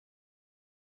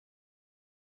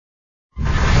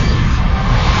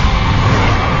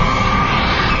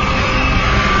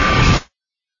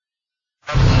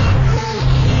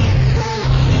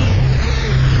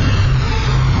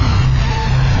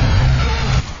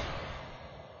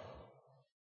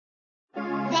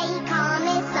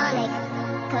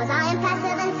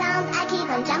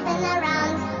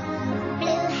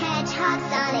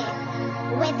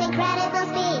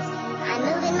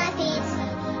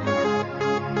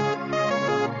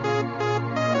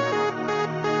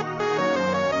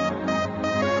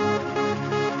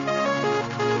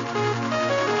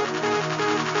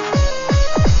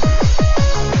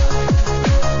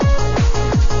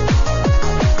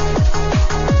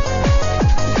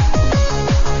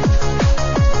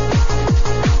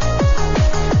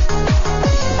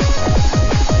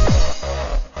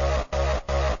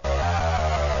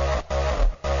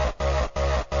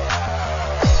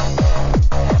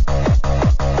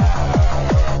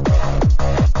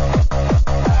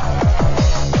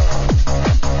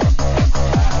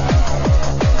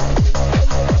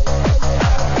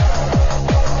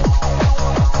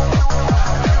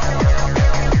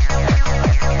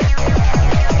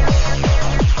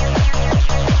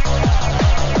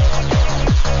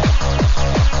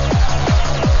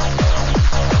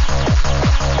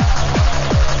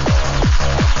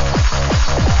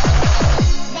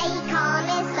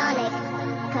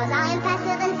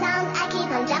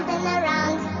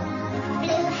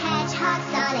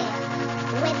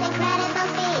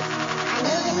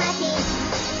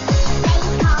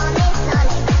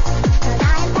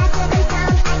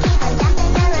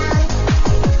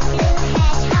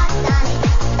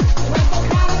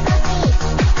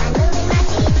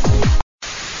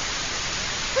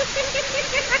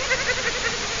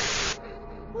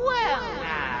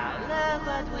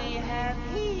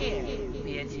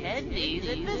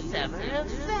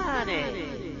Sonic,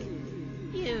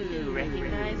 you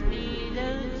recognize me,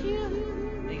 don't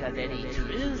you? Because any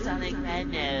true Sonic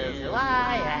fan knows who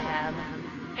I am.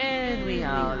 And we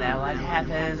all know what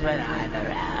happens when I'm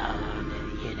around.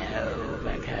 You know,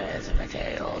 because of a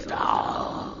Tails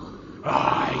doll.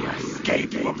 I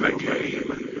escape from the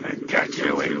game and get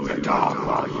you in the dark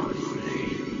while you sleep.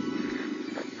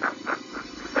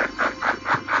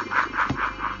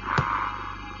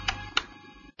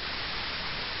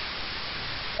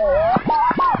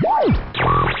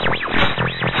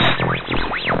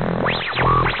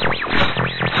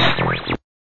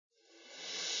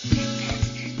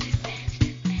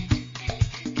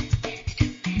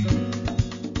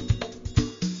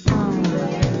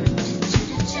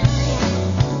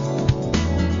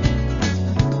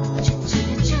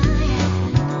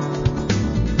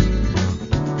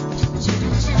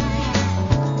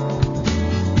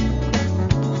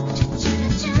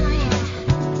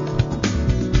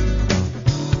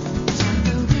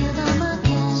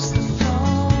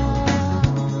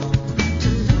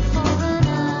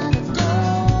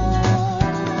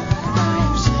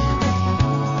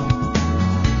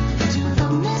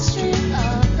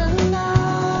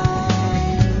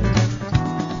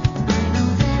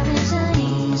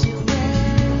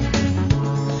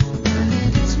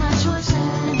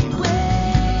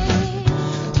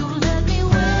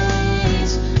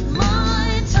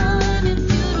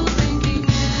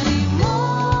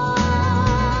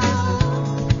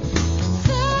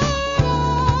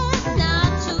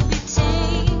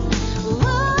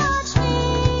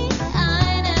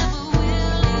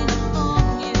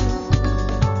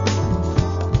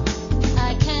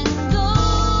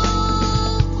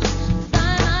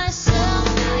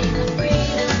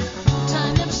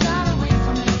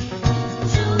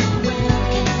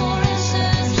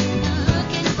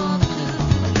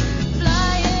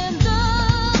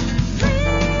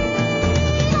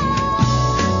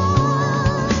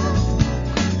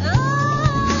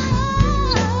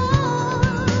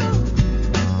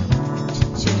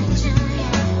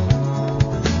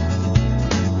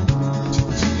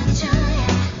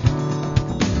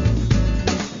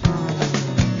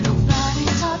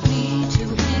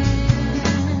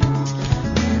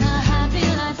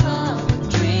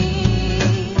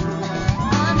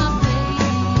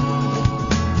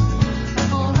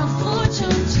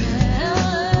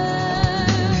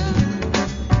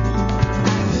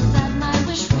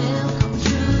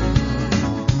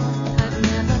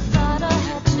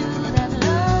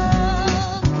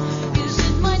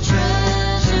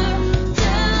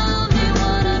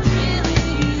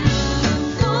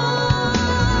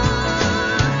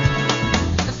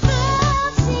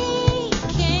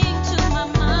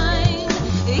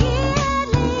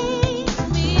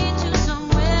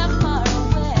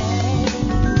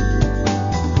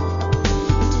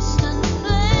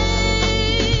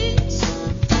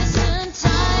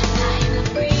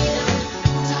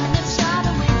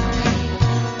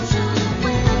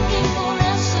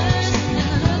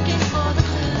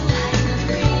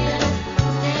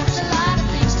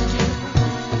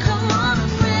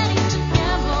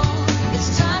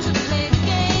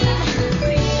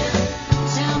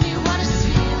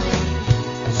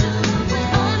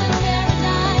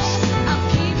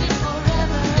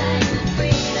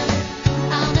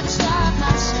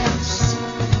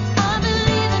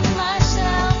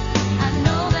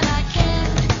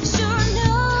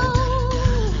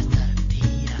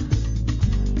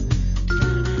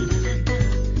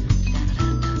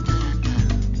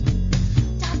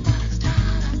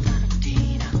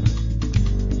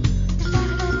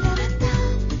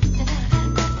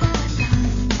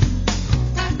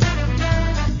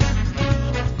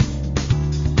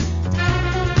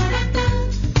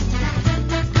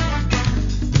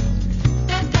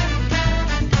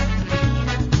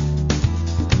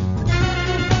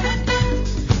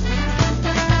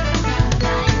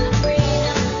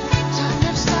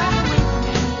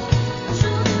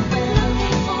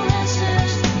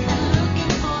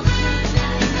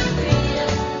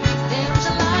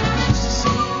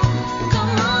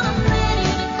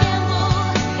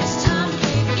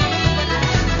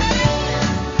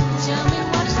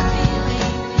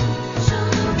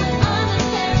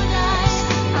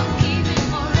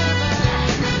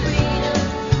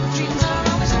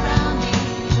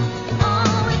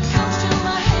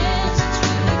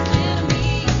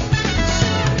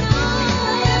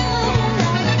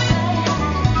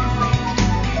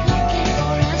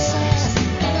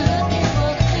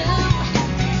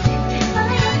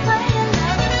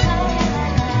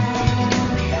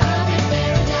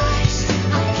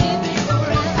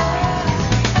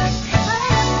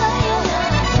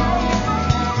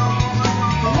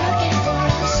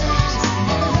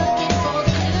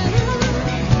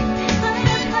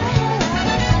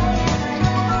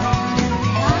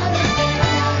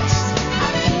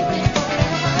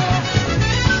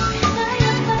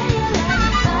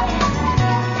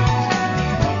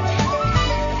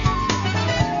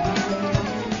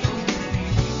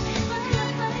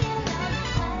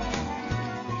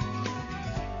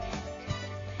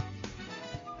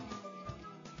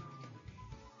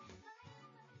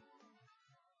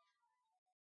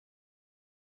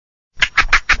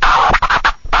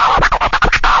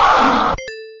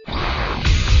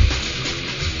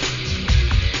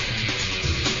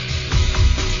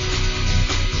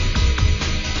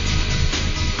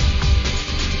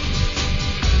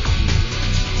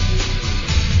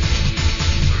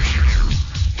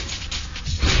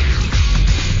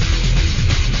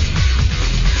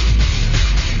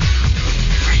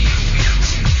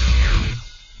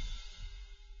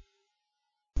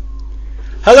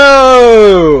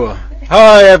 Hello!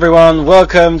 Hi everyone,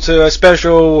 welcome to a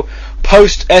special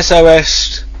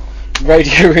post-SOS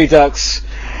Radio Redux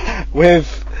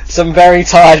with some very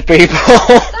tired people.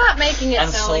 Stop making it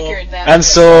sound like you're that. And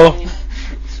sore.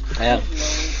 Yeah.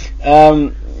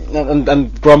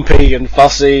 And grumpy and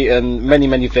fussy and many,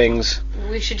 many things.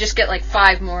 We should just get like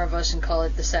 5 more of us and call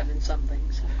it the 7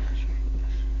 somethings.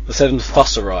 The 7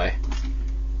 Fusserai.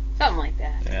 Something like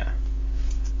that. Yeah.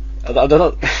 I don't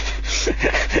know.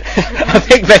 I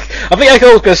think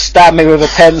Echo was going to stab me with a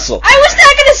pencil. I was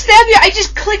not going to stab you. I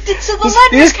just clicked it so the lead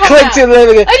You would just come clicked out. it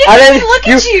and I didn't even look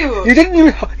at you. You didn't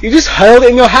even. You just held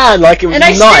it in your hand like it was And a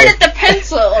I knife. stared at the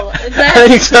pencil. And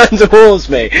then you turned towards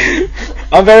me.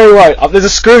 I'm very right. There's a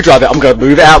screwdriver. I'm going to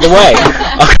move it out of the way.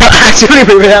 I'm going to actually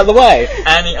move it out of the way.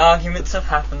 And the arguments have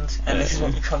happened, and this is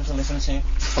what you come to listen to.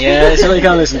 Yeah, this is what you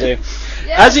can listen to.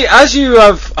 Yeah. As you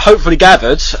have hopefully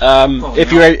gathered,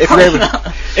 if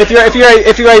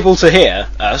you're able to hear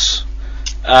us,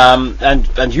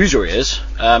 and use your ears,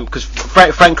 because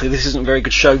frankly this isn't a very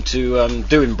good show to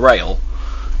do in Braille.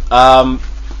 Braille?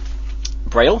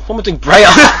 What am I doing?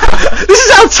 Braille? This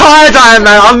is how tired I am,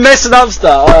 man. I'm messing up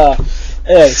stuff.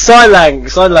 Yeah, sign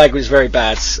language is very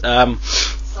bad. Sign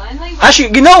language?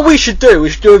 Actually, you know what we should do? We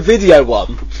should do a video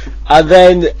one, and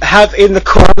then have in the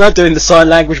corner doing the sign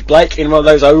language Blake in one of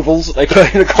those ovals that they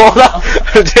put in the corner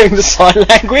doing the sign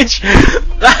language.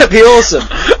 That'd be awesome.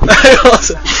 That'd be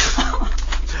awesome.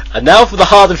 And now for the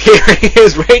hard of hearing,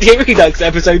 here's Radio Redux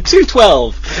episode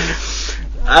 212.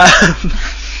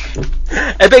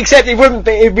 But except it wouldn't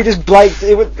be. It'd be just Blake.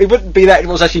 It wouldn't be that it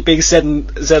was actually being said on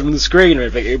the screen or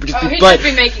anything. It would just be Blake.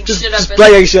 He'd just be making shit up. Just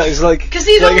Blake shit. It's like because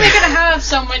he's only gonna have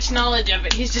so much knowledge of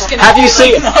it. He's just gonna. Have you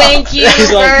seen? Thank you,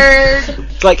 bird.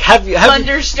 Like have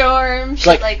thunderstorm.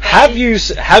 Shit like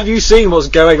that. Have you seen what's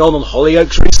going on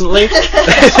Hollyoaks recently?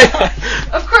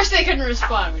 Of course they couldn't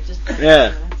respond, which is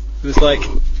yeah. It's like,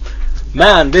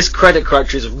 man, this credit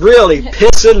crunch is really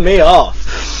pissing me off.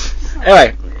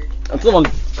 Anyway, I'm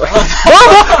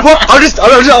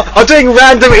doing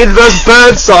random inverse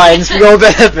bird signs for your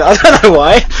benefit. I don't know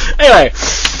why. Anyway,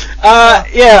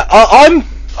 yeah, I'm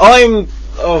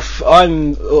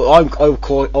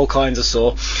all kinds of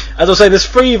sore. As I was saying, there's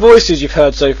 3 voices you've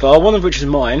heard so far. One of which is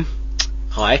mine.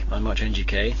 Hi, I'm March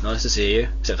NGK. Nice to see you.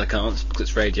 Except I can't because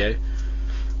it's radio.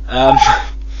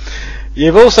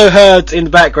 You've also heard in the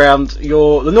background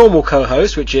the normal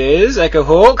co-host, which is Echo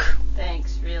Hawk.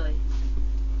 Thanks, really.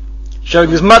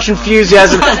 Showing as much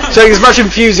enthusiasm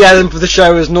for the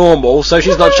show as normal, so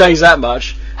she's not changed that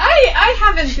much. I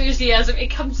have enthusiasm. It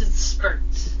comes in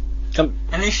spurts. And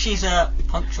if she's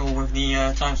punctual with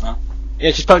the times now.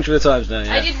 Yeah, she's punctual with the times now.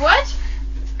 Yeah. I did what?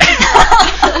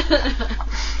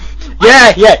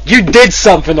 Yeah, you did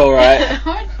something, all right.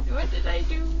 What did I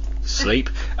do? Sleep.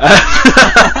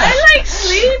 I like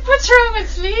sleep. What's wrong with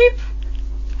sleep?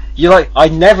 I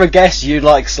never guessed you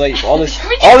like sleep. Honest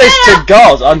to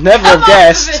God, I'd never have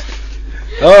guessed.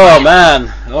 Oh man.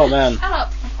 Shut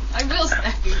up. I will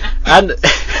snap you now. And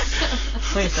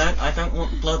Please don't. I don't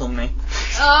want blood on me.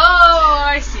 Oh,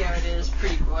 I see how it is,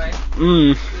 pretty boy.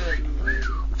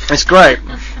 It's great.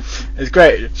 It's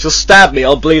great. She'll stab me,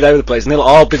 I'll bleed over the place, and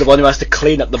I'll be the one who has to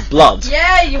clean up the blood.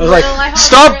 Yeah, you will. Like,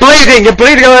 stop bleeding! You're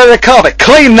bleeding all over the carpet!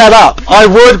 Clean that up! I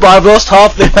would, but I've lost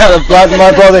half the amount of blood in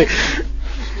my body.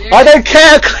 Yeah. I don't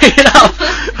care, clean it up!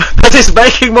 But it's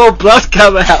making more blood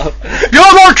come out.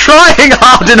 You're not trying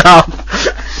hard enough!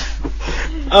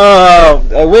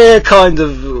 We're kind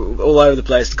of all over the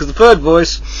place, because the third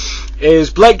voice is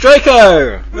Blake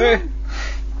Draco!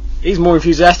 He's more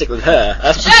enthusiastic than her.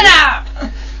 Shut up!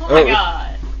 Oh my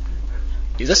god.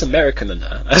 He's less American than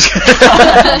her. Oh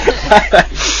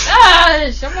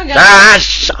my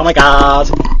god. Oh my god.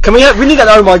 We need an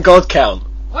oh my god count.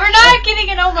 We're not getting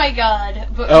an oh my god.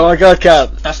 But oh my god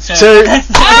count. That's 2.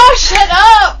 Oh, shut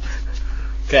up!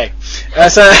 Okay.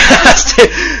 So that's 2.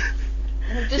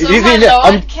 Does oh my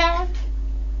lord count?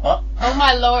 What? Oh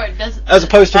my lord. As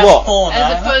opposed to that's what? 4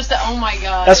 as opposed to oh my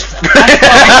god. That's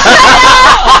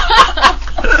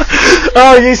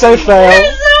oh, you so fail.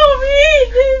 You're so mean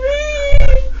to me.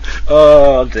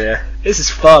 Oh dear. This is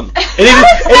fun.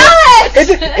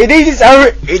 It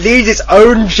needs its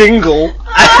own jingle.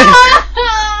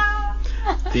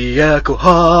 The Echo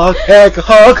Hawk,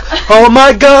 oh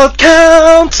my god,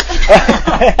 count! We're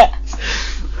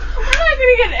not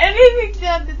gonna get anything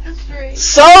done at this rate.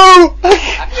 So,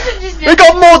 we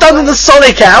got more done than the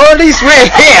Sonic Hour, at least we're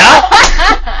here!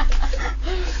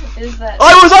 Is that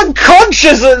I was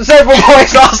unconscious at several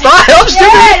points last night, I'm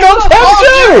still doing on time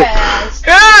too!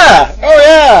 Yeah! Oh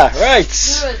yeah, right.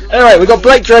 Anyway, we've got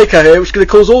Blake Draco here, which is going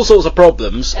to cause all sorts of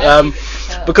problems.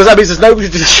 Because that means there's nobody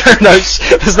to do the show notes,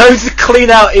 there's nobody to clean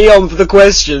out Eon for the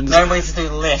questions. No way to do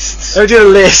the lists. Nobody to do the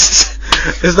list.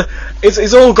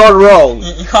 It's all gone wrong.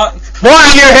 You can't. Why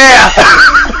are you here?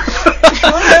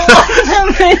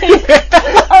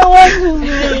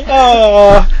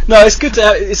 No, it's good to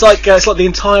have, it's like the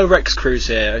entire Rex cruise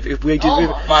here. If we do,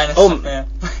 Minus Sophia.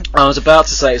 I was about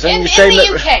to say, it's only In a shame the that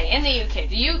UK,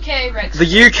 the UK Rex.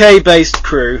 the UK-based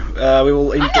crew, we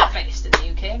will. I'm not based in the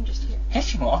UK. I'm just here.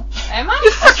 Yes, you are. Am I?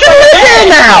 You're fucking here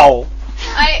now.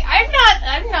 I'm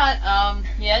not.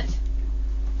 Yet.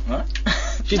 What?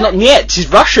 She's not yet. She's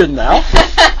Russian now. I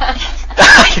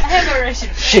have a Russian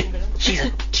friend, but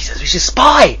She's a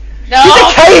spy. no. She's a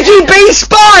KGB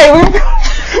spy.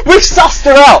 We've sussed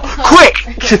her out. Quick,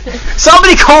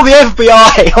 somebody call the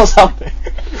FBI or something.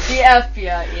 The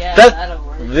FBI, yeah, That- that'll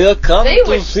work. We'll come They to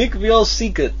would- seek your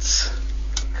secrets.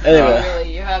 Oh, Anyway,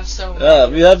 really, you have so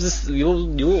many. we have this. Your.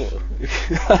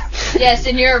 Yes,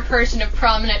 and you're a person of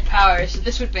prominent power, so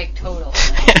this would make total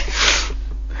sense.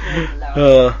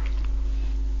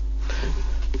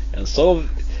 And so. Would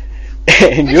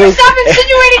you stop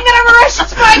insinuating that I'm a Russian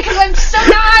spy, because I'm so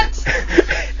not!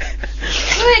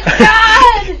 Good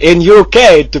God! In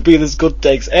UK, to be this good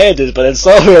takes ages, but in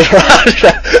Soviet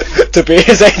Russia, to be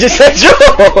his ages takes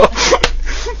sure.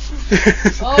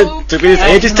 To be his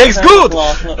ages takes good.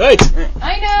 Right.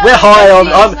 I know. We're high on.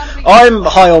 It's not a big I'm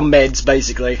high on meds,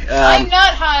 basically. I'm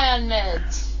not high on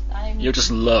meds. You're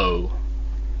just low.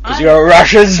 Because I'm- you're a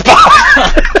Russian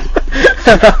spy.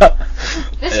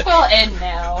 This will end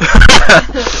now.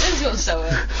 This will so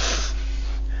end.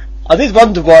 I did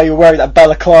wonder why you were wearing that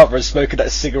balaclava and smoking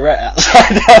that cigarette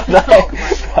outside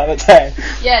the other day.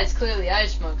 Yes, clearly I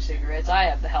smoke cigarettes. I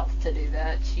have the health to do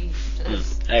that.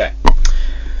 Jesus. Anyway.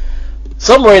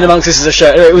 Somewhere in amongst this is a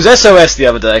show. It was SOS the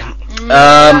other day.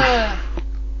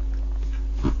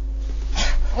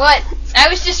 What? I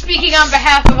was just speaking on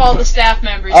behalf of all the staff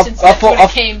members, I since that's thought- what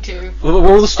it came to.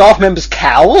 Were all the staff members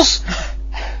cows?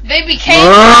 They became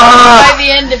by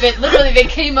the end of it. Literally, they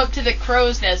came up to the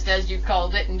crow's nest, as you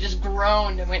called it, and just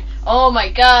groaned and went, "Oh my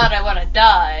God, I want to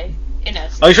die." In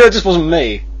essence. Are you sure it just wasn't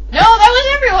me? No, that was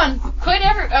everyone.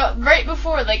 Right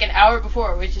before, like an hour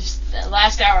before, which is the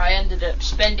last hour I ended up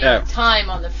spending time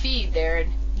on the feed there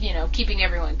and, keeping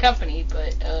everyone company,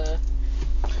 but,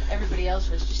 everybody else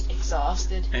was just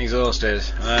exhausted. Exhausted.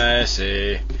 I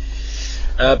see.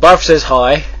 Barf says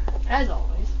hi, As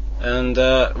always. and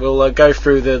we'll go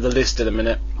through the list in a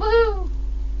minute. Woohoo!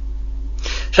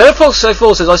 Shadow Fox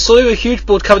 04 says, I saw you with a huge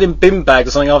board covered in bin bags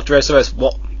or something after SOS.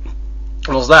 What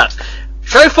was that?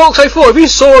 Shadow Fox 04, if you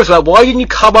saw us, why didn't you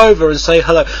come over and say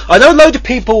hello? I know a load of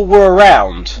people were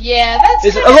around. Yeah,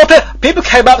 that's A lot of people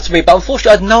came up to me, but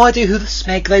unfortunately I had no idea who the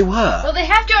smeg they were. Well, they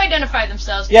have to identify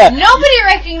themselves. Yeah. Nobody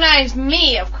recognized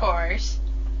me, of course.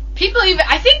 People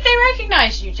I think they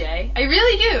recognized you, Jay. I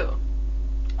really do.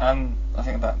 I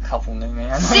think about a couple knew me.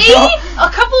 See? A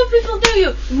couple of people knew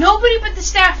you. Nobody but the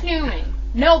staff knew me.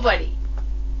 Nobody.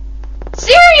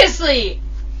 Seriously!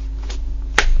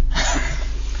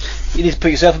 You need to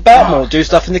put yourself about more, do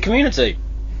stuff in the community.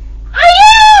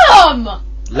 I am!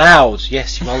 Loud,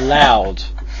 yes, you are loud.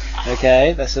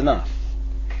 Okay, that's enough.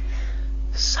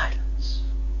 Silence.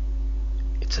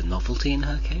 It's a novelty in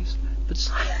her case, but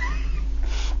silence.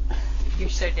 You're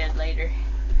so dead later.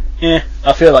 Yeah,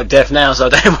 I feel like death now, so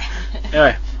don't.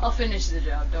 Anyway. I'll finish the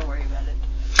job, don't worry about it.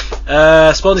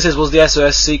 Spondy says, was the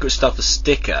SOS secret stuff a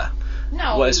sticker?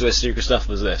 No. What SOS secret stuff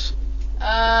was this?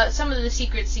 Some of the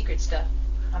secret stuff.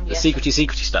 I'm The guessing.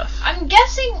 secrety stuff. I'm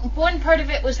guessing one part of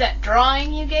it was that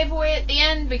drawing you gave away at the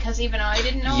end, because even I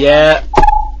didn't know Yeah. about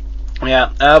it. Yeah.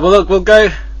 Well, look, we'll go.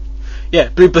 Yeah,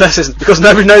 Blue Bless says, because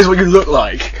nobody knows what you look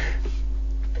like.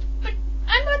 But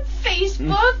I'm on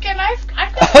Facebook, and I've I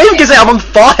thought you were going to say I'm on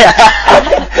fire.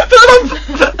 I'm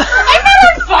not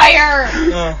on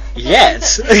fire!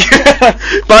 Yet.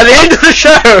 By the end of the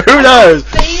show, who knows?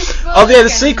 Facebook. Oh yeah, the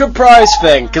secret prize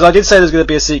thing, because I did say there's going to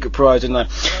be a secret prize, didn't I?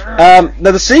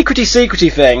 No, the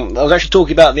secrety thing, I was actually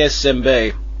talking about the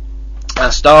SMB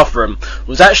staff room,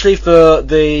 was actually for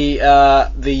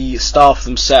the staff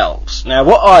themselves. Now,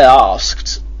 what I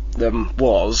asked them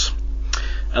was,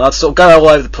 and I'd sort of go all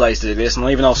over the place to do this, and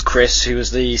I even asked Chris, who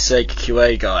was the Sega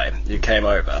QA guy who came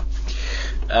over.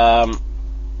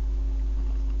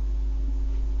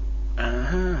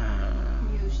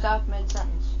 You stop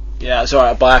mid-sentence. Yeah, it's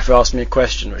alright, Biafra asked me a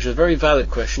question, which is a very valid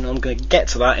question. I'm going to get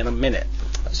to that in a minute.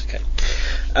 That's okay.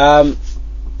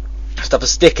 Stuff a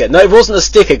sticker. No, it wasn't a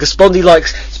sticker, because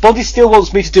Spondy still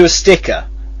wants me to do a sticker.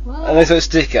 Well, And they thought a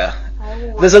sticker. I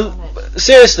will There's work on it.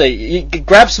 seriously, you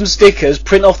grab some stickers,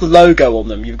 print off the logo on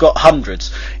them. You've got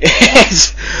hundreds.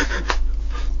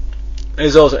 It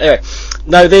was awesome. Anyway,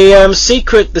 no, the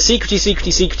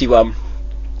secrety one.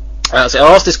 So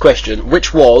I asked this question,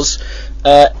 which was,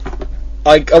 I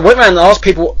went around and asked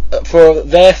people for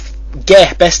their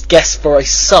best guess for a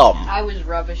sum. I was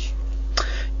rubbish.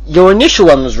 Your initial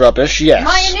one was rubbish, yes.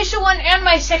 My initial one and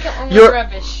my second one were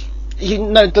rubbish.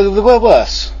 No, they were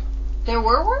worse. There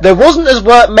were worse? There wasn't as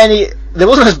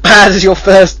bad as your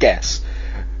first guess,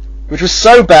 which was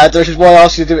so bad, which is why I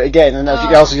asked you to do it again, and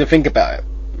I asked you to think about it.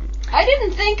 I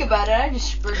didn't think about it, I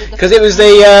just spurted the... Because it was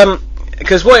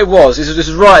because what it was, this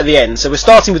was right at the end, so we're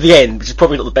starting with the end, which is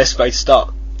probably not the best way to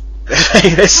start.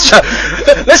 Let's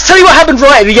tell you what happened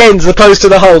right at the end as opposed to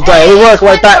the whole day. We'll work our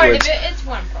way backwards. It's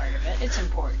one part of it. It's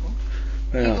important.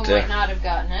 People might not have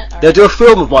gotten it. They'll do a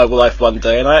film of my life one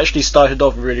day, and I actually started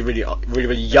off really, really, really,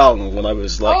 really young when I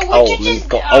was like old, and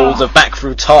got older back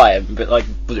through time. But like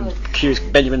Curious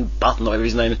Benjamin Button, whatever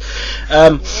his name is.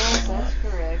 Yes, that's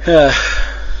correct.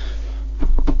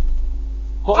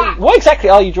 What exactly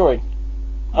are you drawing?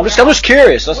 I'm just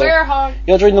curious. That's Werehog.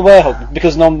 You're drawing the werehog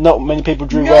because not many people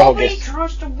drew werehog. Nobody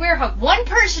draws the werehog. One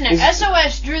person at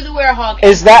SOS drew the werehog.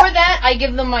 And for that, I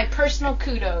give them my personal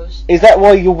kudos. Is that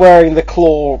why you're wearing the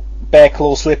bear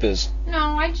claw slippers?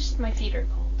 No, my feet are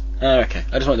cold. Oh, okay.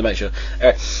 I just wanted to make sure.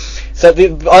 Alright. So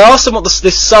I asked them what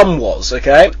this sum was,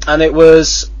 okay, and it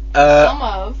was sum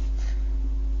of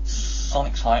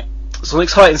Sonic's height.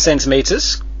 Sonic's height in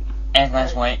centimeters.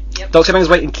 Eggman's weight. Yep. Dr. Eggman's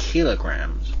weight in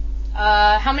kilograms.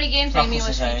 How many games Amy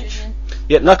was Knuckles' featured age. in?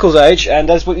 Yep, Knuckles' age, and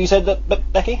that's what you said,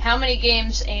 Becky? How many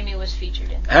games Amy was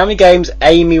featured in? How many games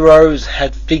Amy Rose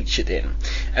had featured in?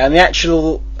 And the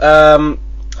actual,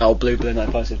 Blue Blur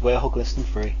 95 says, werehog less than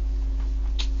 3.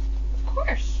 Of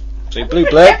course. So Blue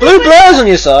Blur's on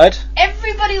your side.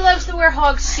 Everybody loves the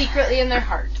werehog secretly in their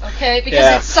heart, okay? Because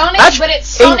Yeah. it's Sonic, but it's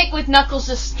Sonic with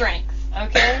Knuckles' strength,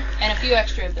 okay? And a few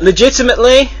extra abilities.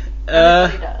 Legitimately,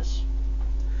 Everybody does.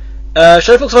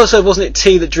 Show Fox also wasn't it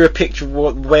T that drew a picture of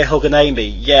werehog and Amy?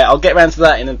 Yeah, I'll get around to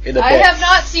that in a bit. I have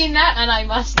not seen that, and I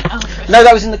must now. No,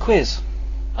 that was in the quiz.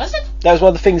 Was it? That was one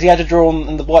of the things he had to draw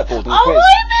on the whiteboard in the quiz.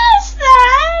 I missed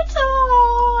that!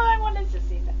 Oh, I wanted to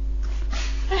see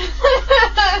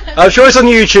that. I'm sure it's on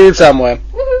YouTube somewhere.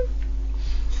 Woohoo.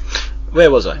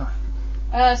 Where was I?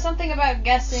 Something about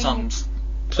guessing.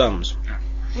 Sums.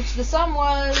 Which the sum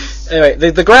was...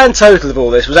 Anyway, the grand total of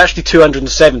all this was actually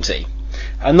 270.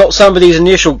 And not somebody's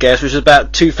initial guess, which was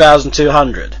about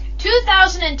 2,200.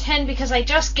 2010, because I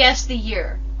just guessed the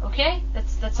year. Okay?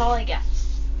 That's all I guessed.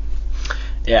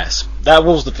 Yes, that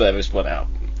was the furthest one out.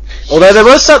 Although there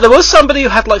was somebody who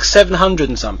had like 700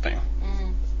 and something.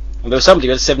 And there was somebody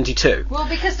who had 72. Well,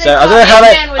 because they so thought they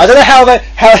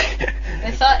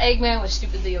thought Eggman was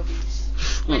stupidly obese.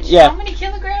 Which, yeah. How many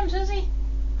kilograms is he?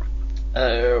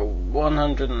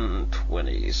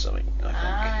 120 something,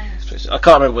 I think. I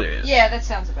can't remember what it is. Yeah, that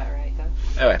sounds about right, though.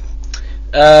 Anyway,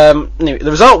 the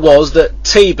result was that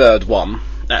T-Bird won,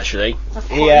 actually. Of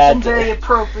course, very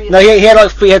appropriate. No, he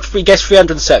guessed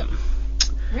 307.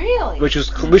 Really? Which was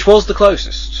the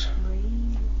closest.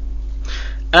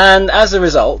 And as a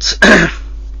result,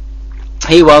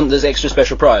 he won this extra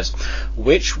special prize,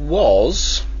 which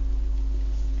was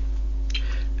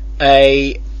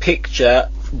a picture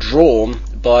drawn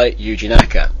by Yuji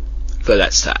Naka for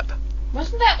Let's Tap.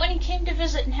 Wasn't that when he came to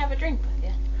visit and have a drink with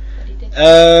you? That he did?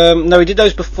 No, he did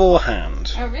those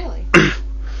beforehand. Oh, really?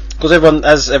 Because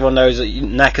as everyone knows, that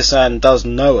Naka-san does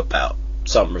know about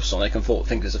Summer of Sonic and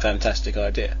thinks it's a fantastic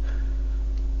idea.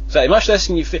 So much less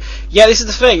than you feel. Yeah, this is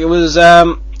the thing. It was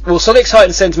Sonic's height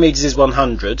in centimeters is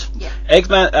 100. Yeah.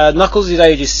 Eggman, Knuckles'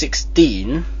 age is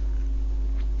 16.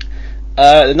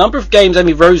 The number of games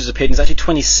Amy Rose has appeared in is actually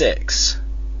 26.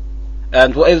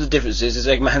 And whatever the difference is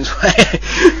Eggman's way.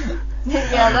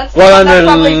 Yeah, that's 100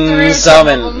 probably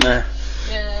something. Yeah.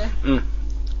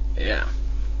 Yeah.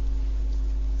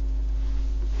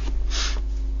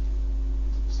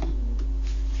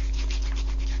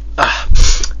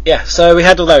 Yeah, so we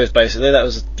had all those basically. That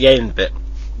was the end bit.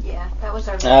 Yeah, that was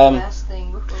our last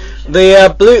thing before we should.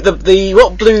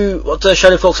 What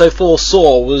Shadow Fox 04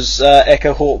 saw was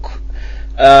Echo Hawk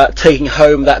taking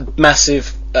home that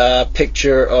massive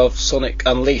picture of Sonic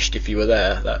Unleashed. If you were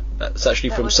there, that's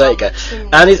actually from Sega,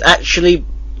 and it actually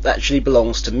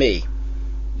belongs to me.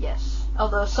 Yes,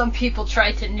 although some people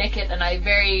tried to nick it, and I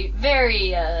very,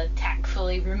 very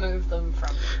tactfully removed them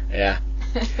from it. Yeah.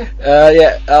 I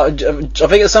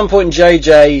think at some point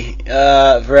JJ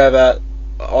Forever,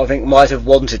 I think might have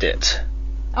wanted it.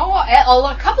 Oh,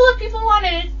 a couple of people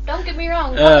wanted it. Don't get me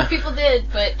wrong, a couple of people did,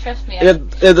 but trust me.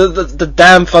 The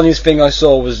damn funniest thing I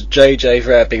saw was JJ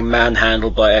Forever being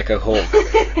manhandled by Echo Hawk.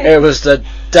 It was the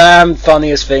damn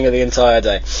funniest thing of the entire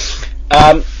day.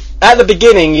 At the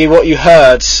beginning, what you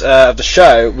heard of the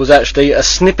show was actually a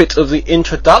snippet of the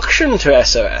introduction to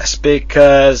SOS,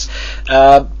 because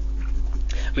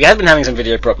we had been having some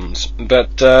video problems,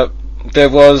 but there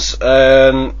was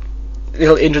a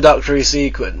little introductory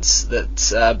sequence that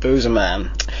Boozerman,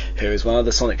 who is one of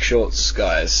the Sonic Shorts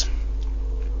guys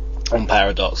on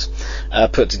Paradox,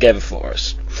 put together for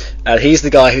us. He's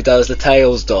the guy who does the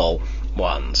Tails doll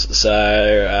ones,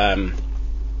 so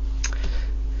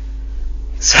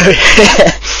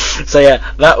yeah,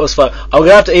 that was fun. I'm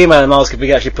gonna have to email and ask if we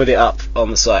can actually put it up on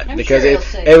the site, because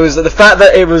it was the fact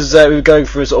that it was we were going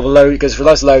through sort of it goes through a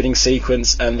nice loading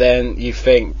sequence, and then you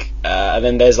think, and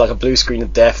then there's like a blue screen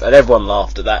of death, and everyone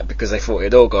laughed at that because they thought it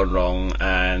had all gone wrong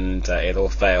and it all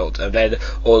failed, and then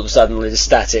all of a sudden the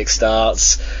static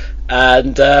starts,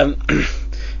 and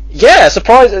yeah,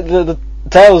 surprised the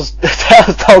Tails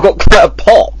doll got quite a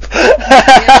pop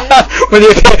when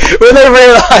they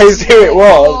realised who it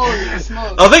was.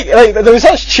 I think there was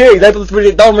such cheering. No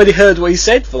one really heard what he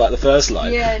said for like the first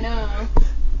line. Yeah, I know.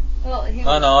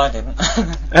 Well, no, I didn't. You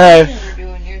were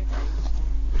doing your thing.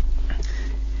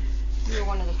 You were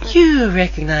one of the first. You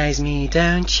recognise me,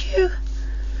 don't you?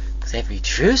 'Cause every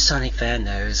true Sonic fan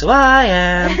knows who I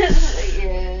am.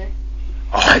 Yeah.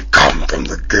 I come from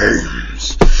the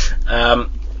games.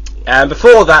 And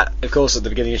before that, of course, at the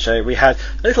beginning of the show, we had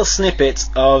a little snippet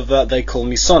of They Call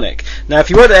Me Sonic. Now,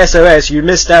 if you weren't at SOS, you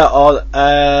missed out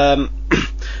on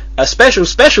a special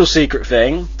secret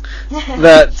thing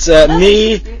that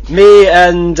me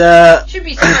and... should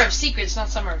be Summer of Secrets, not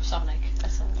Summer of Sonic.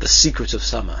 The Secret of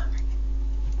Summer.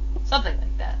 Something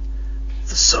like that.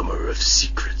 The Summer of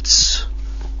Secrets.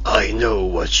 I know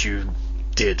what you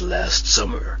did last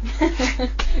summer.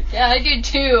 Yeah, I did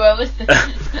too.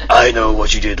 I know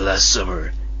what you did last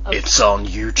summer. Okay. It's on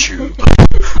YouTube.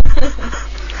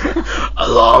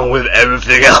 Along with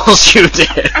everything else you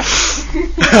did.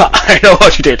 I know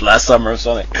what you did last summer of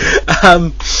Sonic.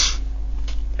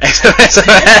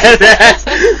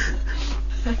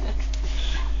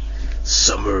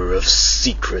 Summer of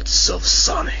Secrets of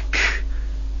Sonic.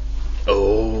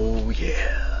 Oh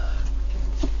yeah.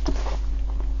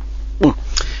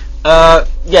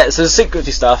 Yeah, so the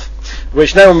secrecy stuff,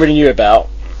 which no one really knew about,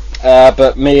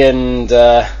 but me and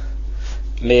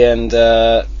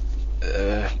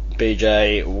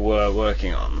BJ were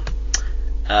working on.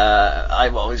 I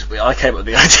came up with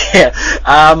the idea.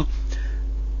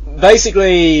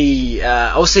 Basically,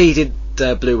 obviously he did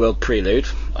Blue World Prelude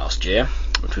last year,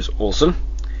 which was awesome.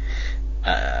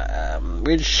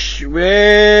 We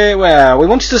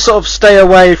wanted to sort of stay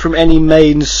away from any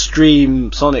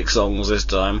mainstream Sonic songs this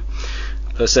time,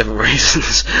 for several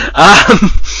reasons.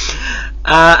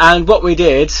 And what we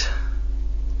did,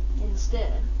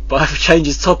 instead, but I've changed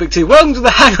his topic to Welcome to the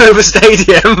Hangover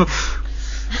Stadium.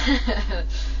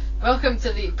 Welcome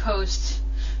to the post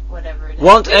whatever it is.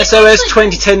 Want SOS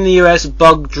 2010 in the US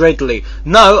bug Dreadly?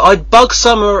 No, I'd bug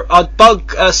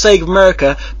Sega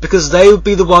America, because they would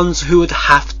be the ones who would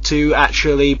have to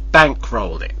actually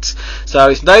bankroll it. So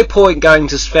it's no point going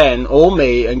to Sven or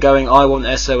me and going, I want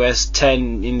SOS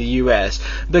 10 in the US,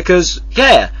 because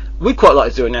yeah, we'd quite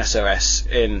like to do an SOS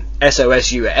in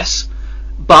SOS US,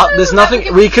 but there's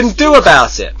nothing we can do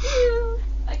about it.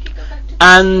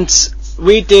 And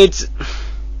we did.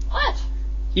 What?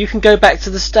 You can go back to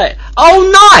the state. Oh,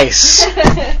 nice!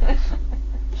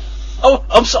 Oh,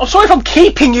 I'm sorry if I'm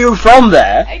keeping you from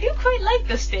there. I do quite like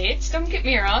the States, don't get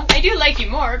me wrong. I do like you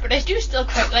more, but I do still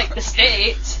quite like the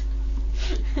States.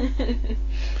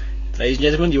 Ladies and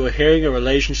gentlemen, you are hearing a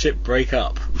relationship break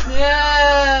up.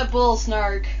 Yeah, bull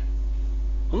snark.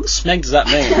 What the smeg does that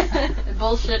mean?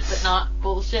 Bullshit, but not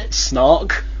bullshit.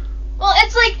 Snark? Well,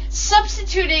 it's like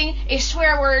substituting a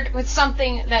swear word with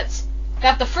something that's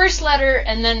got the first letter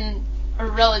and then a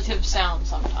relative sound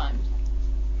sometimes.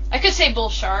 I could say bull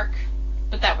shark,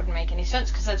 but that wouldn't make any sense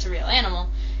because that's a real animal,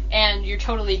 and you're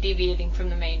totally deviating from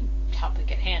the main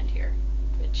topic at hand here,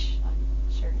 which I'm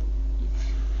certain.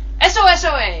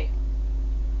 SOSOA!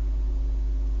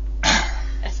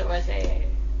 SOSAA.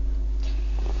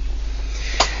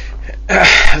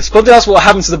 Somebody asked what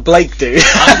happened to the Blake dude.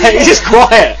 He's just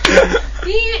quiet.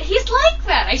 He's like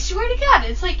that, I swear to God.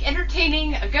 It's like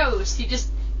entertaining a ghost. He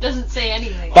just doesn't say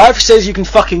anything. Bife says you can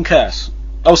fucking curse.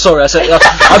 Oh, sorry,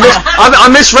 I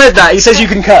misread that. He says you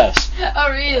can curse.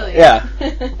 Oh, really? Yeah.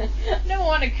 I don't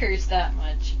want to curse that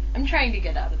much. I'm trying to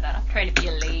get out of that. I'm trying to be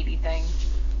a lady thing.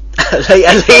 A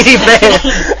lady thing.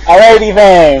 A lady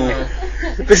thing.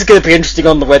 This is going to be interesting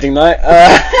on the wedding night.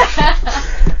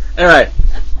 Anyway.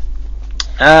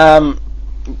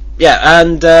 Yeah,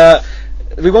 and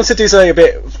we wanted to do something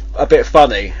a bit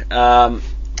funny.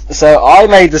 So I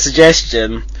made the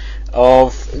suggestion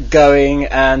of going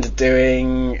and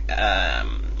doing,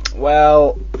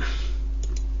 well,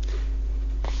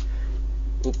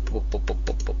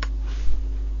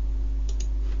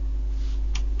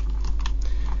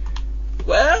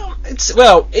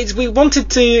 we wanted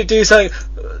to do something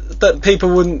that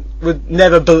people would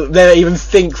never even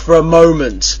think for a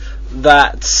moment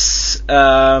that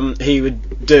he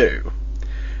would do.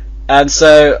 And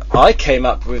so I came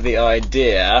up with the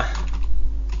idea.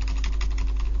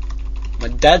 My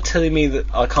dad telling me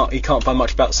that he can't find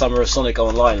much about Summer of Sonic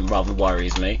online rather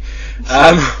worries me.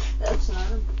 That's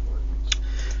not important.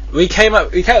 We came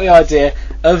up with the idea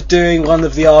of doing one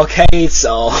of the arcade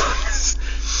songs.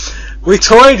 We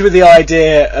toyed with the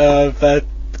idea of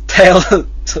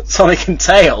Sonic and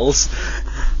Tails,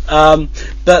 but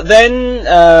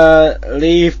then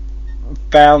Lee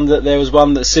found that there was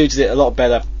one that suited it a lot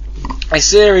better. A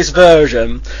series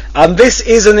version, and this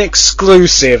is an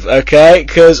exclusive, okay?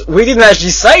 Because we didn't actually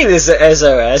say this at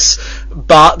SOS,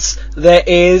 but there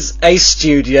is a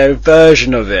studio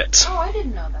version of it. Oh, I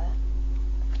didn't know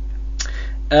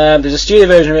that. There's a studio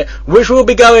version of it, which will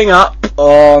be going up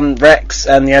on Rex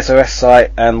and the SOS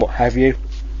site and what have you.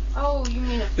 Oh, you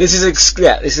mean this is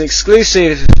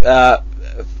exclusive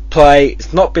play.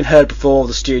 It's not been heard before.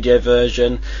 The studio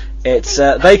version. It's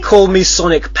They Call Me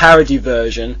Sonic parody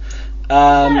version. It's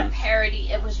not a parody.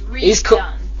 It was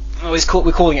redone.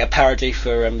 We're calling it a parody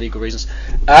for legal reasons.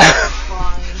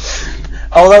 Fine.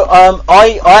 Although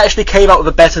I actually came up with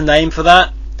a better name for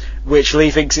that, which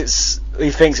Lee thinks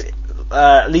we're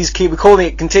calling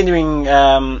it, continuing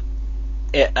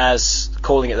it as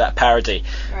calling it that parody.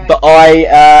 Right. But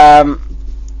I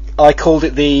called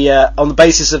it on the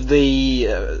basis of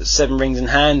the Seven Rings in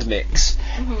Hand mix.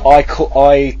 Mm-hmm.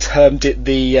 I termed it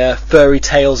the Furry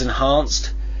Tales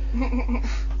Enhanced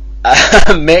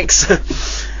mix.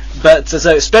 But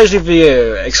so especially for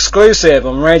you, exclusive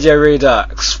on Radio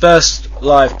Redux, first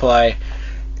live play.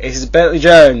 It is Bentley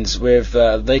Jones with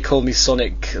They Call Me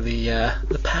Sonic,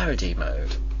 the parody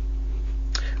mode.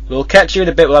 We'll catch you in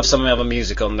a bit. We'll have some other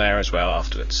music on there as well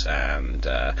afterwards, and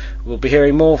we'll be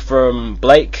hearing more from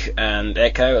Blake and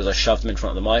Echo as I shove them in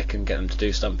front of the mic and get them to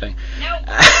do something. No.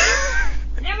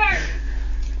 Never.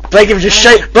 Blake even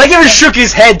shook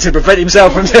his head to prevent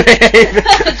himself from doing it.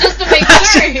 Just to make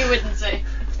sure he wouldn't say.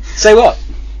 Say what?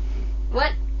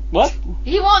 What? What?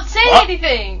 He won't say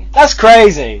anything. That's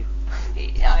crazy.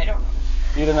 I don't know.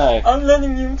 You don't know. I'm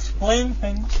letting you explain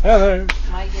things. Hello.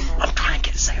 I'm trying to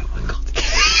get Sam. Oh my god.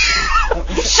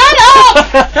 Shut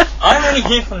up! I'm only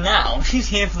here for now. She's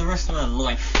here for the rest of her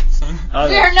life. So.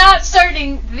 We're not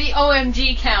starting the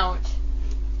OMG count.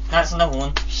 That's another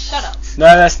one. Shut up.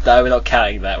 No, we're not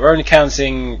counting that. We're only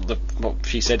counting what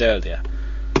she said earlier.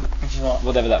 Which is what?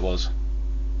 Whatever that was.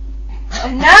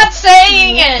 I'm not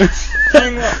saying it!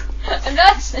 Saying what? I'm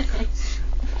not saying it.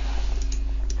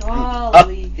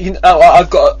 Golly. I've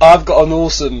got an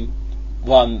awesome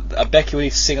one. Becky will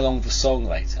need to sing along with the song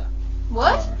later.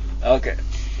 What? Okay.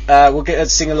 We'll get her to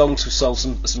sing along to some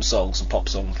songs, some pop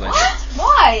songs later. What?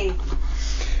 Why?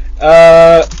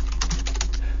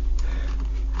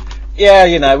 Yeah,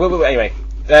 you know. Anyway,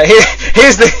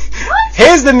 here's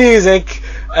the music.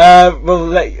 What?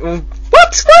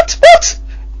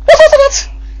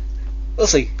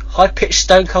 Let's see. High-pitched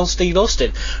Stone Cold Steve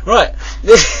Austin. Right.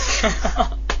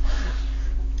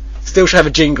 Still should have a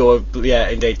jingle. Yeah,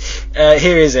 indeed.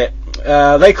 Here is it.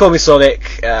 They Call Me Sonic.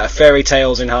 Fairy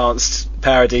Tales Enhanced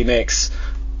parody mix.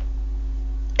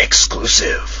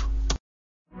 Exclusive.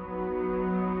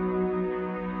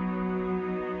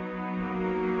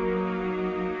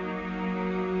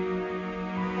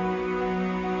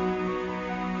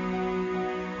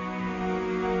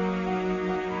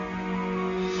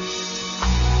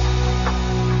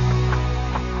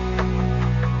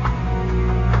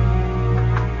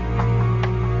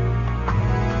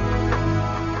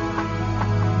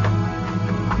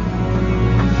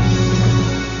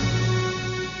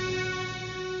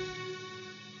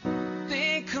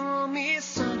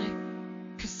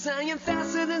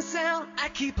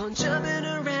 Keep on jumping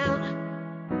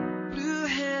around. Blue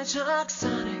Hedgehog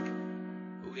Sonic.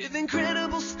 With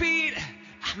incredible speed,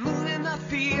 I'm moving my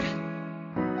feet.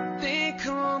 They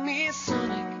call me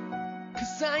Sonic,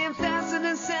 'cause I am faster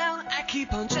than sound. I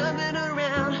keep on jumping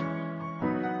around.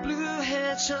 Blue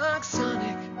Hedgehog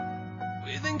Sonic.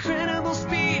 With incredible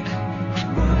speed,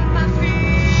 I'm moving my feet.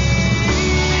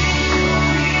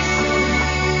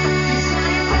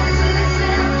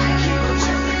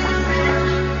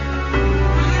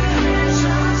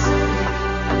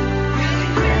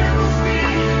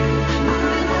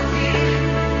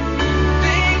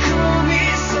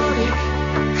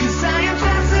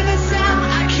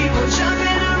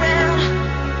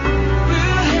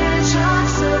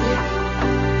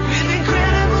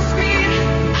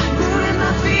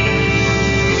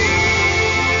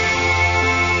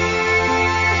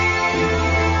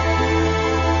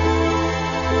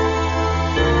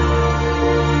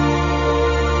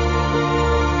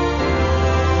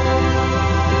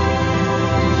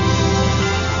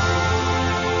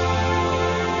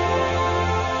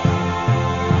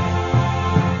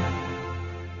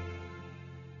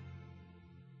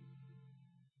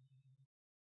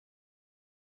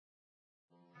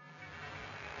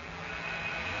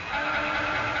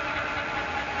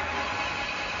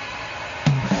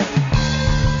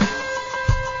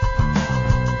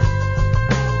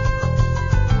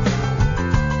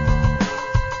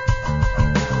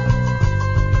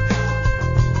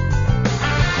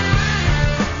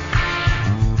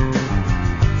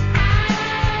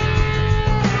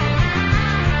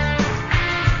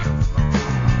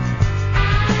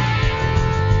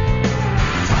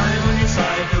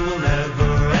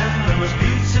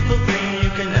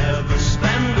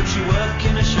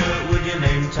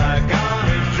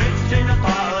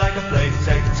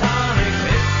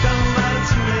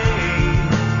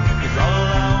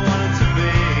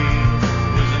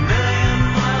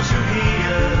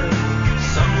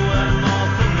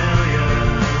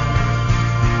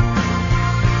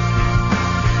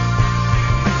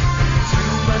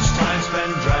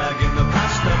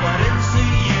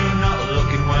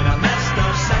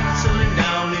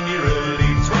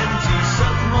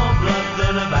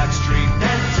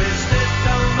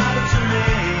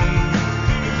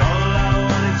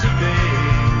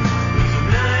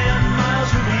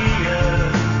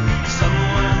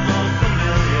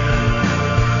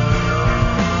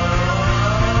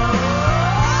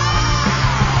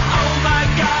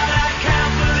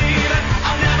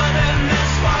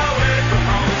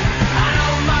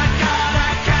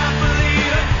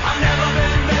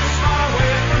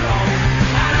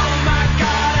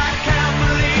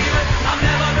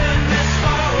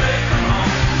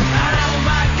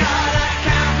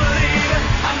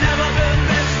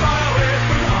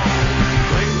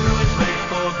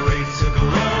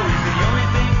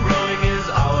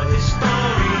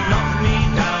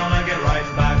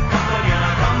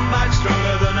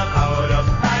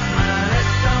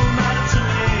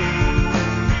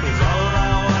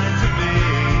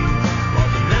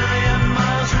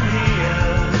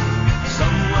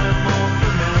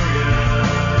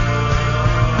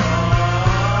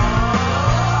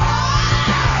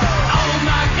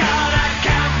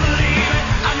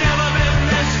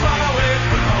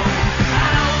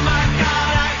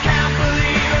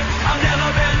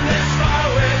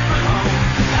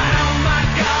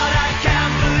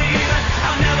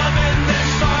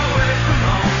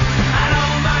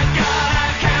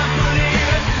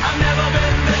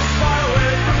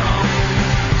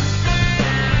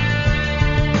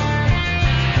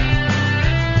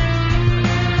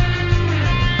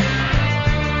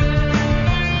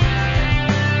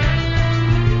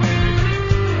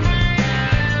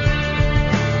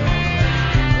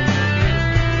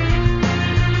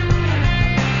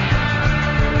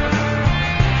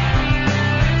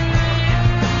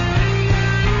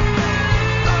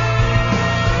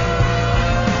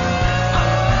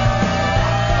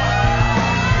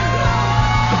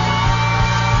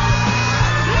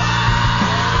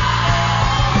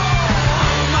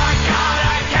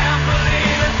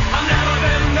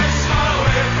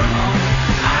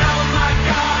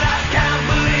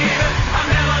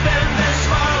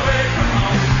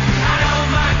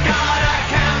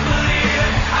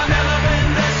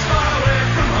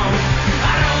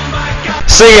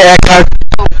 Sing it, Echo.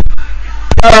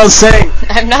 I'll sing.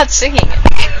 I'm not singing it.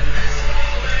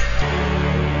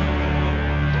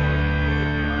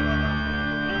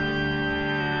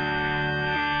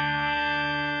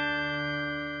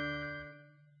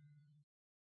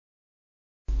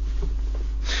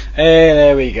 Hey,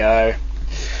 there we go.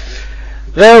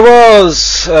 There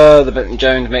was the Benton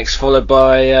Jones mix, followed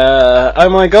by Oh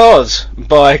My God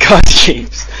by Kaiser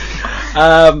Chiefs.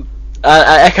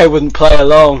 Echo wouldn't play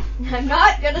along. I'm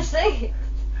not gonna say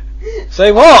it.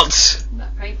 Say what? I'm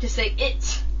not going to say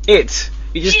it. It.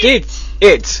 You just It. did.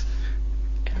 It.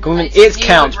 Call me it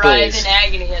count, please. in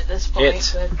agony at this point.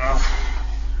 It. But...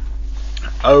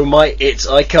 Oh my it,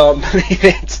 I can't believe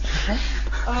it.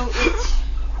 Oh, it.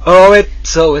 Oh it,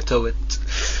 oh it, oh it.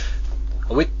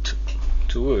 Oh it,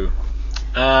 too.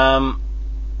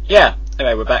 Yeah,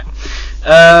 anyway, we're back.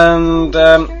 And,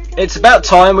 it's about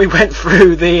time we went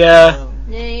through the,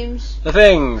 Names. the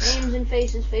things. Names and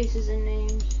faces, faces and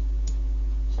names.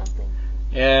 Something.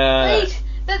 Yeah. Wait!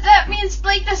 That means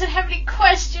Blake doesn't have any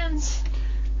questions.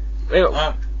 It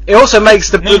also makes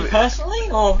the... Me personally,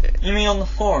 or you mean on the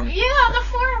forum? Yeah, on the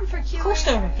forum for Q&A. Of course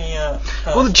there would be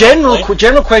Well, the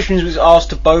general questions was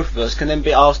asked to both of us can then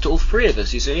be asked to all three of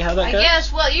us. You see how that I goes?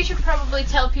 guess, well, you should probably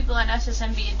tell people on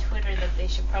SSMB and Twitter that they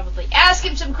should probably ask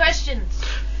him some questions.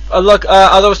 Look, as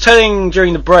I was telling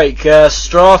during the break,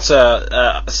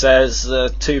 Strata says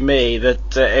to me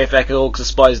that if Echo Orcs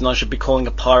spies, then I should be calling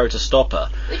a pyro to stop her.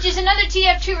 Which is another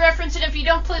TF2 reference, and if you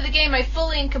don't play the game, I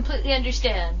fully and completely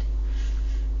understand.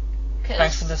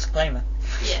 Thanks for the disclaimer.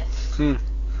 Yes.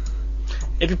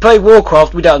 If you play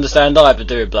Warcraft, we don't understand either,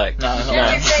 do we, Blake? No. Shut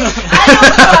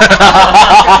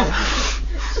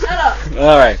up.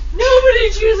 Alright. Nobody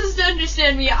chooses to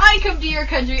understand me. I come to your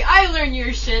country, I learn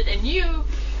your shit, and you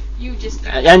just...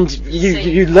 And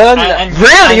you learn that. And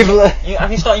Really?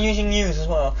 Have you started using news as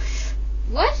well?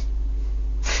 What?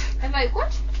 Am I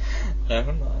what?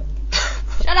 Never mind.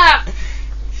 Shut up!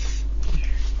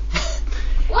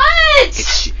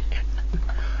 What?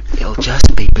 It'll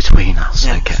just be between us,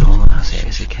 Yeah. okay? All of us, it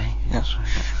is okay? That's right.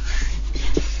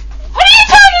 What are you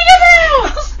talking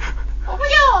about? Oh my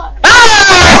god!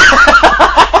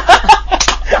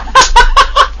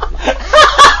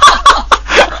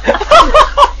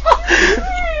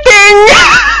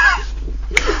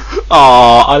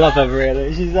 Oh, I love her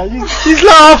really. She's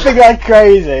laughing like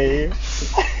crazy.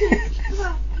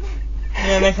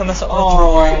 Yeah, make her mess up my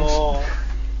drawings. Oh.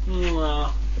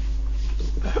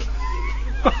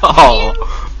 I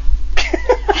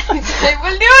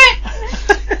will do it!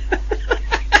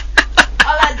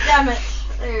 Oh, god damn it.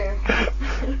 There.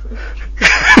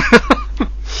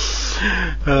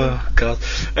 Oh god.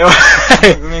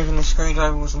 Removing the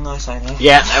screwdriver was a nice idea.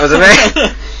 Yeah, that was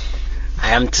amazing.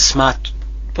 I am too smart.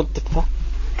 What the fuck?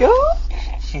 Go.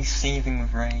 She's seething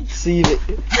with rage. See it.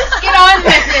 Get on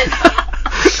with it!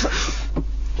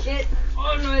 Get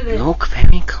on with it. Look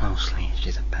very closely.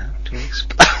 She's about to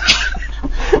explode.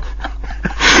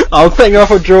 I'm putting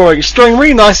off a drawing. She's drawing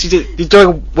really nice. You're doing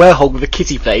a werehog with a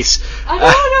kitty face. I know,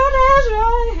 that's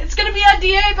right. It's gonna be on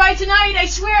DA by tonight, I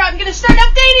swear. I'm gonna start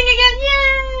updating again,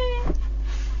 yay!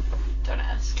 Don't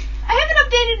ask. I haven't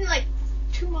updated in like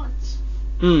 2 months.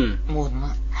 More than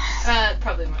that.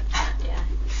 Probably more than that, yeah.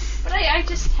 But I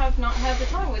just have not had the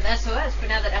time with SOS. But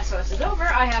now that SOS is over,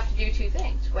 I have to do 2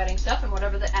 things. Wedding stuff and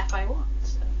whatever the F I want.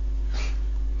 So,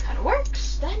 kinda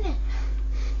works, doesn't it?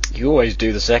 You always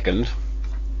do the second.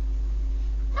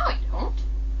 No, I don't.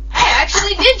 I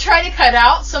actually did try to cut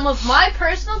out some of my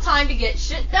personal time to get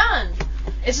shit done.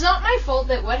 It's not my fault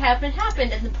that what happened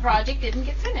and the project didn't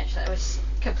get finished. That was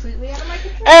completely out of my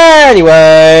control.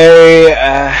 Anyway,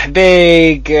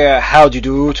 big how do you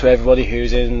do to everybody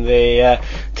who's in the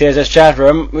TSS chat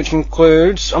room, which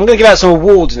includes... I'm going to give out some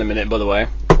awards in a minute, by the way.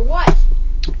 For what?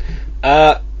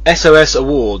 SOS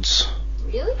awards.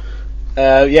 Really?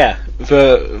 Yeah,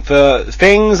 for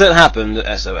things that happened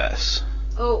at SOS.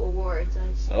 Oh, awards,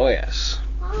 I see. Oh yes.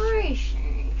 I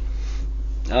see.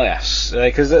 Oh yes,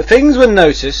 because things were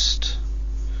noticed.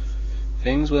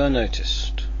 Things were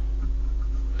noticed.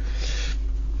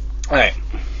 Alright.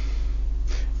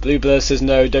 Blue Blur says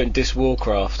no, don't diss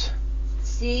Warcraft.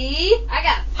 See? I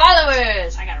got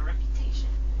followers! I got a reputation.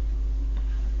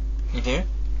 You do?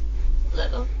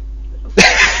 Little.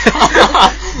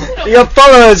 You got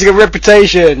followers, you got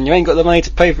reputation, you ain't got the money to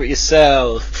pay for it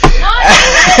yourself.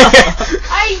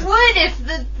 I would if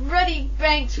the Ruddy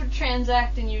banks would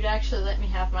transact and you'd actually let me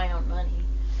have my own money.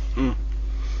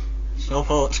 It's your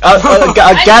fault. I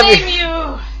blame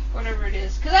you! Whatever it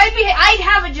is. Because I'd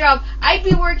have a job, I'd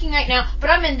be working right now, but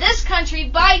I'm in this country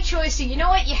by choice, so you know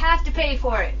what? You have to pay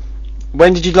for it.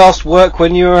 When did you last work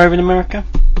when you were over in America?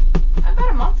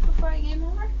 About a month before I came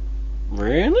over.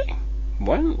 Really?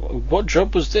 When? What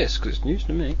job was this? Because it's news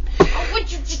to me. Oh,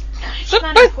 would you just... It's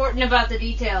not important about the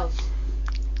details.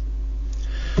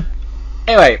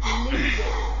 Anyway.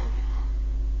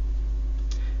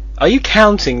 Are you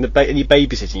counting any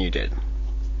babysitting you did?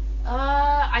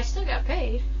 I still got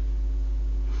paid.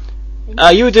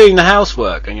 You were doing the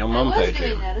housework and your mum paid you. I was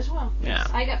doing that as well. Yeah.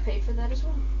 I got paid for that as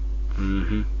well.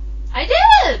 Mm-hmm. I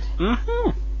did!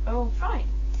 Mm-hmm. Oh, fine.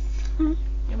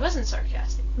 It wasn't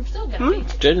sarcastic. I'm still gonna Mm-hmm.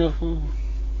 beat you. General.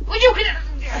 Would you...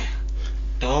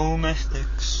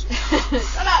 Domestics.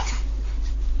 Shut up!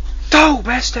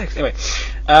 Domestics! Anyway.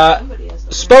 Somebody has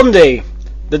to Spondy,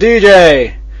 the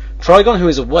DJ, Trigon, who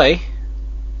is away.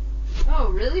 Oh,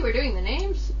 really? We're doing the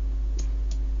names?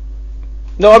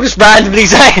 No, I'm just randomly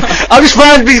saying. I'm just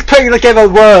randomly putting together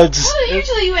words. Well,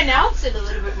 usually you announce it a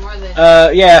little bit more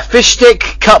than... Yeah, fish stick,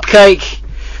 cupcake.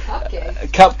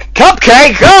 Cupcake.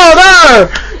 Cupcake? Oh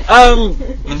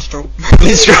no! Minstrel.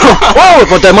 Minstrel. Oh,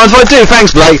 well, don't mind if I do.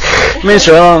 Thanks, Blake.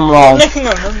 Minstrel, I'm wrong. Licking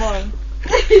them, never mind.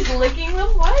 He's licking them?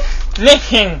 What?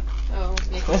 Licking! Oh,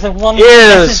 licking. There's a one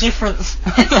Yes. difference.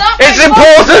 It's not It's my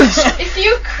fault. important! It's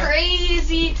you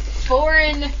crazy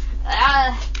foreign...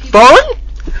 people. Foreign?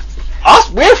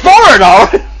 Us? We're foreign, are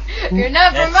we? You're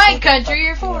not from my country,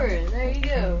 you're foreign. There you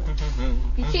go.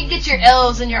 You can't get your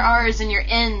L's and your R's and your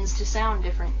N's to sound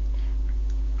different.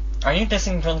 Are you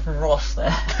dissing Jonathan Ross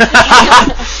there?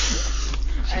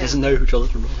 She doesn't know who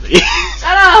Jonathan Ross is.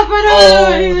 Shut up! I don't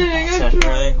know anything. That's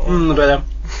really Better.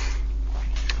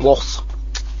 Ross.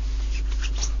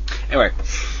 Anyway.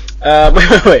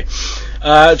 Wait.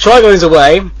 Trigon is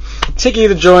away. Tiki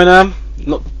the Joiner.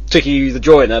 Not Tiki the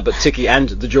Joiner, but Tiki and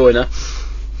the Joiner.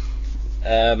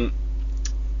 Then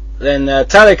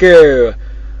Taliku.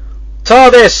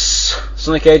 TARDIS,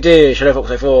 Sonic AD, Shadow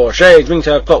Fox 04, Shades,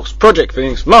 Wingtail Clocks, Project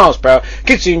Phoenix, Mars Prow,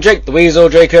 Kitsune, Jake the Weasel,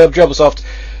 Jacob, Jobbersoft,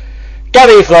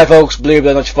 Gabby, Fly Fox,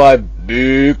 Bluebird 95,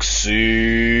 Big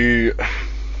C.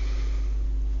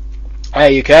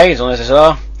 Hey UK, it's on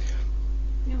SSR. No,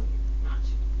 you're not.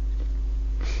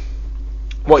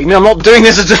 What, you mean I'm not doing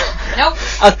this at Nope.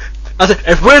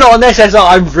 if we're not on SSR,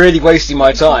 I'm really wasting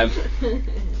my time.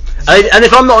 And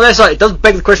if I'm not on SSR, it does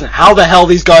beg the question, how the hell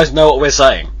these guys know what we're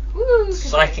saying? Woo,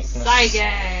 Psychicness.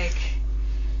 Psychic.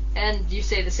 And you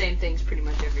say the same things pretty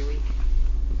much every week.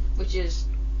 Which is,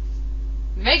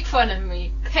 make fun of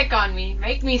me, pick on me,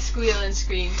 make me squeal and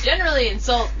scream, generally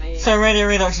insult me. So Radio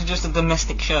Redux is just a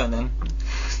domestic show then?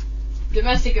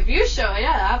 Domestic abuse show,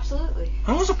 yeah, absolutely.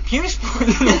 Who was abused for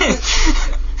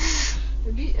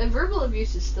Verbal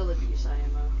abuse is still abuse, IMO.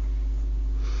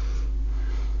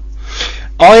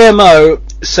 IMO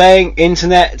saying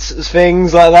internet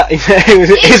things like that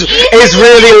is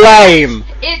really lame.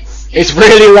 It's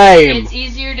really lame. It's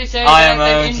easier to say that IMO,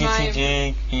 than in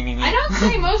TCG, PVV. I don't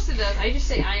say most of those. I just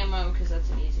say IMO because that's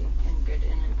an easy and good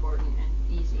and important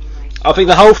and easy and nice. I think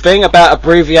the whole thing about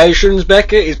abbreviations,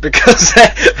 Becca, is because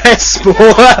they're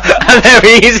smaller and they're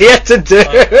easier to do.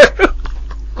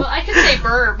 Well, I could say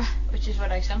burb, which is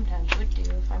what I sometimes would do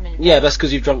if I'm in. Yeah, that's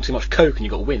because you've drunk too much coke and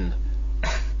you got wind.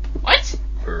 What?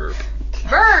 Burb.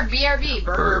 Burb. BRB.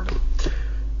 Burb.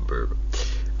 Burb.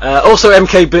 Also,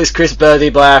 MK Blitz, Chris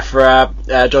Birdie, Biafra,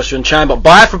 Joshua and Chan. But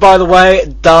Biafra, by the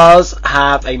way, does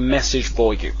have a message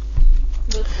for you.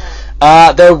 What's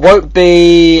that? There won't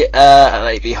be an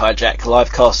AB Hijack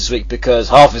live cast this week because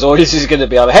half his audience is going to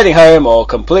be either heading home or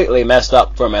completely messed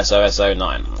up from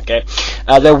SOS09. Okay,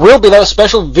 there will be though a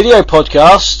special video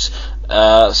podcast /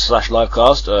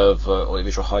 livecast of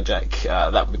Audiovisual Hijack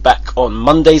that will be back on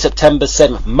Monday, September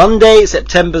 7th. Monday,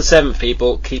 September 7th,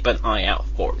 people, keep an eye out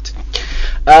for it.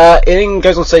 It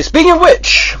goes on to say, speaking of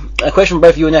which, a question from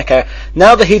both you and Echo.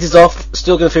 Now the heat is off,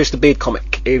 still going to finish the Beard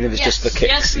comic, even if it's just for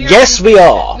kicks. Yes, we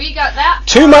are. We got that.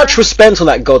 Too much was spent on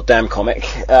that goddamn comic.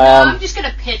 No, I'm just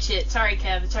going to pitch it. Sorry,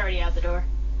 Kev, it's already out the door.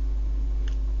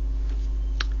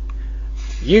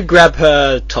 You grab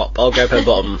her top, I'll grab her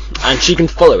bottom, and she can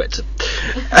follow it.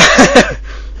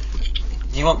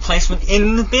 Do you want placement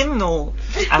in the bin or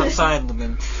outside the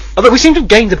bin? Oh, but we seem to have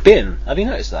gained a bin. Have you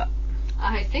noticed that?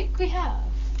 I think we have.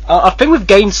 I think we've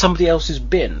gained somebody else's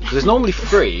bin, because there's normally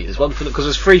three. There's one for because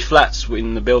there's 3 flats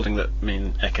in the building that me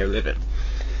and Echo live in,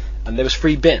 and there was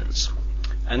 3 bins.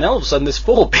 And now all of a sudden there's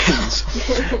 4 bins,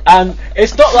 and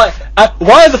it's not like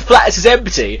one of the flats is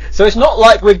empty, so it's not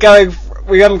like we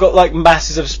haven't got like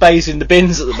masses of space in the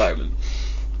bins at the moment.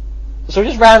 So we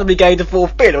just randomly gained a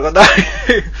 4th bin. I've got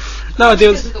no idea.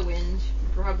 Because of the wind.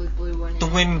 Probably blew one in. The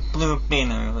wind blew a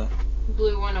bin over.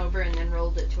 blew one over and then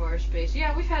rolled it to our space.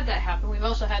 Yeah, we've had that happen. We've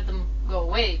also had them go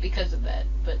away because of that,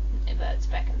 but that's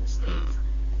back in the States.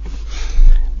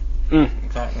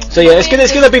 Exactly. So yeah, it's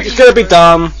gonna be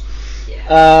done.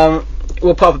 Yeah.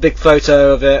 We'll put up a big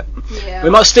photo of it. Yeah. We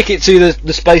might stick it to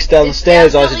the space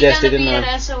downstairs. I suggested, it's didn't definitely I? gonna be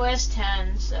at SOS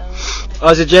 10, so.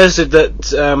 I suggested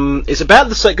that it's about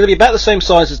going to be about the same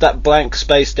size as that blank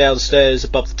space downstairs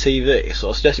above the TV. So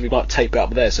I suggested we might tape it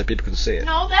up there so people can see it.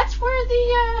 No, that's where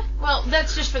the well,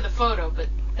 that's just for the photo, but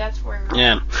that's where.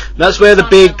 Yeah, that's where the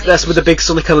big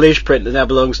Sonic Unleashed print that now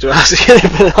belongs to us is going to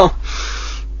belong.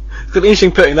 It's going to be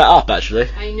interesting putting that up, actually.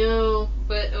 I know,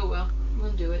 but oh well,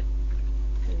 we'll do it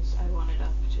because I want it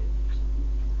up too.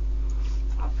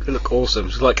 So. It look awesome.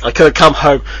 It's like I could have come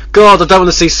home. God, I don't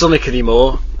want to see Sonic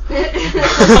anymore.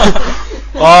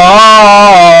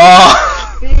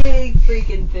 Oh! Big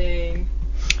freaking thing.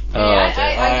 Oh, I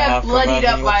got bloodied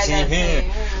up by that thing.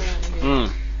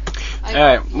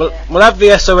 Alright, we'll have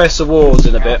the SOS Awards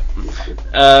in a bit.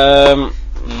 You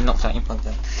knocked out your plug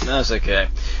there. That's okay.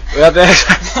 We'll have the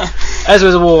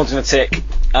SOS Awards in a tick.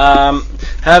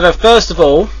 However, first of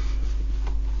all,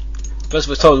 it's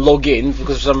time to log in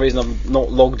because for some reason I'm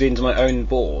not logged into my own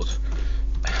board.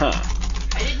 Huh.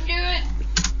 I didn't do it.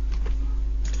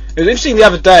 It was interesting the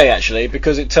other day actually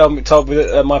because it told me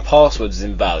that my password is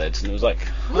invalid and it was like,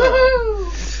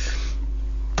 Woohoo!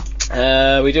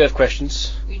 we do have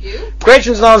questions. We do?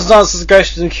 Questions and answers to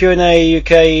questions and Q&A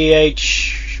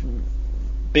UKEH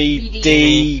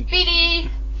BD. BD.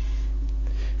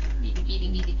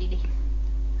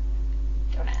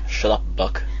 Don't ask. Shut up,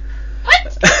 Buck.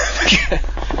 What?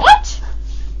 What?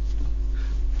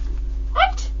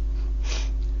 What?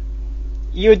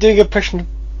 You were doing a impression of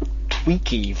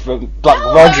Tweaky from Buck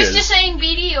No, Rogers. I was just saying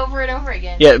BD over and over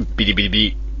again. Yeah,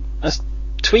 BD. That's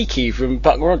Tweaky from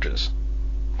Buck Rogers.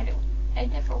 I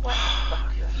never watched Buck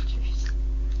Rogers.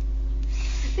 I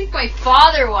think my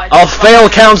father watched. Our Buck fail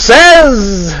Rogers. count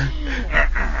says.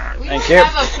 We Thank don't you.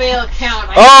 have a fail count.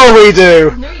 Oh, we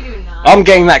do. No, you do not. I'm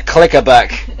getting that clicker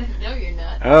back. No, you're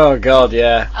not. Oh God,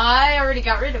 yeah. I already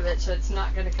got rid of it, so it's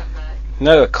not going to come back.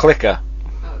 No, a clicker.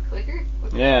 Oh, a clicker?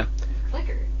 What's Yeah.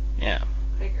 clicker? Yeah.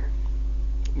 Clicker.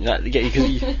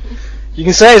 You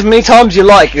can say as many times as you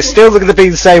like. It's still going to be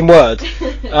the same word.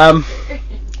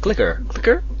 Clicker.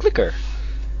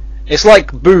 It's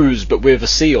like booze, but with a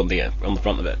C on the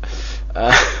front of it.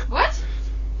 What?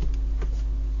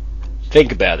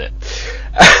 Think about it.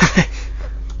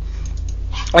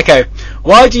 Okay,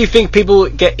 why do you think people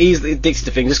get easily addicted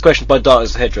to things? This question by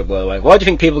Darkness Hedgehog, by the way. Why do you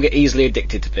think people get easily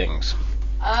addicted to things?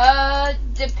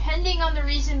 Depending on the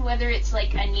reason, whether it's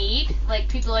like a need, like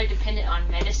people are dependent on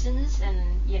medicines and,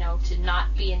 to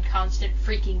not be in constant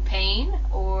freaking pain,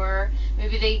 or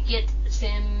maybe they get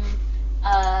some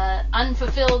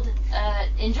unfulfilled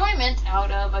enjoyment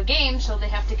out of a game, so they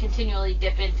have to continually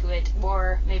dip into it,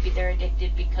 or maybe they're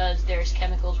addicted because there's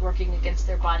chemicals working against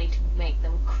their body to make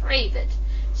them crave it.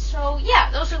 So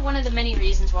yeah, those are one of the many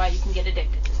reasons why you can get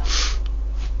addicted to something.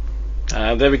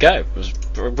 There we go. It was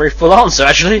a very full answer,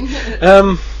 actually.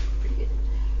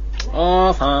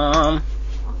 Awesome.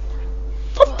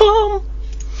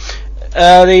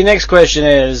 The next question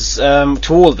is to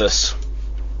all of us.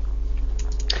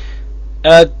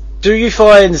 Do you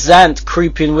find Zant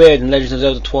creeping weird in Legend of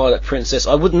Zelda Twilight Princess?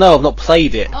 I wouldn't know. I've not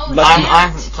played it. Oh, I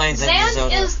haven't played Legend of Zant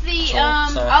Zelda is the at all,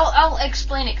 so- I'll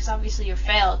explain it because obviously you're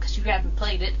failed because you haven't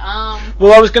played it.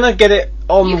 Well, I was gonna get it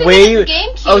on You can Wii. get the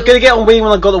GameCube. I was gonna get it on Wii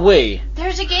when I got a Wii.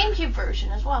 There's a GameCube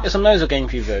version as well. Yes, I know there's a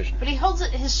GameCube version. But he holds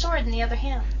his sword in the other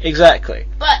hand. Exactly.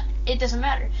 But it doesn't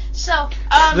matter. So,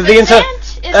 because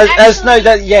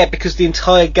the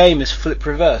entire game is flip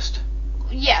reversed.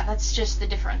 Yeah, that's just the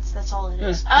difference. That's all it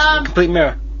is. Complete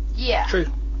mirror. Yeah. True.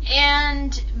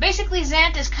 And basically,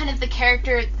 Zant is kind of the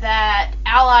character that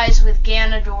allies with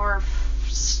Ganondorf.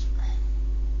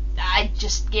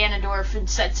 Ganondorf and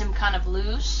sets him kind of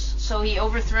loose. So he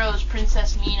overthrows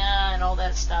Princess Mina and all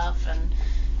that stuff, and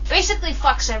basically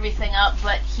fucks everything up.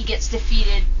 But he gets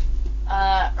defeated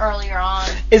earlier on.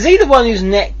 Is he the one whose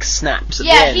neck snaps at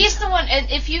the end? Yeah, he's the one. And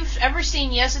if you've ever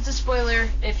seen, yes, it's a spoiler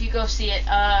if you go see it.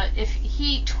 If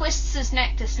he twists his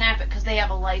neck to snap it because they have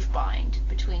a life bind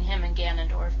between him and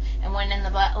Ganondorf, and when in the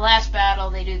last battle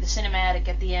they do the cinematic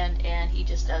at the end, and he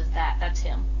just does that. That's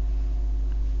him.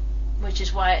 Which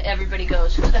is why everybody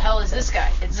goes, "Who the hell is this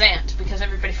guy?" It's Zant, because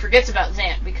everybody forgets about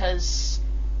Zant because.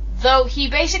 Though he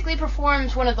basically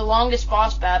performs one of the longest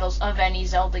boss battles of any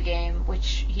Zelda game,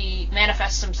 which he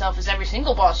manifests himself as every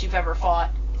single boss you've ever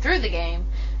fought through the game,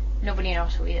 nobody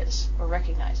knows who he is or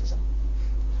recognizes him.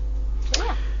 So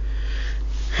yeah.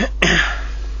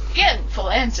 Again, full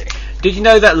answer. Did you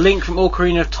know that Link from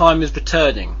Ocarina of Time is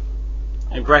returning?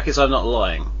 In brackets, I'm not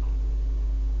lying.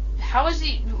 How is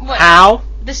he? What? How?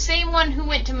 The same one who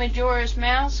went to Majora's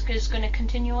Mask is going to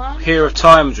continue on? Hero of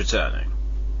Time is returning.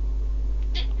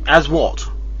 As what?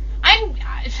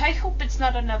 I hope it's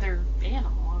not another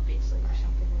animal, obviously, or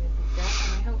something like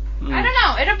that. I don't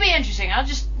know. It'll be interesting. I'll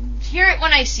just hear it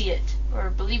when I see it, or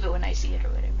believe it when I see it, or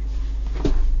whatever.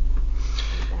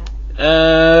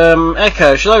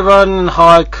 Echo, should I run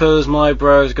hard because my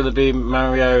bro's going to be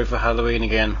Mario for Halloween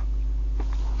again?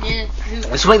 Yeah.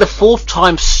 This will make the 4th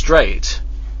time straight.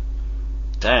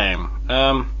 Damn.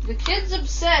 The kid's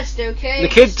obsessed, okay? The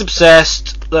kid's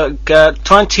obsessed. Look,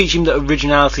 try and teach him that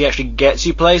originality actually gets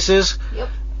you places. Yep.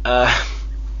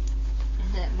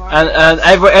 And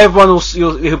everyone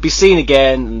he'll be seen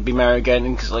again and be Mario again,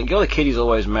 and cause, like, you're the kid who's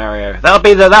always Mario. He'll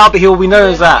be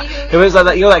known as that. He'll be like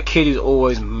that. You're that kid who's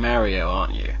always Mario,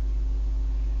 aren't you?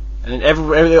 And then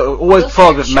every always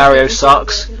followed with Mario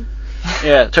sucks.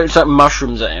 Yeah, totally like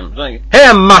mushrooms at him. Like,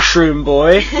 hey, mushroom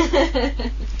boy.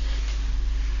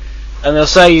 And they'll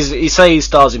say he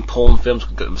stars in porn films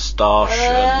with a moustache.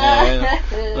 That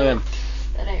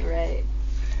ain't right.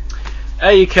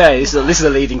 AUK, this is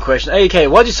a leading question. AUK,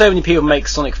 why do so many people make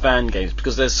Sonic fan games?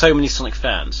 Because there's so many Sonic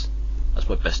fans. That's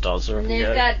my best answer. And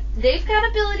they've got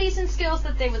abilities and skills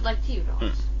that they would like to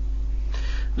utilize.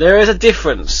 There is a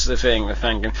difference, the thing with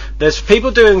fan games. There's people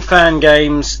doing fan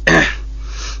games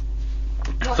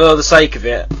for the sake of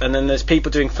it, and then there's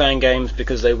people doing fan games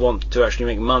because they want to actually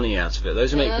make money out of it.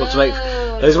 Those who want to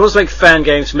make fan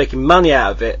games for making money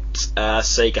out of it,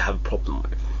 Sega have a problem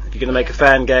with. If you're going to make a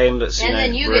fan game that's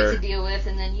then you get to deal with,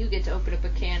 and then you get to open up a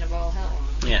can of all hell.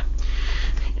 Yeah.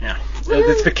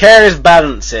 It's precarious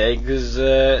balance here, because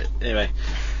anyway.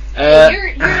 You're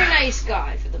a nice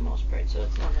guy for the most part, so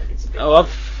it's not like it's a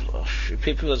big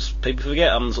people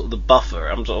forget I'm sort of the buffer.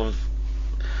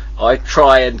 I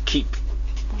try and keep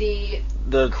the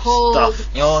cold, stuff.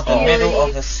 You're the middle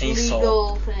of the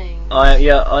seesaw. Thing. I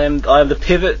am the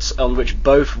pivot on which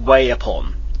both weigh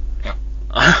upon. Yeah.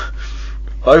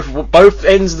 both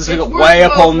ends of the thing weigh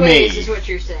upon me. Is what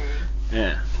you're saying.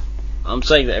 Yeah. I'm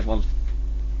saying that everyone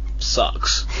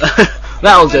sucks.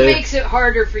 That'll do. It makes it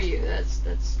harder for you. That's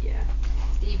yeah.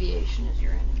 Deviation is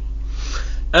your enemy.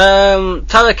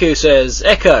 Talaku says,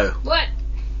 Echo. What?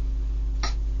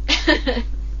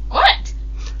 What?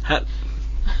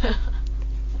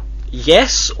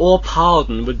 Yes or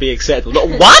pardon would be acceptable.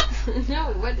 What?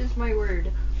 No, what is my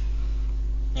word?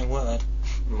 Your word.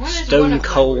 Stone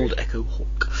Cold Echo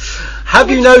Hawk. Have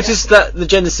you noticed that the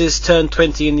Genesis turned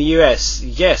 20 in the US?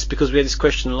 Yes, because we had this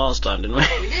question last time, didn't we?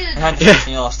 We did. I had this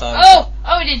question last time.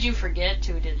 Oh, did you forget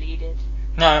to delete it?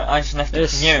 No, I just left it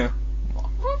for you.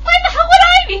 Well, why the hell would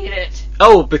I need it?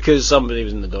 Oh, because somebody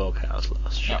was in the doghouse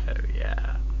last show,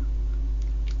 yeah.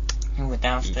 You were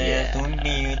downstairs doing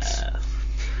beads.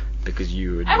 Because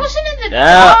you were... I wasn't in the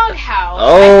doghouse.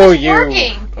 Oh, I was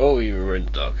working. Oh, you were in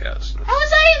the doghouse. How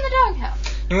was I in the doghouse?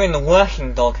 You were in the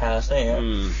working doghouse, there you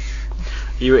go.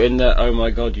 You were in the, oh my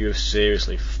god, you have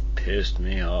seriously pissed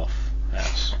me off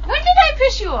house. When did I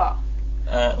piss you off?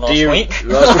 Last week.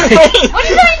 Last week. What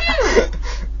did I do?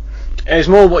 It's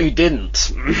more what you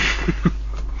didn't. When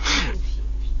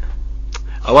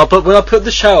I put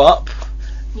the show up,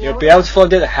 you'll be able to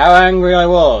find out how angry I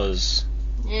was.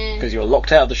 Because you were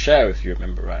locked out of the show, if you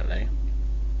remember rightly.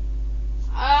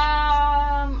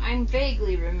 I'm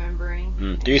vaguely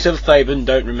remembering. Do yourself a favour and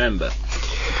don't remember.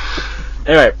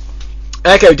 Anyway,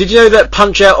 Echo, did you know that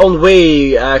Punch Out on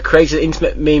Wii created an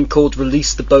internet meme called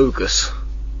 "Release the Bogus"?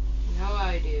 No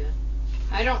idea.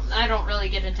 I don't really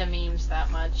get into memes that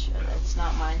much. That's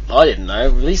not mine. I didn't know.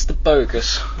 Release the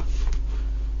bogus.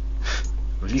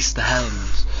 Release the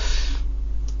hounds.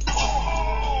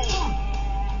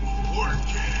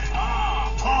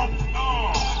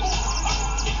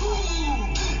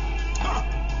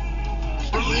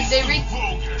 They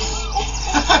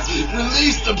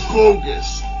Release the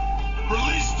bogus.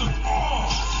 Release the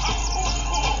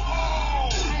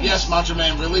Yes, Macho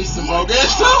Man, release the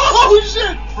bogus. Oh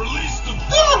shit! Release the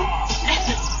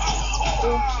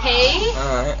Okay.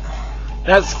 Alright.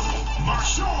 That's...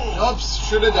 Oops,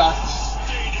 should have ducked.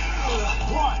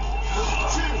 1,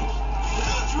 2,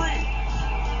 3,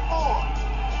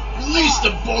 4. Release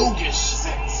the bogus.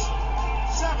 6,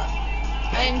 7.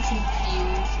 I'm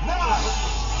confused. 9.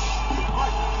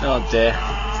 Oh dear.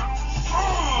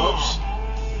 Whoops.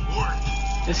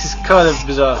 This is kind of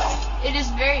bizarre. It is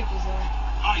very bizarre.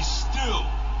 I still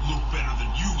look better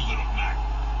than you, little Mac.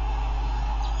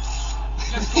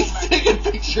 He's taking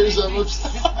pictures of him.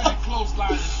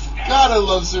 God, I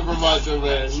love Super Macho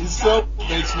Man. He so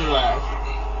makes me laugh.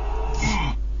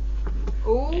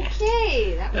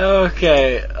 Okay. That was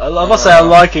Okay, I must say I'm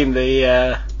liking the.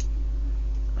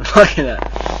 I'm liking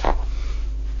that.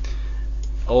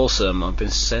 Awesome, I've been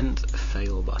sent a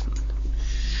fail button.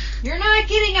 You're not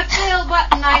getting a fail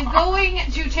button. I'm going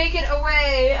to take it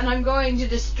away and I'm going to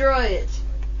destroy it.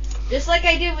 Just like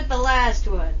I did with the last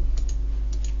one.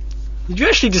 Did you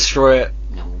actually destroy it?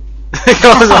 No.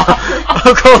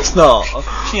 Of course not.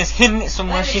 She has hidden it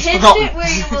somewhere. I've She's hidden forgotten it where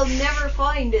you will never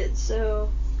find it,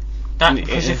 so... that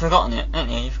because you've forgotten it,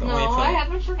 haven't you? You've forgotten where you No, put I it.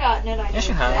 haven't forgotten it. I know Yes,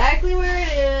 you have. exactly where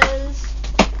it is.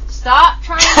 Stop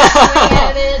trying to swing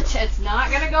at it. It's not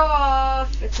gonna go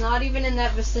off. It's not even in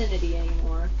that vicinity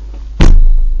anymore.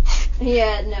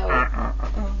 Yeah, no.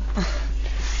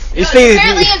 It's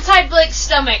apparently inside Blake's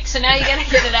stomach, so now you gotta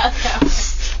get it out now.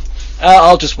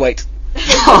 I'll just wait.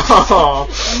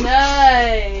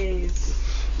 Nice.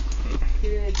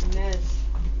 Goodness.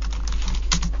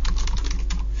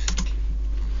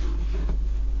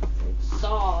 It's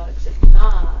saw, except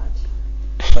not.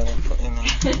 So then put him in.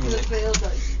 The fail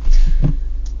button.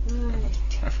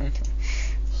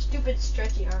 Stupid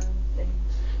stretchy arm thing.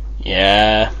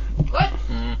 Yeah. What?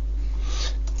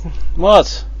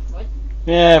 What? What?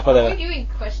 Yeah, Are whatever. we doing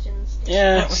questions?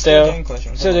 Yeah, we're still doing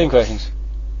questions. Still doing questions.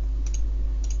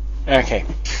 Okay.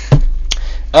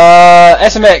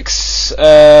 SMX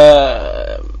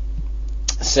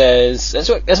says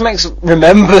SMX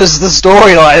remembers the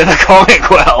storyline of the comic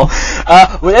well.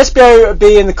 Will SBO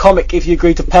be in the comic if you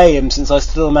agree to pay him? Since I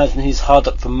still imagine he's hard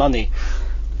up for money.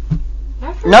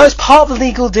 No, it's part of the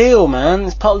legal deal, man.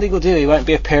 It's part of the legal deal. He won't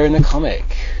be appearing in the comic.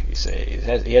 You see,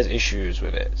 he has issues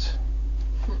with it.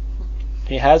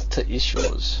 He has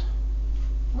issues.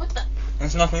 What the?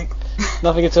 There's nothing.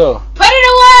 Nothing at all. Put it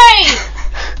away!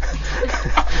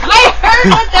 I heard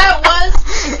what that was.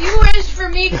 If you wish for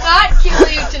me to not kill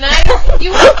you tonight,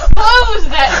 you will close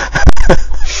that.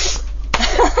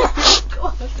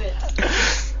 Close it.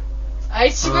 I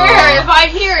swear, if I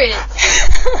hear it.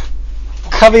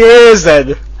 Cover your ears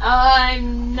then.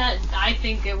 I'm not. I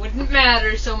think it wouldn't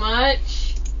matter so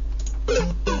much. Yeah,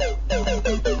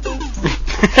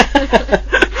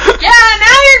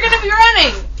 now you're gonna be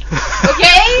running.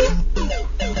 Okay?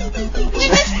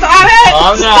 Stop it!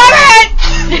 Oh, no. Stop it!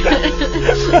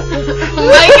 Oh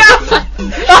my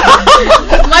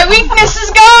god! My weakness is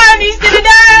gone! He's gonna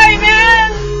die, man!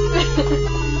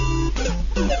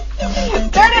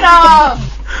 Turn it off!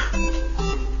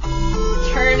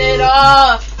 Turn it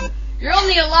off! You're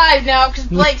only alive now because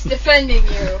Blake's defending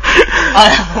you. I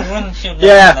have a windshield.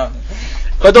 Yeah.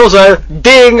 But also,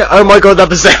 ding! Oh my god,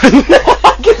 number 7.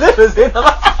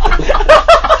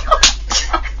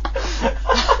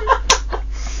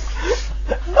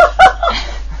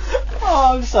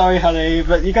 Oh, I'm sorry, honey,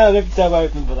 but you gotta leave the tab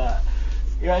open for that.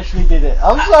 You actually did it.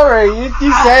 I'm sorry,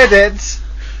 you said it.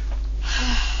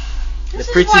 This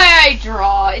is why I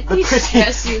draw. It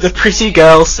de-stresses me. The pretty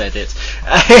girl said it.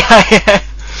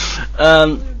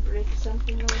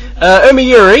 Umi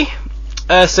Yuri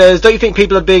says, don't you think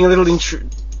people are being a little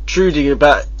intruding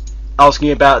about asking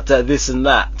you about this and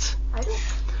that? I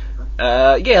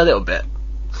don't. Yeah, a little bit.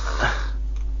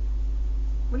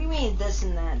 What do you mean this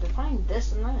and that? Define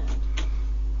this and that.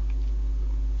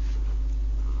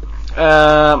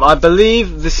 I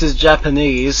believe this is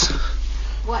Japanese.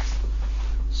 What?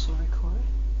 Sorry, Corey.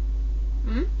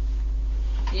 Hmm?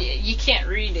 You can't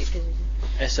read it because.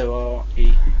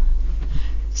 S-O-R-E.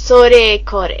 Sore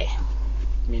kore.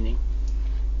 Meaning?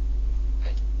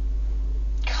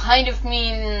 Kind of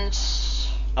means.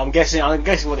 I'm guessing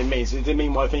what it means. Does it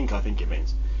mean what I think it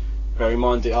means? Bear in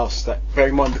mind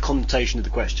the connotation of the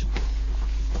question.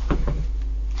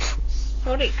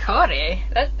 Sore kore?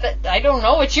 That I don't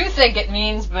know what you think it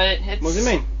means, but it's. What does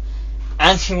it mean?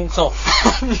 And she walks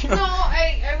off. No,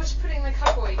 I was putting the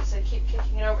cup away because I keep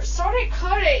kicking it over. Sore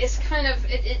kore is kind of,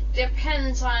 it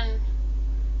depends on,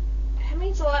 it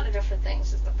means a lot of different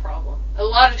things is the problem. A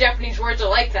lot of Japanese words are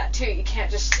like that too, you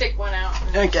can't just stick one out.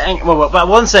 Okay, well,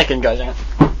 1 second, guys. Hang on.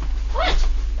 What?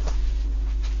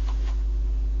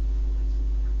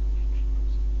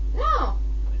 No.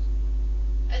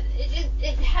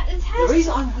 It has. The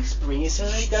reason I'm whispering is so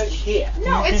they don't hear.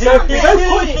 No, it's There's not.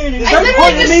 no point in me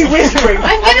just- whispering I'm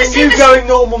and gonna then say you this- going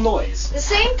normal noise. The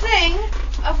same thing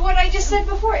of what I just said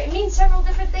before. It means several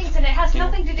different things, and it has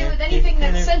nothing to do with anything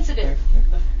that's sensitive.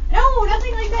 No,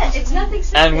 nothing like that. It's nothing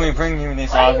sensitive. And we bring you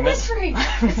this Why are you argument. whispering?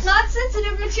 It's not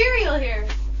sensitive material here.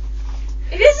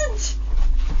 It isn't.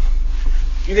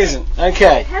 It isn't.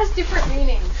 Okay. It has different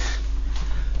meanings.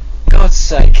 God's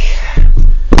sake.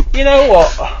 You know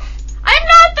what? I'm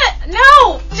not that.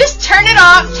 No! Just turn it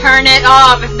off. Turn it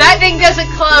off. If that thing doesn't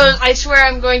close, I swear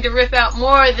I'm going to rip out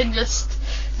more than just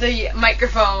the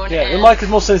microphone. Yeah, the and mic is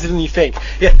more sensitive than you think.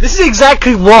 Yeah, this is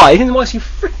exactly why. This is why you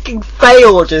freaking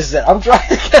failed just then. I'm trying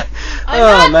to get...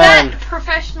 I'm not that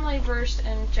professionally versed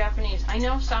in Japanese. I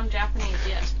know some Japanese,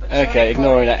 yes, but Okay,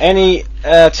 ignoring that. Any,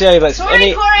 TA Blacks,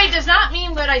 Sorry, Corey does not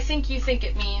mean what I think you think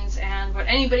it means, and what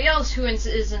anybody else who is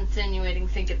insinuating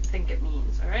think it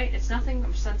means, alright? It's nothing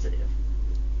sensitive.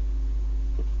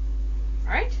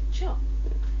 Alright? Chill.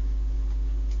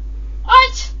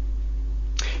 What?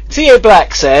 TA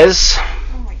Black says...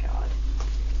 Oh my god.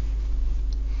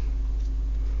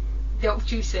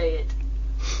 Don't you say it.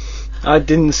 I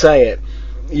didn't say it.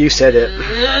 You said it.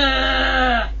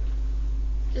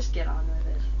 Just get on with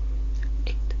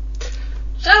it.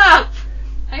 Shut up!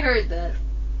 I heard that.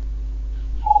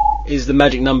 Is the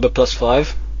magic number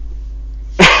 +5?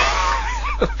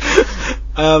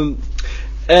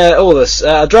 All this.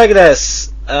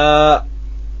 Dragoness, a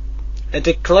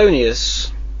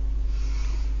Diclonius,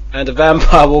 and a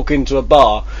vampire walk into a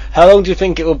bar. How long do you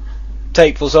think it will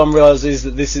take for someone realises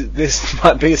that this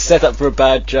might be a setup for a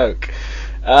bad joke?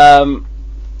 Ander,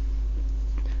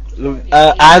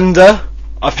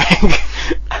 I think.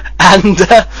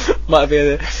 Ander might be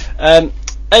a...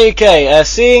 Okay,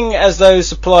 seeing as those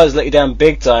suppliers let you down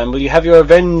big time, will you have your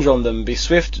revenge on them? Be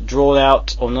swift, drawn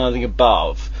out, or nothing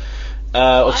above?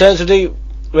 Alternatively,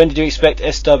 when did you expect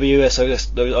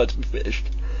SWSOS to be finished?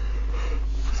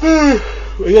 We're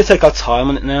going to take our time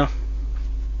on it now.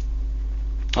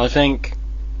 I think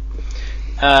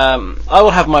I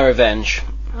will have my revenge.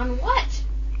 On what?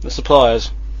 The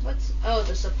suppliers.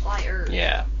 The suppliers.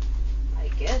 Yeah. I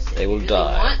guess They will if you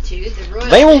die. really want to, the Royal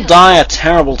They will Family. die a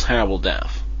terrible, terrible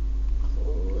death.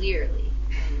 Clearly.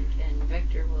 And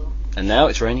Vector will... And now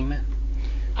it's raining men.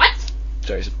 What?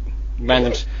 Sorry, it's a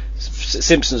random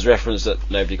Simpsons reference that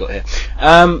nobody got here.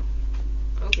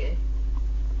 Okay.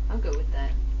 I'll go with that.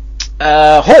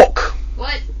 Hawk.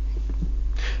 What?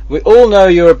 We all know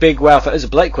you're a big WoW fan. There's a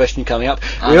Blake question coming up.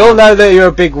 We all know that you're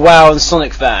a big WoW and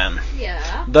Sonic fan.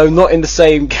 Yeah. Though not in the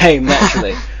same game,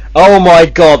 naturally. Oh my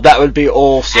god, that would be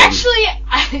awesome. Actually,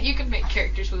 you can make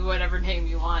characters with whatever name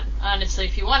you want. Honestly,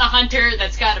 if you want a hunter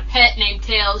that's got a pet named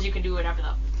Tails, you can do whatever the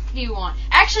f*** you want.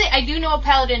 Actually, I do know a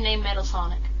paladin named Metal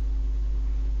Sonic.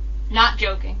 Not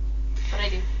joking, but I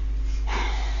do.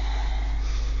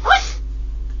 What?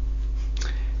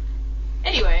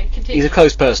 Anyway, continue. He's a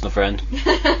close personal friend.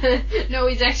 No,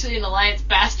 he's actually an Alliance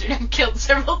bastard I've killed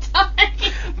several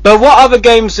times. But what other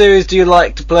game series do you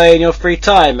like to play in your free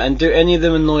time? And do any of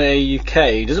them annoy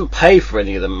UK? He doesn't pay for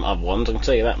any of them, I've won, I can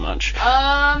tell you that much.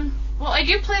 Well, I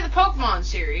do play the Pokemon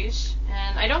series,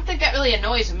 and I don't think that really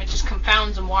annoys him. It just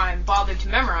confounds him why I'm bothered to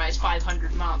memorize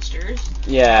 500 monsters.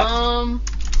 Yeah.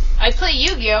 I play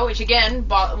Yu-Gi-Oh!, which again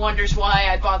wonders why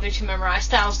I bother to memorize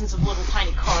thousands of little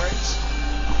tiny cards.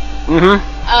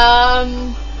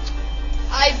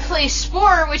 I play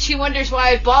Spore, which he wonders why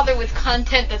I bother with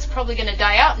content that's probably going to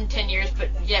die out in 10 years, but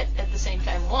yet at the same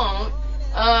time won't.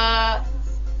 I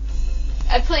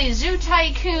play Zoo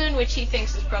Tycoon, which he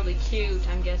thinks is probably cute,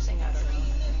 I'm guessing, I don't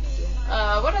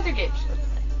know. What other games do I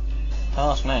play?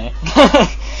 Ask me.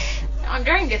 I'm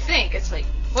trying to think, it's like...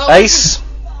 Well, Ace?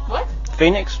 What?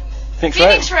 Phoenix?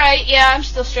 Phoenix Wright, yeah, I'm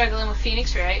still struggling with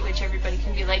Phoenix Wright, which everybody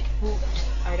can be like, ooh,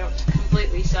 I don't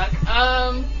completely suck.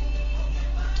 I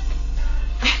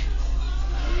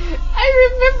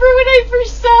remember when I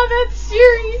first saw that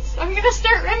series. I'm gonna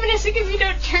start reminiscing if you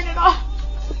don't turn it off.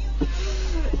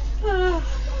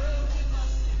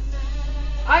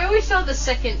 I always saw the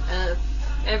second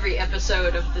every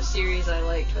episode of the series I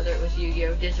liked, whether it was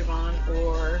Yu-Gi-Oh!, Digimon,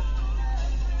 or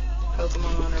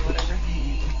Pokemon, or whatever.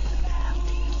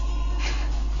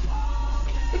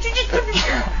 Would you just put it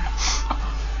here?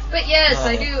 But yes,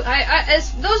 I do.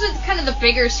 Those are kind of the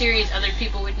bigger series other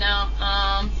people would know.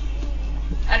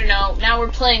 I don't know. Now we're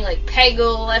playing like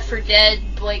Peggle, Left 4 Dead,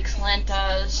 Blake's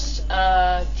Lentas,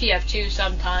 TF2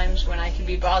 sometimes when I can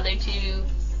be bothered to.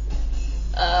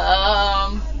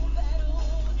 I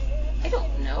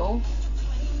don't know.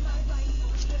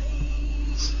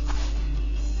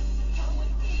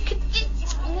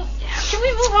 Can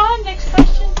we move on? Next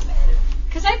question.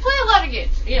 Because I play a lot of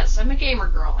games. Yes, I'm a gamer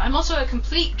girl. I'm also a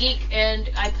complete geek, and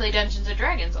I play Dungeons &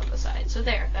 Dragons on the side. So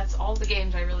there, that's all the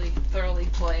games I really thoroughly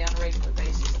play on a regular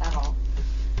basis at all.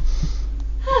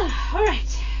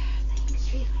 Alright. Thanks,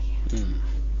 really.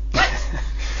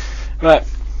 Right.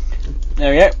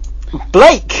 There we go.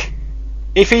 Blake!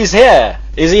 If he's here.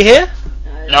 Is he here?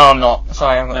 No, I'm not.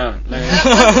 Sorry, I'm not. No.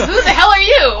 Who the hell are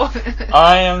you?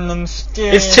 I am the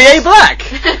mysterious... It's TA Black!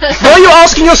 Why are you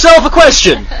asking yourself a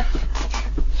question?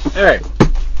 Alright.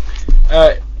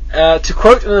 To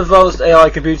quote an advanced AI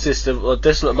computer system or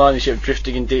desolate mining ship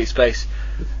drifting in deep space,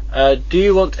 Do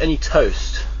you want any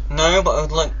toast? No, but I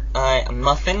would like a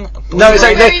muffin. No, it's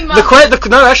Blueberry like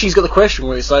no. Actually, he's got the question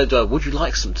where it's like, would you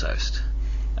like some toast?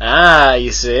 Ah,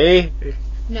 you see.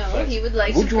 No, he would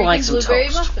like Would some you like freaking some blueberry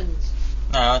toast? muffins.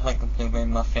 No, I'd like a blueberry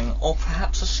muffin, or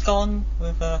perhaps a scone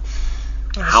with a.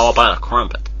 How about a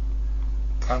crumpet?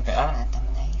 Crumpet. I don't have them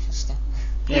in Asia still.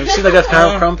 Yeah, we see they got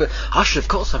power crumpet. I should have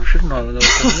got some, shouldn't I?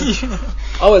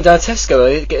 I went down to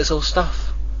Tesco to get us all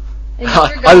stuff. And you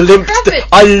I forgot limped. crumpet.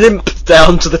 I limped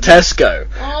down to the Tesco.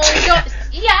 Oh,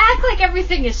 you act like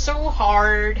everything is so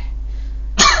hard.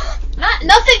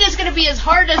 Nothing is going to be as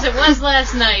hard as it was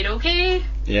last night, okay?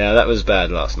 Yeah, that was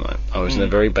bad last night. I was in a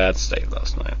very bad state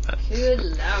last night. Good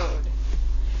lord.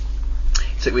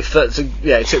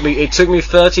 It took me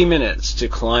 30 minutes to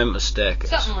climb a staircase.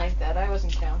 Something like that. I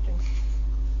wasn't counting.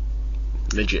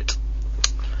 Legit.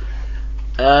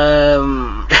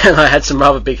 And I had some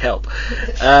rather big help.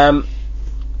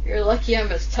 You're lucky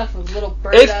I'm as tough as little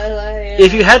bird If- I am.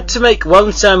 If you had to make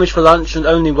one sandwich for lunch and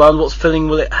only one, what filling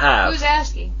will it have? Who's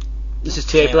asking? This is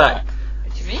T.A. Black.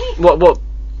 To me? What?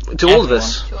 To all of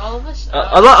us? To all of us?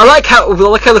 I like how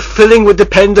the filling would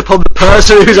depend upon the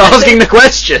person who's asking the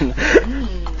question.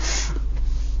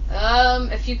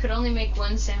 If you could only make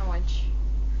one sandwich.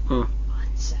 One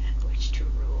sandwich to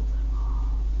rule them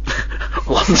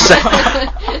all. One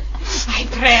sandwich. My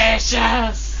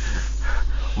precious.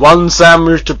 One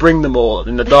sandwich to bring them all,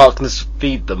 in the darkness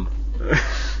feed them.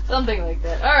 Something like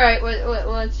that. Alright,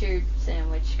 what's your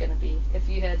sandwich gonna be? If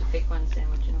you had to pick one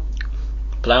sandwich and only.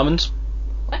 Plowman's?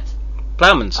 What?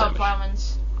 Plowman's sandwich. Oh,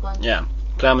 Plowman's lunch. Yeah,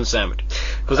 Plowman's sandwich.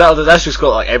 Because that's just got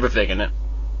like everything in it.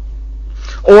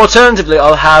 Or alternatively,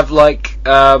 I'll have like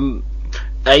I'd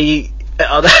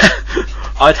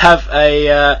have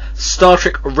a Star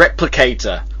Trek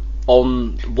replicator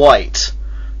on white.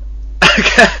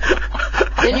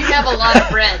 Then you have a lot of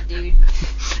bread, dude.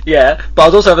 Yeah, but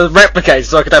I'd also have a replicator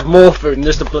so I could have more food than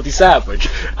just a bloody sandwich.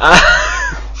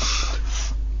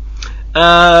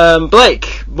 Blake,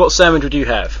 what sandwich would you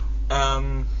have?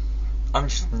 I'm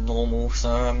just normal,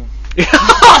 so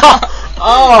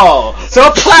Oh, so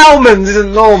a Plowman's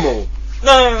isn't normal.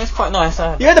 No, it's quite nice.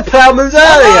 You had the Plowman's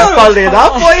earlier, funnily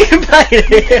enough. What are you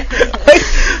paying?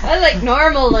 I like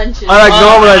normal lunches. I like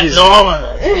normal lunches.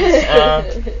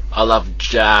 Normal. I love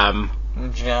jam.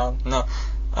 Jam. No.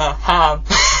 Ham.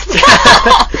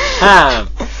 Ham.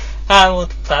 Ham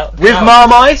with that. With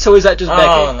Marmite, or is that just Becky?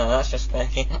 Oh no, that's just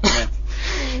Becky.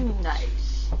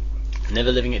 Nice.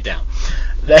 Never living it down.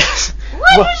 What is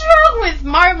wrong with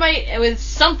Marmite with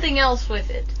something else with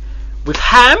it? With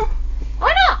ham?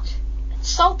 Why not?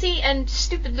 Salty and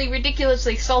stupidly,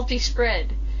 ridiculously salty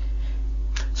spread.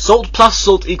 Salt plus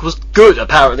salt equals good,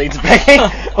 apparently, to Becky.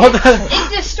 It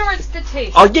distorts the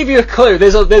taste. I'll give you a clue.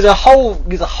 There's a whole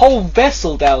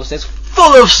vessel downstairs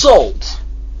full of salt.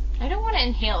 I don't want to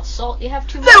inhale salt. You have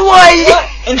too much. No way!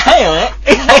 Inhale it.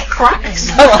 It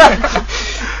cracks.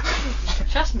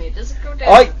 Trust me, it doesn't go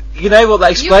down. You know what?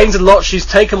 That explains a lot. She's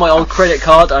taken my old credit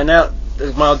card.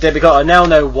 My old debit card. I now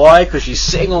know why, because she's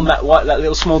sitting on that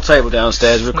little small table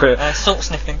downstairs with Salt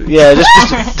sniffing. Yeah,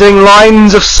 just doing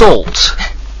lines of salt.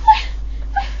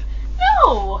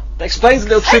 No. That explains the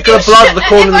little trickle of blood at the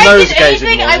corner of the nose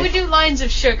occasionally. If I did anything, I would do lines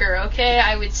of sugar. Okay,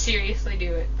 I would seriously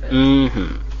do it. But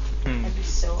that'd be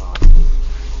so awesome.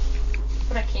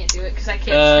 But I can't do it because I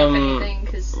can't sniff anything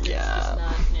because it's just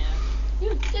not. Yeah. You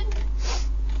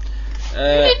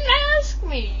didn't ask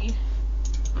me.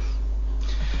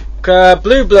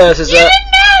 Blue Blur says You didn't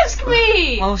ask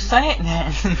me. Well, say it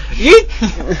then.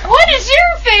 What is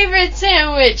your favorite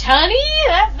sandwich, honey?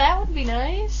 That would be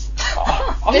nice.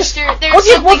 Mister,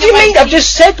 what do you mean? I've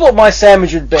just said what my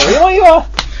sandwich would be. What you are?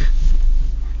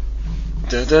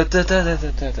 Yeah,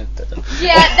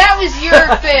 that was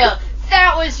your fail.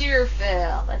 That was your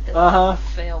fail.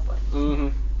 Fail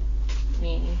button.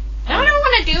 I don't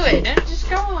want to do it. Just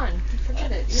go on.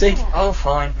 Forget it. See? Oh,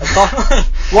 fine.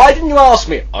 Why didn't you ask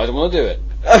me? I don't want to do it.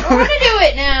 I want to do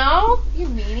it now. You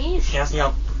meanies. She has the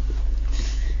up.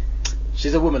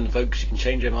 She's a woman, folks. She can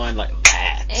change her mind like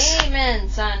that. Amen,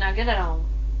 son. Now get it on.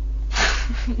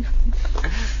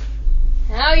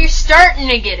 Now you're starting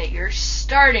to get it. You're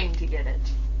starting to get it.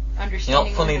 Understanding.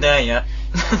 You're not fully there yet.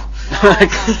 No.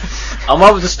 I'm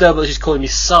rather disturbed that she's calling me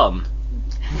son.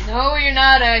 No, you're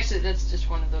not. Actually, that's just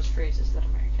one of those phrases that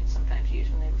Americans sometimes use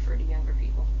when they refer to younger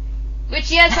people. Which,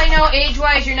 yes, I know,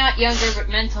 age-wise you're not younger, but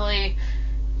mentally,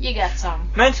 you got some.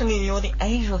 Mentally, you're the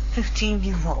age of a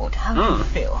 15-year-old. How do you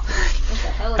feel? What the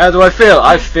hell? How do I feel?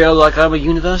 I feel like I'm a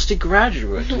university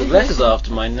graduate with letters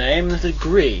after my name and a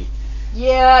degree.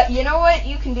 Yeah, you know what?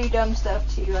 You can do dumb stuff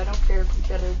too. I don't care if you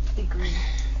got a degree.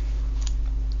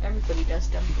 Everybody does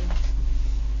dumb things.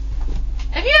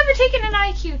 Have you ever taken an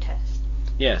IQ test?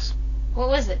 Yes. What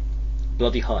was it?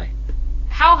 Bloody high.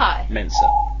 How high? Mensa.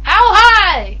 How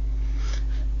high?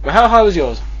 Well, how high was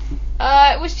yours?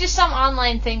 It was just some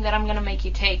online thing that I'm gonna make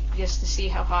you take just to see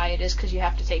how high it is, because you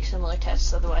have to take similar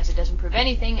tests, otherwise it doesn't prove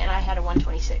anything, and I had a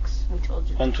 126. We told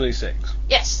you. 126.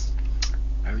 Yes.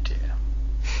 Oh dear.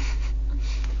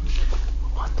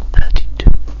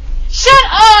 132. Shut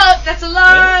up! That's a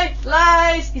lie!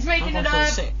 Lies! He's making it up.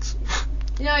 146.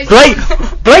 No, he's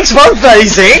Blake's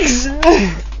 136! I'm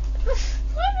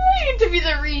going to be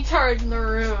the retard in the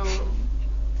room.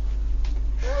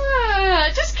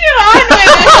 Just get on with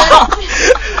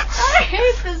it! I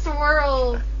hate this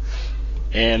world.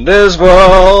 In this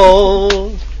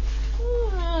world.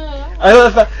 I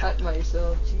love that. Cut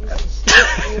myself, Jesus.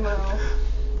 Emo.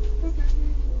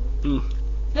 Mm.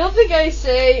 Nothing I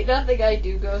say, nothing I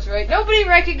do goes right. Nobody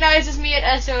recognizes me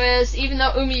at SOS, even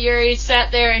though Umiyuri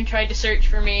sat there and tried to search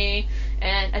for me,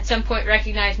 and at some point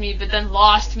recognized me, but then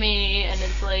lost me, and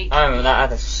it's like... I remember that, I had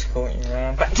to escort you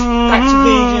around. Back to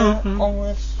video,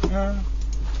 onwards,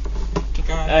 keep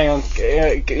going. Hang on,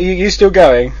 you still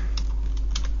going?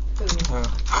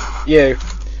 You.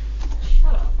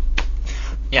 Shut up.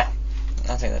 Yeah,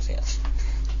 I think that's yes.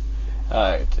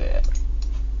 Oh dear.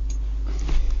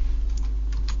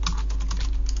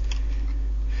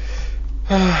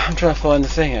 I'm trying to find the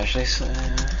thing actually. So,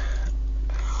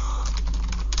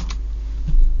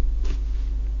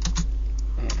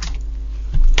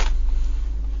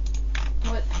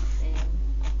 What thing?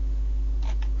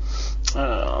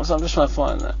 so I'm just trying to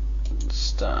find that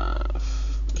stuff.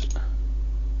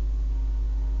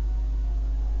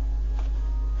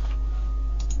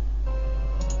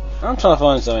 I'm trying to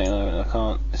find something and I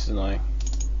can't. It's annoying.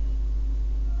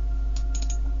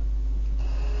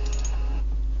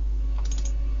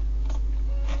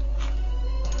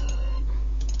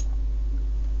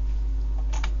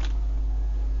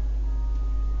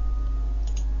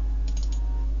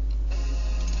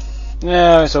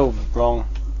 Yeah, it's all wrong.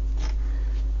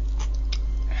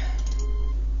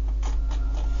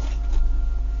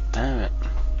 Damn it.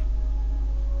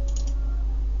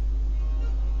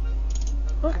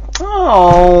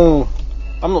 Oh!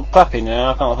 I'm not Pappy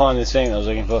now, I can't find this thing that I was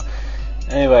looking for.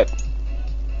 Anyway.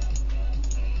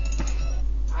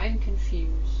 I'm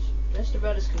confused. Just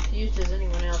about as confused as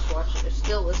anyone else watching. They're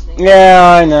still listening.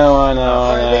 Yeah, I know. Or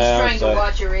at least I'm trying to sorry.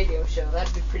 watch a radio show.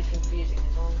 That'd be pretty confusing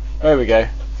as well. There we go.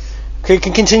 Can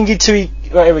continue to be.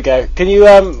 Right, here we go. Can you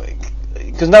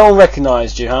because no one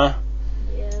recognised you, huh?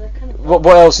 Yeah, that kind of... What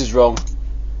else is wrong?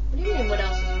 What do you mean, what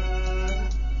else is wrong?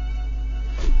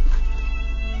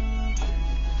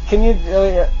 Can you?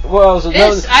 What else?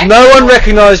 This, No one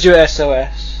recognised you at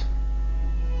SOS.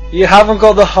 You haven't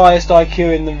got the highest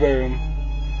IQ in the room.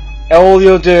 All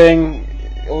you're doing,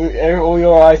 all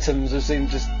your items just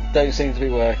don't seem to be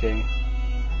working.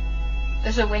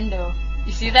 There's a window.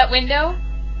 You see that window?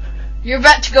 You're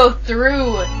about to go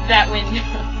through that window.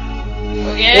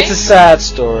 Okay? It's a sad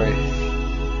story.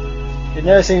 It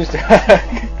never seems to work.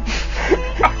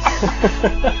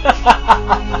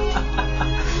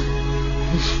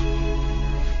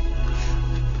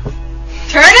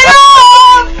 Turn it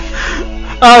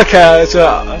off! Okay, so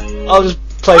I'll just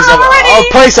play something. I'll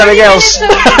play something else.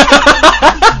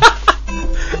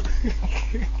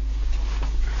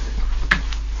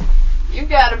 You've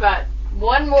got about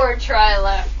one more try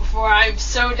left before I'm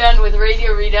so done with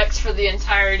Radio Redux for the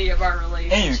entirety of our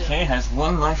relationship. AUK has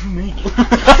one life remaining.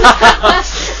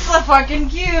 It's a fucking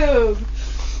cube.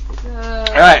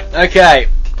 Alright, okay.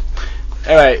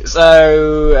 Alright,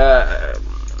 so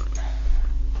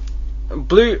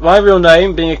Blue, my real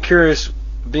name, being a curious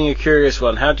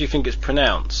one, how do you think it's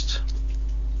pronounced?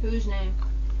 Whose name?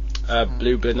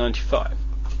 Bluebird 95.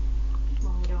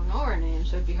 Well, I don't know her name,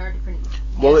 so it'd be hard to pronounce.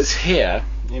 Well, it's here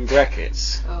in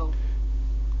brackets. Oh.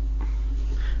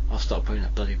 I'll start putting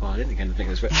that bloody violin again. I think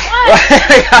that's right.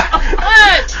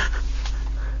 What?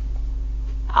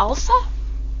 Elsa?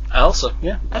 Elsa,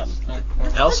 yeah. It's not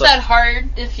Elsa. that hard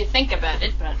if you think about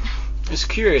it, but It's a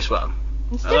curious one.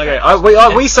 it's Okay,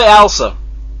 different. we say Elsa.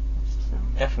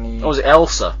 Definitely. Or is it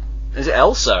Elsa? Is it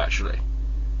Elsa, actually?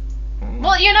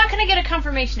 Well, you're not going to get a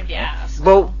confirmation if you ask.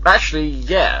 Well, actually,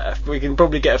 yeah. We can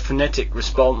probably get a phonetic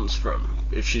response from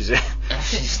if she's in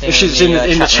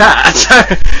the chat.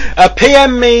 So,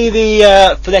 PM me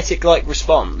the phonetic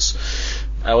response.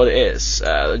 What it is.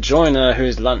 The joiner who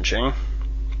is lunching.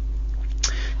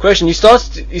 Question: You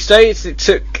stated it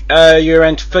took you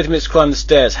around 30 minutes to climb the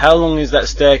stairs. How long is that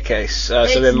staircase?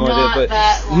 It's we have no not idea,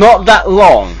 that long. Not that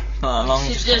long. Not a long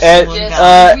You should discussion. just Uh, suggest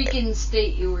uh, the weakened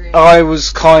state you were in. I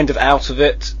was kind of out of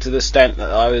it to the extent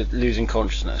that I was losing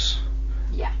consciousness.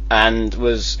 Yeah. And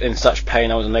was in such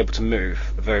pain I was unable to move,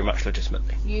 very much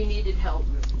legitimately. You needed help.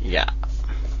 Yeah.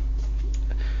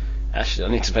 Actually,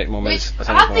 I need to make more Which, notes.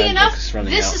 oddly enough, It's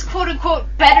running this out. is quote unquote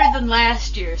better than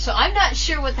last year. So I'm not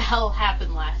sure what the hell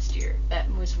happened last year that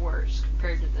was worse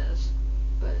compared to this.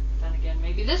 But then again,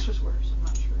 maybe this was worse. I'm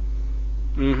not sure.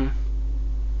 Mm-hmm.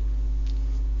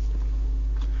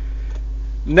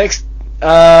 Next,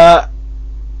 Shadow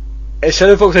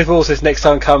Fox 84 says next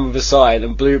time come with a sign,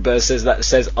 and Bluebird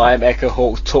says I am Echo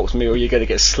Hawk, talk to me or you're gonna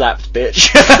get slapped, bitch.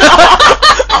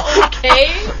 Okay.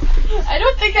 I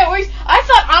don't think that works. I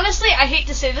thought, honestly, I hate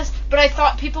to say this, but I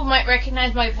thought people might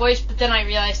recognize my voice, but then I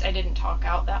realized I didn't talk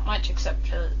out that much except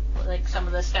to, like, some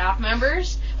of the staff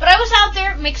members. But I was out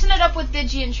there mixing it up with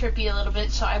Digi and Trippy a little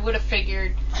bit, so I would have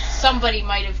figured somebody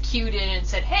might have cued in and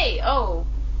said, hey, oh,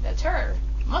 that's her.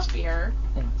 Must be her.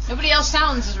 Nobody else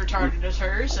sounds as retarded as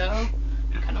her, so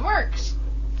it kind of works.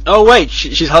 Oh wait,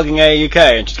 she's hugging AUK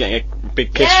and she's getting a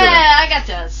big kiss from him. Yeah, I got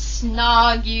to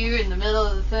snog you in the middle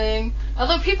of the thing.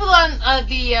 Although people on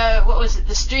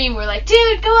the stream were like,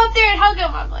 dude, go up there and hug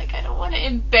him. I'm like, I don't want to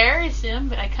embarrass him,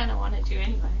 but I kind of wanted to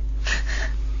anyway.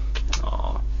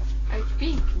 Aw, I was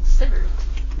being considerate.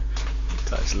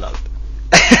 that's love.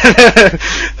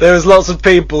 There was lots of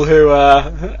people who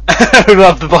who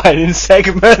loved the violin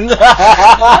segment.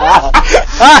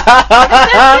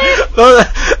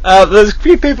 There's a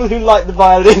few people who like the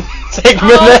violin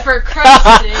segment. Oh, for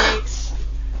Christ's sakes.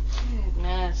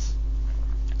 Goodness.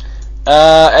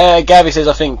 Gabby says,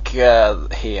 I think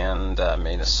he and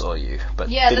Mina saw you, but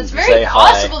Yeah, didn't that's say very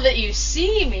hi. possible that you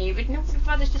see me, but nobody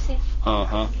bothers to say hi.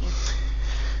 Uh-huh.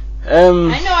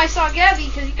 I know I saw Gabby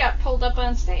because he got pulled up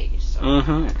on stage, so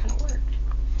Mhm. that kind of worked.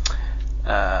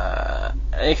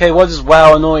 Okay, why does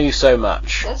WoW annoy you so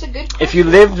much? That's a good question. If you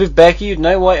lived with Becky, you'd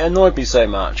know why it annoyed me so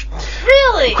much.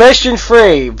 Really? Question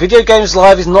 3. Video Games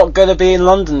Live is not going to be in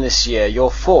London this year. Your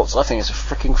thoughts? I think it's a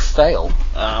freaking fail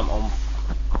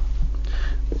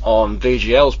on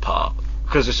VGL's part.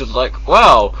 Because it's just like,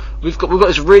 wow, we've got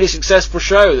this really successful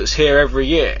show that's here every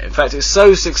year. In fact, it's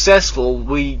so successful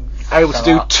we able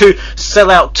to sell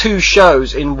out 2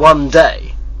 shows in one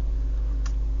day.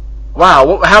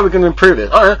 Wow, how are we going to improve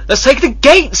it? I don't know, let's take the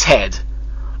Gateshead.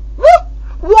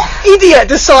 What idiot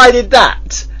decided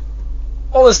that?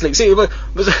 Honestly, see,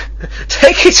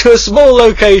 take it to a small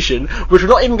location, which we're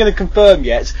not even going to confirm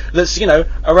yet, that's,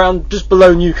 around just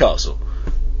below Newcastle.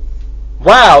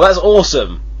 Wow, that's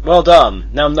awesome. Well done.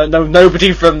 Now,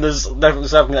 nobody from the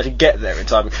South can actually get there in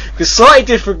time. Because slightly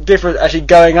different actually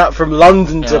going up from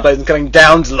London to a place and coming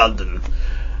down to London.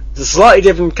 It's a slightly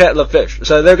different kettle of fish.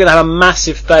 So they're going to have a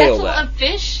massive fail Kettle there. of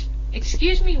fish?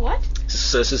 Excuse me, what?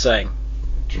 It's a saying.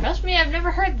 Trust me, I've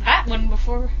never heard that one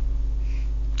before.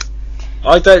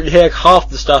 I don't hear half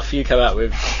the stuff you come out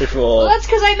with before. Well, that's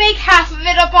because I make half of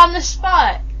it up on the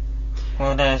spot.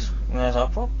 Well, there's our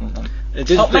problem then.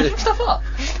 Stop making stuff up.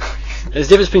 There's a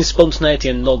difference between spontaneity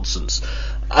and nonsense.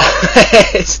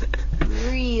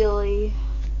 Really?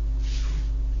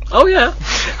 Oh yeah.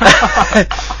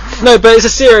 No, but it's a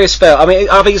serious fail. I mean,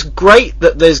 I think it's great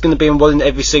that there's going to be one in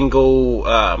every single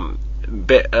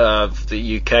bit of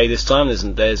the UK this time.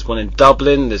 There's one in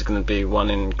Dublin. There's going to be one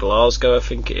in Glasgow, I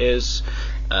think it is.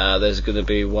 There's going to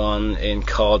be one in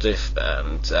Cardiff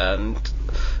and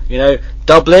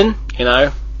Dublin.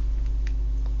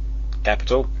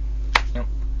 Capital. Yep.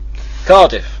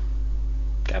 Cardiff.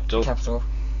 Capital.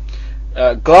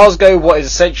 Glasgow, what is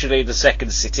essentially the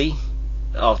second city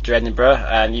after Edinburgh,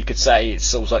 and you could say it's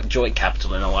sort of like joint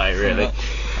capital in a way, really.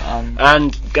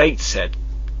 And Gateshead.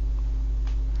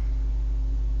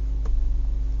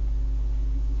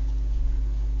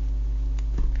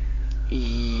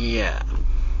 Yeah.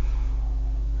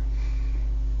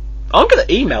 I'm going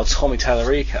to email Tommy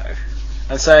Tallarico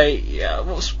and say, yeah,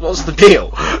 what's the deal?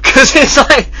 Because it's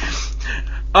like,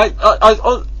 I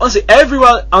honestly,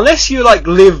 everyone, unless you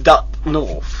lived up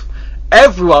north,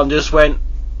 everyone just went,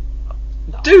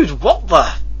 dude, what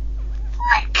the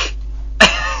frick?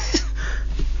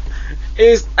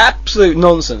 It's absolute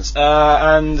nonsense,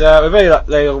 and maybe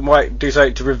they might do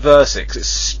something to reverse it, 'cause it's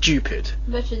stupid.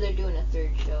 I bet you they're doing a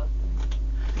third show.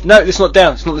 No, it's not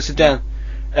down. It's not listed down.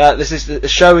 This is a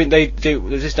show they do.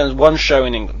 This down as one show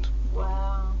in England.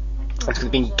 Wow. It's going to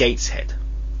be in Gateshead.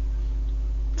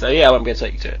 So yeah, I'm going to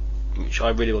take you to it, which I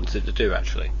really wanted to do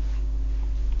actually.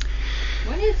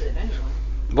 When is it anyway?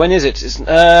 When is it? It's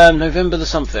November the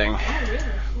something. Oh, really?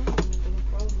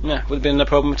 Yeah, would have been no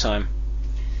problem with time.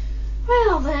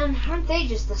 Well then, aren't they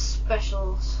just the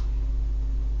specials?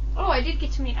 Oh, I did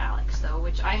get to meet Alex, though,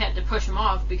 which I had to push him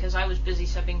off because I was busy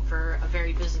subbing for a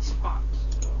very busy spot.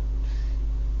 So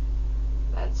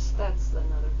that's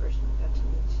another person I got to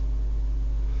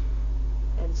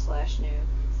meet.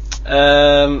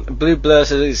 N/new. Blue Blur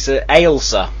says it's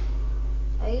Ailsa.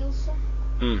 Ailsa?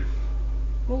 Hmm.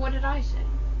 Well, what did I say?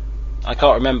 I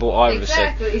can't remember what I would have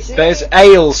said. Exactly. But it's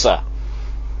Ailsa.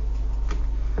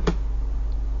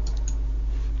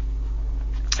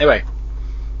 Anyway.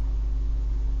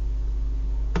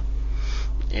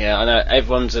 Yeah, I know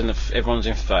everyone's in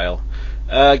fail.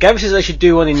 Gabby says they should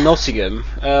do one in Nottingham.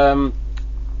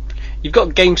 You've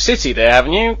got Game City there,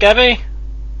 haven't you, Gabby?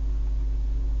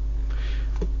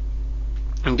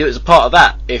 And do it as a part of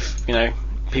that if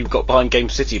people got behind Game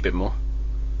City a bit more.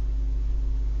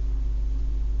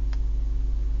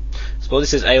 So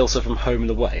this is Ailsa from Home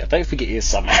and Away. I don't think it is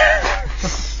somehow.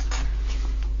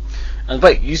 And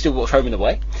wait, you still watch Home and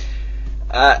Away?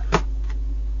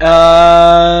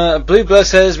 Blue Blur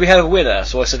says we have a winner,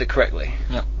 so I said it correctly.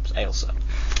 Yep. It's Ailsa.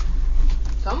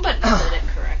 Somebody said it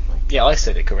correctly. Yeah, I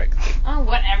said it correctly. Oh,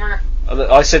 whatever.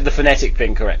 I said the phonetic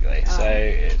thing correctly, so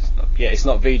it's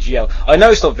not VGL. I know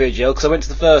it's not VGL because I went to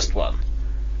the first one,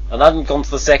 and I haven't gone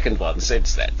to the second one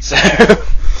since then, so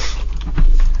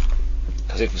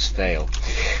because it was fail.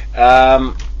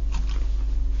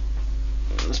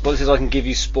 Spoiler says I can give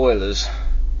you spoilers.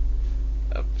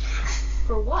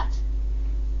 For what?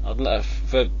 I don't know,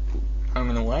 for Home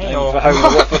and Away? for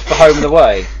Home and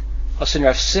Away. I've seen her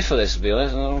have syphilis, to be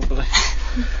honest.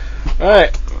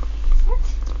 Alright.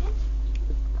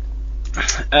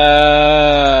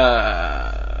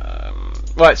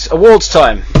 Right, awards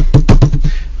time.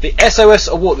 The SOS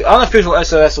Award, the unofficial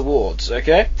SOS Awards,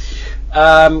 okay?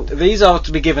 These are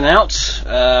to be given out.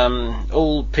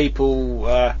 All people,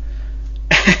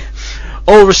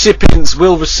 all recipients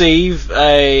will receive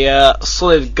a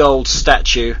solid gold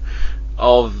statue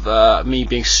of me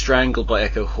being strangled by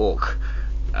Echo Hawk.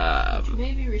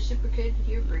 Maybe reciprocated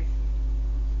your brief.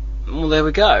 Well, there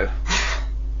we go.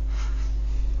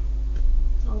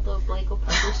 Although Blake will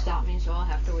probably stop me, so I'll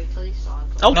have to wait till he saw it.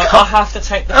 Oh, No, come. I'll have to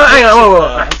take the Hang on,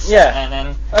 whoa, first, yeah. and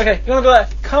then Okay, you want to do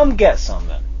that? Come get some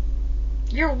then.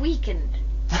 You're weakened.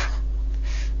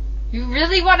 You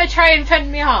really want to try and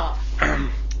fend me off?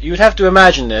 You would have to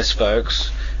imagine this,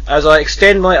 folks, as I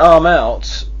extend my arm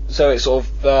out so it's sort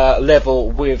of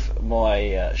level with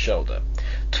my shoulder.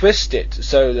 Twist it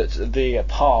so that the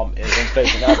palm is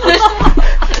facing upwards.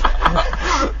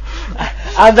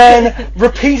 And then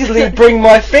repeatedly bring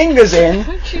my fingers in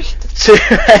to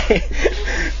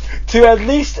at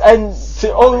least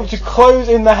to close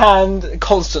in the hand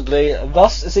constantly,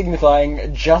 thus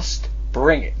signifying just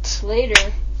bring it.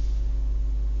 Later.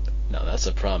 No, that's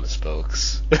a promise,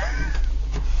 folks. I'm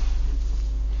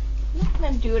not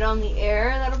gonna do it on the air.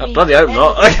 That'll be. Bloody hope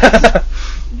not. It'd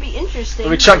be interesting.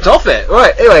 We chucked off it.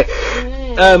 Right, anyway.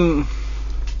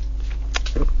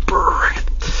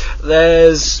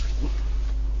 There's.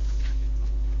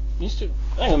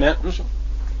 Hang on a minute. I'm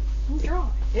drawing.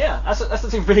 Yeah, that's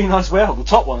a really nice whale. The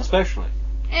top one, especially.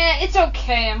 It's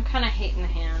okay. I'm kind of hating the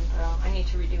hand, though. I need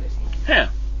to redo his hand. Yeah.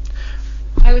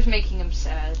 I was making him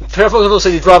sad. Therefore, also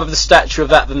you'd rather have the statue of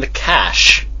that than the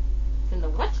cash. Than the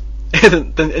what?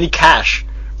 than any cash.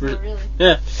 Oh, really?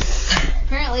 Yeah.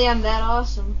 Apparently I'm that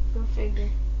awesome. Go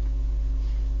figure.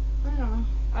 I don't know.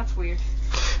 That's weird.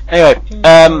 Anyway,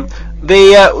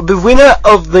 the winner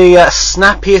of the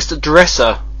Snappiest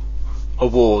Dresser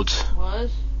Award.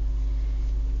 Was?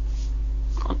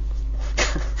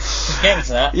 getting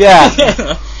to that.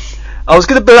 Yeah. I was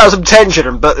going to build out some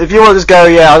tension, but if you want to just go,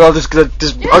 yeah, I'll just go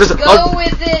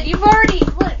with it. You've already,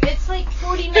 what, it's like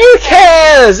 40 minutes. Who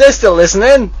cares? They're still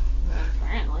listening.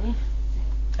 Apparently.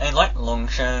 I like long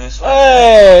shows.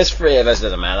 Hey, it's 3 of us,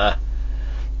 doesn't matter.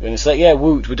 And it's like, yeah,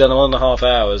 woot, we've done 1.5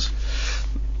 hours.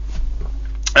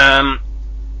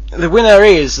 The winner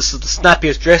is, the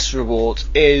Snappiest Dresser Award,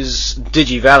 is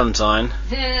Digi Valentine.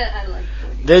 I like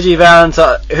it. Digi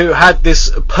Valentine, who had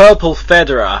this purple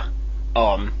fedora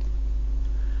on.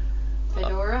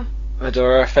 Fedora,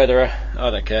 I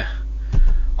don't care.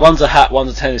 One's a hat,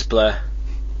 one's a tennis player.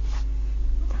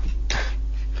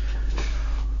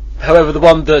 However, the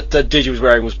one that Digi was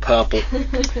wearing was purple.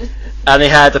 And he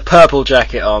had a purple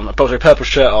jacket on, a purple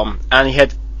shirt on, and he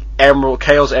had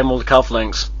Chaos Emerald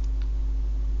cufflinks.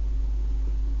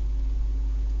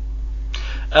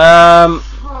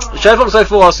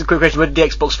 Shadowfox04 asked a quick question: where did the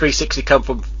Xbox 360 come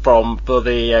from for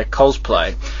the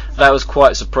cosplay? That was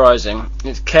quite surprising.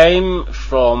 It came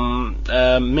from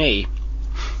me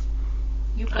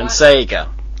and Sega,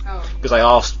 because I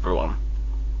asked for one,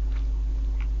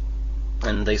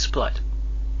 and they supplied.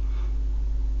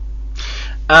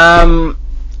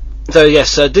 So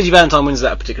yes, Digi Valentine wins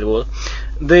that particular award.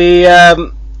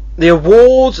 The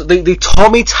award, the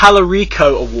Tommy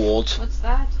Tallarico Award. What's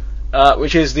that?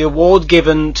 Which is the award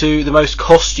given to the most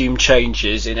costume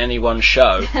changes in any one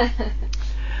show.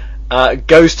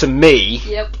 Goes to me.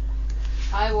 Yep.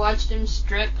 I watched him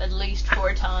strip at least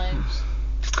 4 times.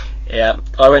 Yeah,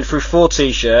 I went through 4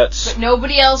 t-shirts. But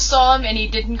nobody else saw him, and he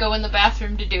didn't go in the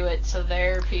bathroom to do it, so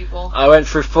there, people. I went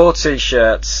through 4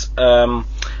 t-shirts,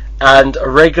 and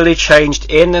regularly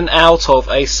changed in and out of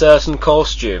a certain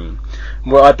costume,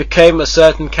 where I became a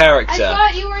certain character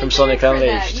I thought you were from Sonic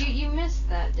Unleashed. That. You missed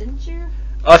that, didn't you?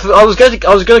 I was going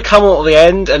to come on at the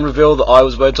end and reveal that I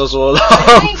was Wentos all along.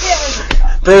 I think it was.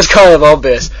 But it was kind of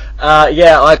obvious.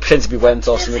 Yeah, I pretend to be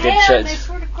Wentos and we did They shit.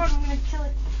 sort of caught him, I'm gonna kill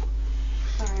it.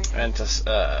 Sorry. Wentos,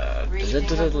 Breathing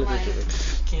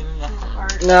up my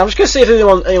No, I'm just going to see if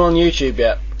anyone on YouTube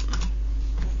yet.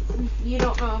 You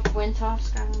don't know if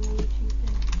Wentos got on the YouTube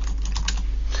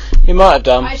thing? He might have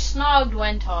done. I snogged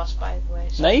Wentos, by the way.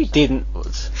 So No, you didn't.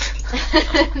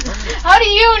 How do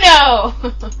you know?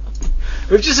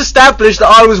 We've just established that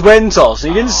I was Wentos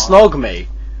and you didn't snog me.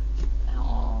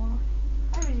 Oh.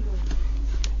 How do you know?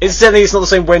 Incidentally, it's not the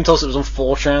same Wentos that was on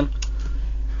 4chan.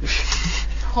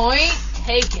 Point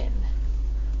taken.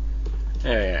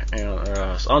 Yeah.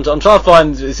 I'm trying to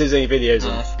find if there's any videos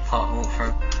on. Part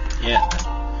walkthrough. Yeah.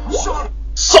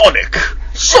 Sonic!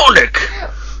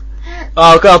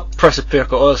 Oh, I've got to press a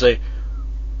pickle, honestly.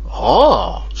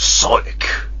 Oh, Sonic.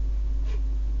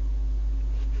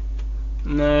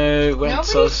 No, Nobody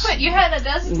Wentos. quit. You had a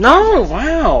dozen. No,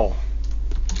 wow.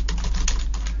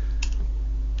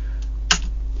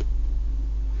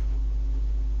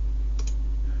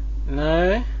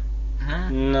 No.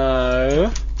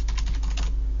 No.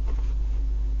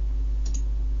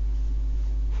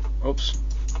 Oops.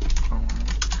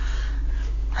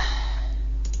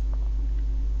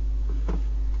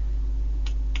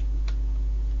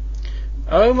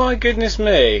 Oh my goodness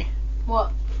me.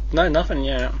 What? No, nothing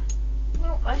yet.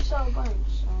 No, I saw a bunch.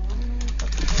 So I don't know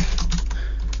what that's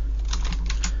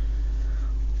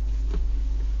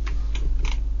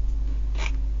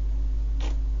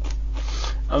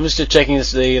I'm just checking the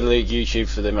YouTube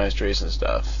for the most recent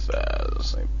stuff.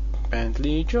 Let's see.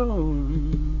 Bentley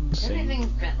Jones. Everything's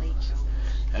Bentley Jones.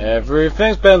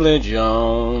 Everything's Bentley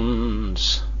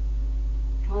Jones.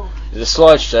 Oh. There's a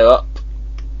slideshow up.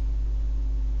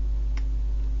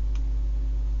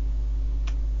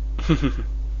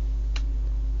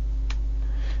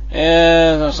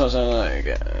 Yeah, that's not something like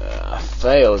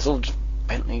fail. It's all just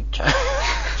Bentley Jones.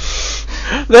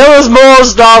 There was more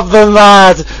stuff than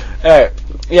that.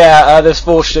 There's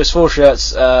four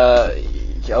shirts.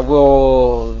 I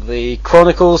wore the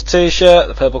Chronicles t-shirt,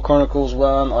 the Purple Chronicles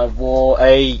one. I wore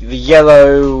the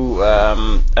yellow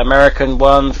American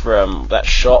one from that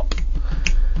shop.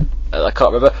 I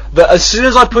can't remember. But as soon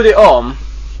as I put it on,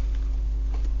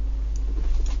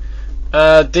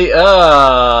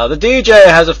 the DJ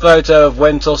has a photo of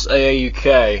Wentos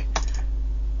AAUK.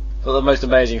 It's the most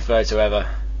amazing photo ever.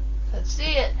 Let's see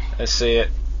it. Let's see it.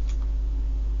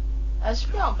 That's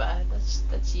not bad.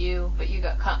 That's you, but you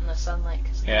got caught in the sunlight.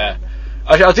 Yeah.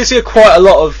 I did see quite a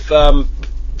lot of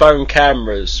phone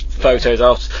cameras photos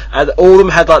after, and all of them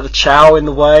had like the chow in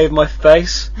the way of my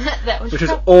face, That was which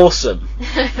was awesome.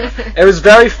 It was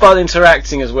very fun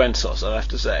interacting as Wentos, I have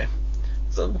to say.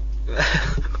 So,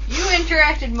 You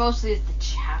interacted mostly with the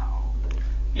chow.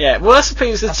 yeah, well that's the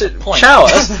thing. It's the point. chow.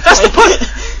 That's the point.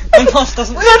 Wentos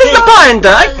doesn't That is the point,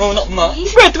 Doug. Well, not much.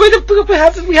 Wait,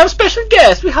 we have a special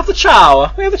guest. We have the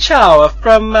chow. We have the chow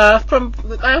from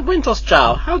Wentos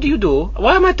chow. How do you do?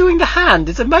 Why am I doing the hand?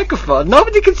 It's a microphone.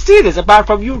 Nobody can see this apart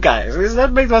from you guys. Does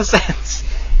that make no sense?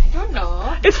 I don't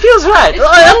know. It feels right. It's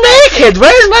I'm naked.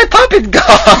 Where is my puppet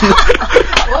gone?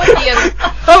 What the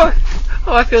other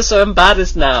Oh, I feel so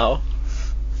embarrassed now.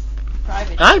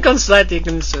 private? I've gone slightly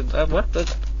concerned. What the?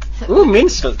 Ooh,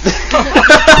 minstrel.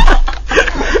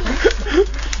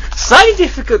 Slightly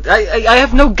difficult. I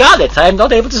have no gullet. I am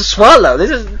not able to swallow.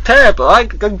 This is terrible. I'm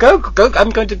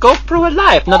going to go through a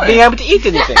life not being able to eat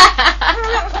anything.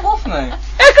 Off me.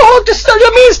 Alcohol to sell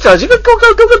your minstrels. You can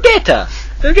go get her.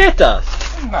 Go get her.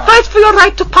 Fight for your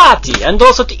right to party and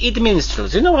also to eat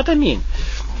minstrels. You know what I mean?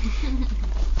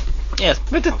 Yes,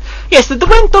 but the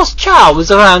Wentos chow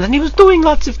was around and he was doing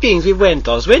lots of things with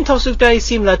Wentos. Wentos was very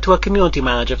similar to a community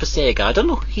manager for Sega. I don't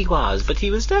know who he was, but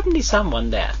he was definitely someone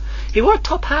there. He wore a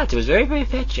top hat. It was very, very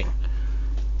fetching.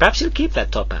 Perhaps he'll keep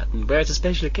that top hat and wear it to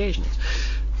special occasions.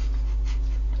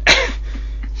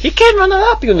 He came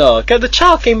runner-up, you know. The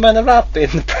chow came runner-up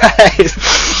in the prize.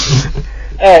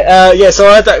 So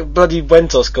I had that bloody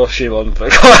Wentos costume on for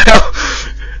a while.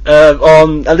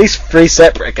 on at least 3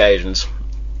 separate occasions.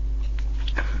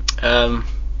 And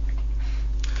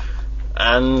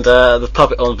the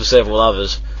puppet on for several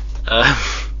others. But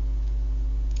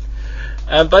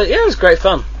yeah, it was great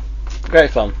fun.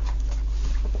 Great fun.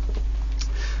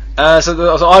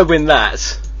 So I win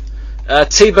that.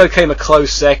 Tebow came a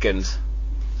close second.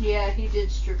 Yeah, he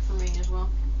did strip for me as well.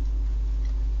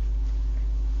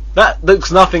 That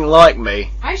looks nothing like me.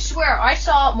 I swear, I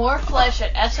saw more flesh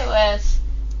at SOS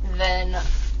than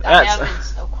I have in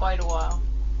quite a while.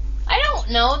 I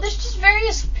don't know, there's just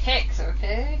various pics,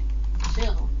 okay?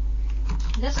 Still.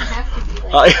 It doesn't have to be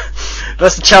like...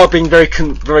 that's the child being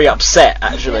very upset,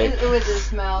 actually. With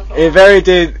his mouth. It very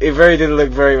did look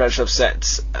very much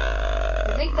upset.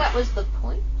 I think that was the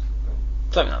point.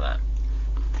 Something like that.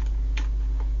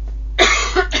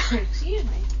 Excuse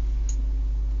me.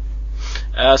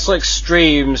 Sonic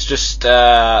Streams just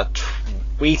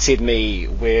tweeted me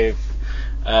with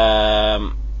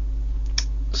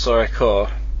Sorry,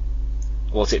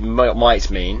 what it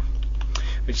might mean,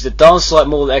 which is a dance like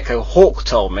more than Echo Hawk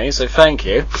told me, so thank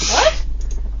you. What?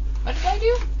 What did I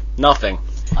do? Nothing.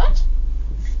 What?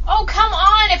 Oh, come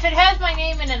on! If it has my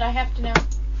name in it, I have to know.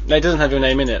 No, it doesn't have your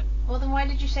name in it. Well, then why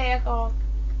did you say Echo Hawk?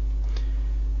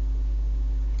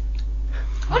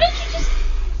 What did you just...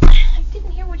 I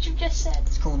didn't hear what you just said.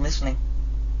 It's called listening.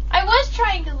 I was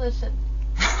trying to listen.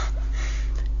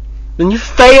 Then you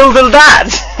failed at that!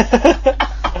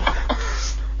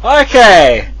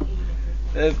 Okay.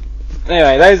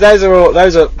 Anyway, those are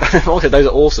awesome.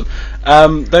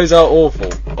 Those are awful.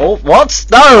 Oh, what?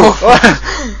 No!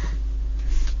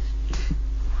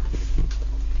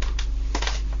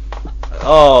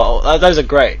 Oh, those are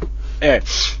great. Anyway.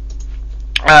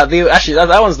 Actually,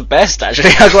 that one's the best,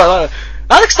 actually. I quite like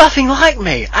that looks nothing like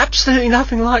me. Absolutely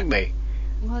nothing like me.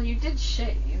 Well, you did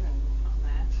shave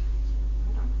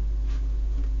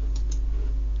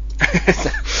on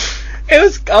that.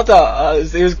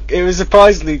 It was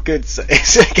surprisingly good.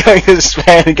 Going to the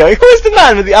span and going, who's the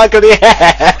man with the ugly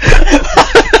hair?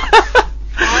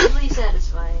 Oddly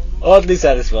satisfying. Oddly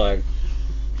satisfying.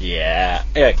 Yeah.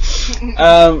 Anyway,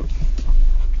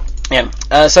 yeah.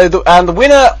 So the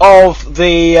winner of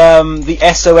the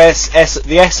SOS at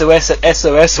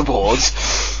SOS Awards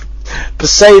for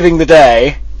saving the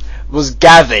day was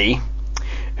Gavi,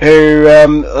 who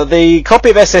the copy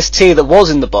of SST that was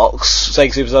in the box,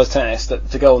 Sega Superstars Tennis,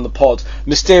 to go on the pod,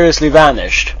 mysteriously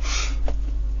vanished.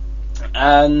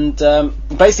 And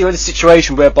basically we had a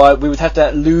situation whereby we would have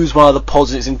to lose one of the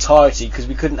pods in its entirety because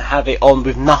we couldn't have it on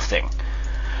with nothing.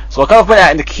 So I kind of went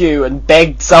out in the queue and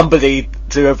begged somebody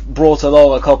to have brought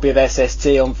along a copy of SST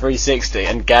on 360,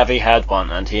 and Gavi had one,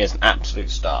 and he is an absolute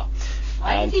star.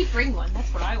 Why did he bring one?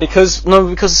 That's what I want. Because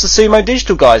it's the Sumo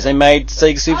Digital guys. They made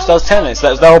Sega Superstars Tennis.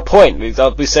 That was the whole point. We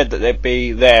said that they'd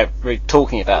be there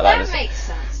talking about that. That makes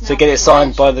sense. So get it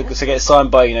signed by the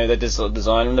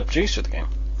designer and the producer of the game.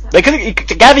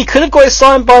 Gavi could have got it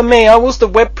signed by me. I was the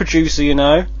web producer, you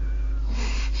know.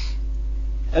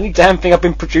 Only damn thing I've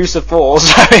been producer for.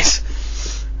 So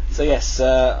yes,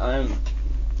 I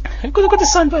could have got it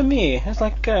signed by me. It's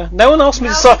like no one asked me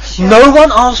to sign. No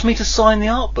one asked me to sign the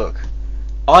art book.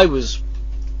 I was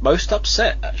most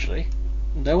upset, actually.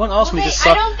 No one asked me to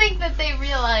sign. I don't think that they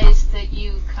realized that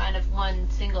you kind of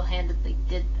single-handedly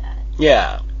did that.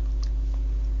 Yeah.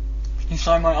 You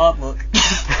signed my art book.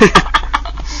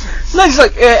 No, it's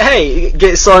like, hey,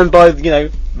 get it signed by,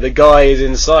 the guy who's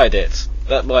inside it.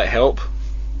 That might help.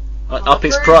 Up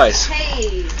its price.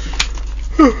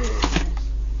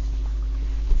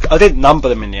 I didn't number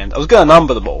them in the end. I was going to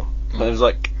number them all, but it was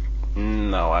like,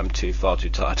 no, I'm too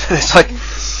tired. It's like,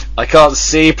 I can't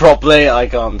see properly. I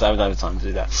don't have time to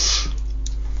do that.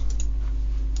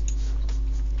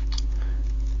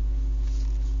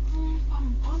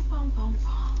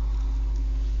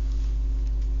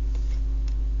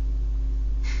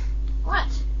 What?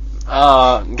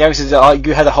 Gary says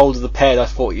you had a hold of the pen. I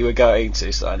thought you were going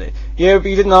to sign it. Yeah, but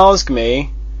you didn't ask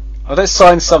me. I don't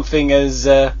sign something as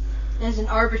an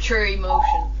arbitrary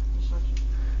motion.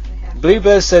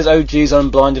 Bluebird says, "Oh geez, I'm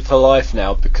blinded for life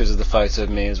now because of the photo of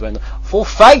me as well." Well,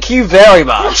 thank you very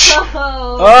much.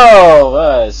 Oh,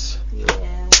 yes.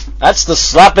 Yeah. That's the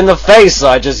slap in the face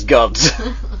I just got.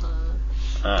 It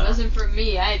wasn't for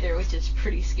me either, which is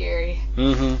pretty scary.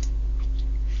 Mm-hmm.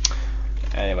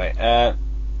 Anyway,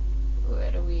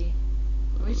 what are we?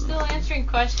 Are we still answering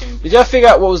questions? Did you figure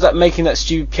out what was that making that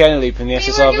stupid piano loop in the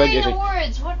SSR radio? We were doing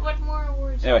awards. What more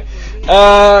awards? Anyway,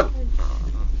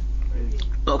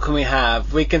 what can we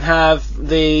have? We can have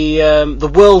the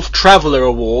World Traveller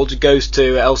Award goes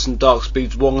to Elson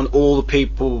Darkspeed Wong and all the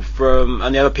people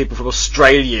and the other people from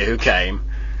Australia who came.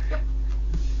 Yep.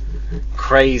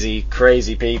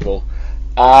 Crazy people.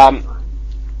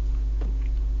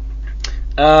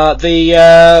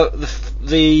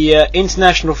 The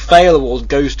International Fail Award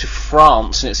goes to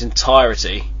France in its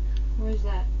entirety. Where's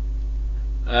that?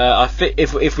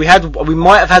 We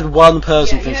might have had one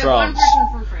person from France. One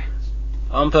person from France.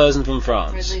 One person from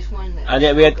France. Or at least one that. And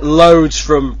yet we had loads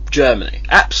from Germany.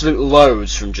 Absolute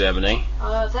loads from Germany.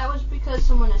 That was because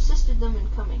someone assisted them in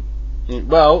coming.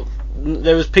 Well,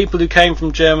 there was people who came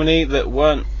from Germany that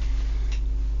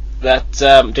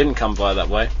didn't come by that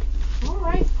way.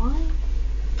 Alright, fine.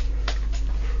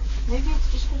 Maybe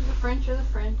it's just because the French are the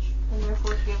French, and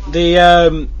therefore give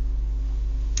them...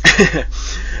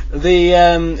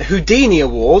 The Houdini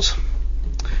Award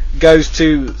goes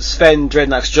to Sven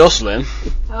Dreadnoughts Jocelyn.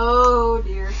 Oh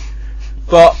dear.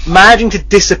 For managing to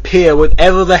disappear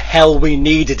whenever the hell we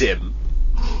needed him.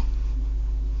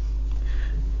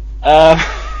 You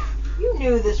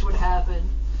knew this would happen.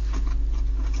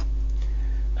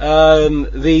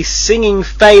 The Singing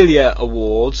Failure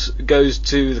Award goes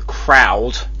to the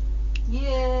crowd.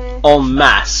 Yeah. En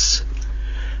masse,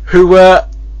 who were,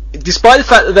 despite the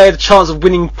fact that they had a chance of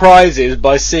winning prizes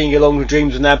by singing along with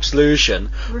Dreams of an Absolution,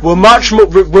 were much more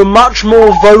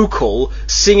vocal,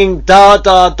 singing da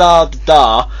da da da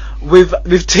da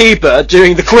with T-Bird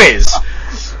during the quiz.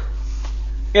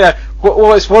 You know,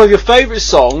 well, it's one of your favourite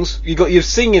songs. You're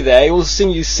singing there. You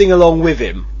sing along with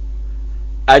him,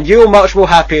 and you're much more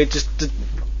happy just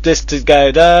to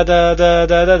go da da da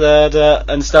da da da da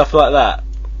and stuff like that.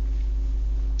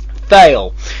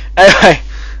 Fail. Anyway,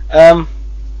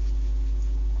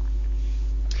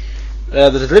 the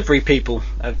delivery people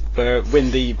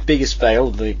win the biggest fail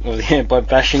by managing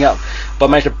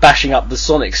to bashing up the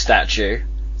Sonic statue.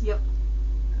 Yep.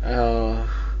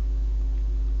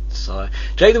 So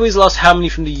Jake the Weasel asked how many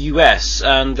from the US,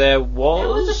 and there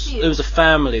was a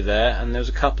family there, and there was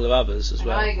a couple of others as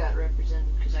well. I got represented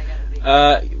because I got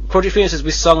a big. Project Phoenix says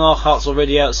we sung Our Hearts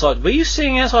Already Outside. Were you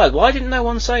singing outside? Why didn't no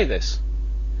one say this?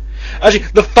 Actually,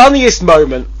 the funniest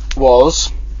moment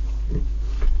was...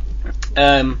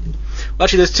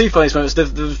 actually, there's two funniest moments.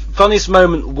 The funniest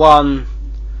moment, one...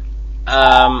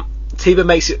 T-Bird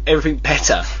makes everything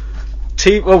better.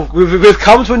 We've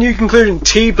come to a new conclusion.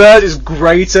 T-Bird is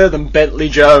greater than Bentley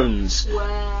Jones.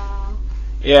 Wow.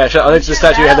 Yeah, I looked at the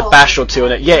statue, had a bash or two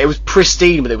on it. Yeah, it was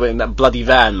pristine when it went in that bloody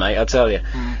van, mate, I tell you.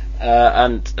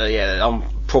 Yeah, I'm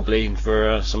probably in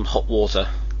for some hot water.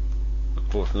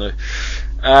 Unfortunately.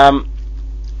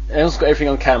 It also got everything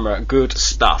on camera. Good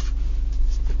stuff.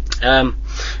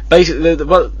 Basically,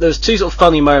 there's two sort of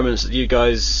funny moments that you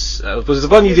guys... was the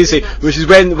one you did see, which is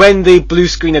when the blue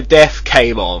screen of death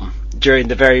came on during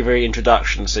the very, very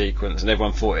introduction sequence, and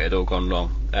everyone thought it had all gone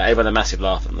wrong. Everyone had a massive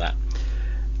laugh at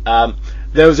that.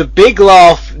 There was a big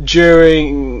laughs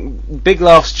during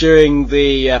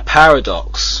the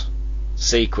Paradox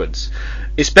sequence,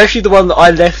 especially the one that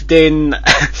I left in,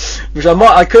 which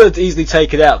I could have easily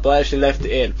taken out, but I actually left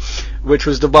it in, which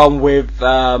was the one with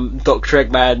Dr.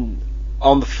 Eggman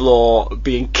on the floor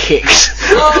being kicked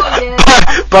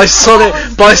by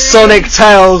Sonic,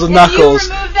 Tails and Knuckles. If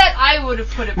you removed that, I would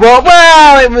have put it.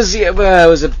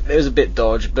 It was a bit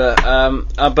dodge, but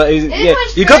yeah,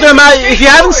 you got to imagine if you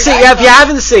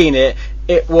haven't seen it,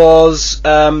 it was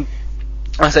I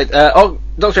said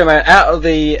Dr. Eggman out of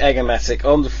the Egg-O-Matic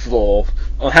on the floor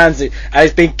on hands, and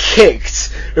he's been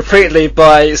kicked repeatedly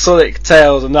by Sonic,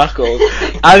 Tails and Knuckles,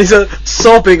 and he's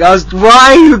sobbing. Why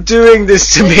are you doing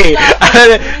this to me?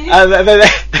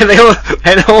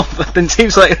 Then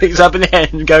Team Sonic picks up in the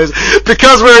head and goes,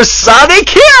 because we're Sonic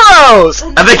heroes,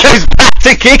 and then goes back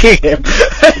to kicking him.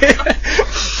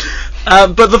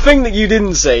 But the thing that you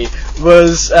didn't see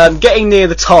was getting near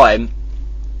the time.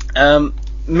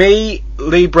 Me,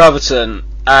 Lee Brotherton,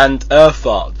 and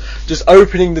Earthart just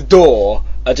opening the door,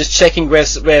 just checking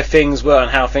where things were and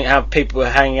how people were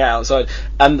hanging out outside,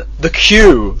 and the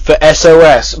queue for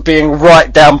SOS being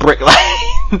right down Brick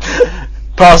Lane,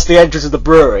 past the entrance of the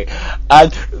brewery,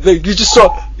 and you just saw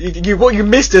what you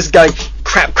missed is going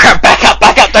crap, back up,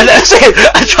 and that's it.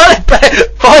 I tried to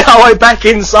find our way back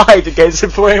inside against it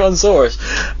before anyone saw us.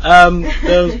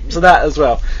 So that as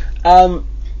well.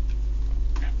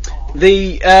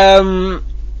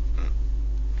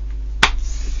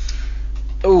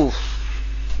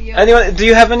 Anyone? Do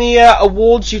you have any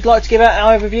awards you'd like to give out,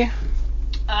 either of you?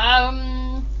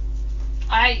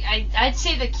 I'd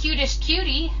say the cutest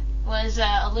cutie was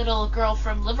a little girl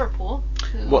from Liverpool.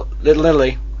 What, Little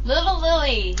Lily? Little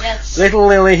Lily, yes. Little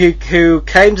Lily, who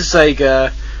came to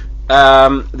Sega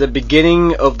the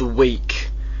beginning of the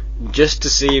week just to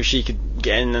see if she could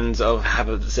get in and sort of have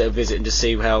a visit and to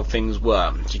see how things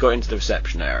were. She got into the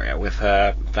reception area with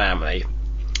her family,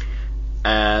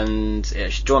 and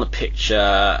she'd drawn a picture,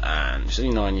 and she's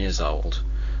only 9 years old,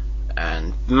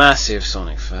 and massive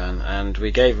Sonic fan, and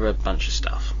we gave her a bunch of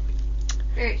stuff.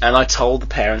 And I told the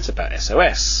parents about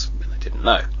SOS, and they didn't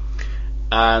know.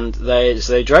 And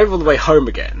they drove all the way home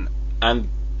again, and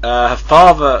her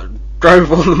father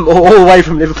drove all the way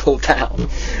from Liverpool down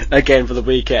again for the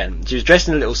weekend. She was dressed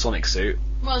in a little Sonic suit.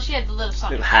 Well, she had the little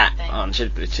Sonic little hat thing on. She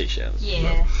had a t-shirt.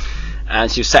 Yeah.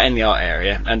 And she was sat in the art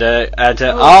area, and her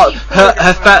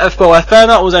fan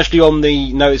art was actually on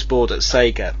the notice board at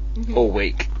Sega all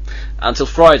week until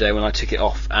Friday when I took it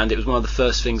off, and it was one of the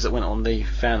first things that went on the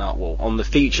fan art wall, on the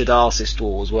featured artist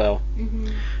wall as well.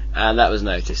 And that was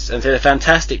noticed. And she had a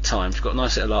fantastic time. She got a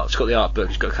nice little art. She got the art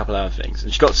book. She got a couple of other things,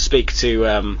 and she got to speak to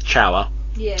Chowa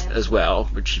as well,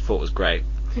 which she thought was great.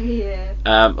 Yeah.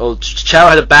 Chowa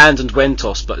had abandoned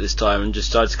Wentos but this time and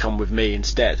just decided to come with me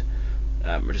instead,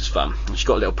 which is fun. And she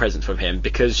got a little present from him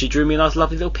because she drew me a nice,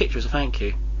 lovely little picture as a thank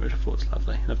you, which I thought was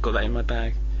lovely. And I've got that in my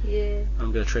bag. Yeah.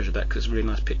 I'm going to treasure that because it's a really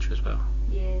nice picture as well.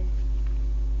 Yeah.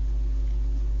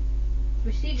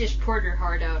 But she just poured her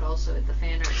heart out also at the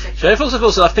fan art section.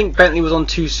 Also, I think Bentley was on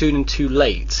too soon and too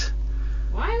late.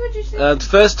 Why would you say that? The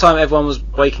first time everyone was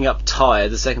waking up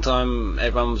tired. The second time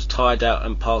everyone was tired out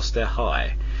and past their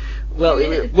high. Well,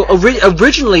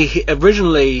 originally,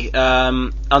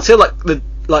 until like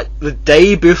the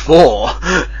day before,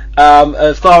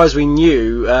 as far as we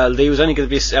knew, Lee was only going to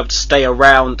be able to stay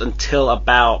around until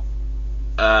about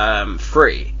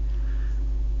 3.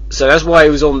 So that's why he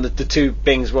was on the two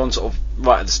things were on sort of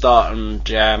right at the start and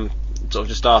sort of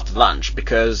just after lunch,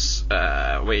 because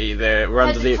we were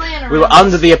under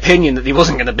the opinion that he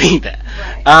wasn't going to be there.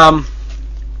 Right.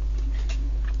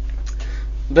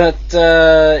 But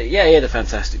he had a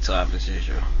fantastic time as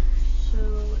usual. So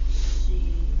let's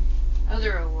see.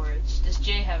 Other awards. Does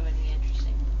Jay have any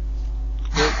interesting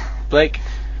ones? Blake?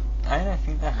 I don't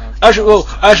think that has.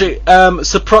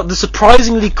 The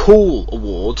surprisingly cool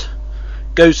award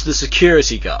goes to the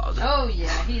security guard. Oh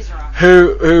yeah, he's wrong.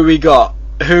 Who we got?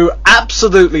 Who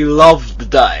absolutely loved the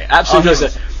day. Absolutely.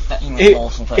 He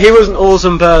was an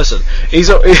awesome person. He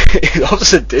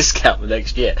offers a discount the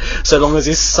next year, so long as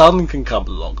his son can come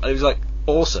along. And he was like,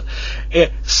 awesome. Yeah,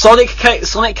 Sonic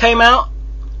came out.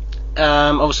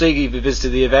 Obviously, he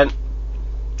visited the event.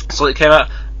 Sonic came out,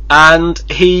 and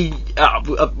he,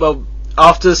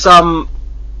 after some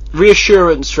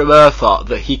reassurance from Earthart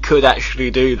that he could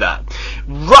actually do that,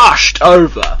 rushed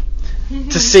over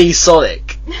to see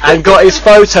Sonic and got his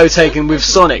photo taken with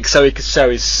Sonic so he could show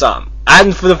his son.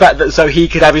 And for the fact that so he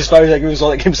could have his photo taken with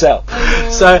Sonic himself.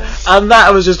 So, and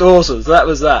that was just awesome. So that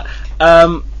was that.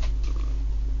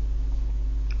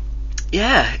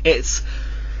 It's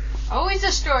always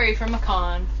a story from a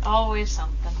con. Always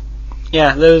something.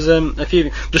 Yeah, there was a few.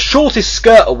 The shortest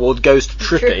skirt award goes to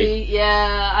Trippy.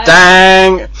 Yeah.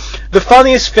 Dang. The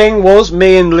funniest thing was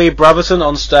me and Lee Brotherton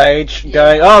on stage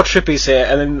going, "Oh, Trippy's here,"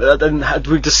 and then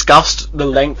we discussed the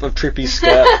length of Trippy's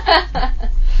skirt.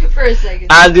 For a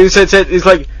second. And it's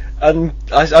like, and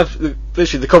I've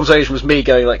literally the conversation was me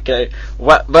going like,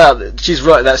 well, she's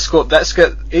right. That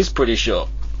skirt is pretty short,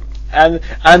 and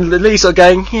Lee sort of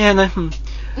going, yeah, no.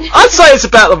 I'd say it's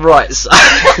about the right size.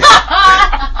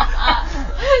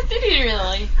 Did he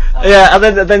really? Oh. Yeah, and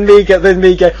then me go,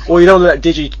 well, you don't let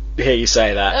Digi hear you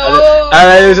say that. Oh. And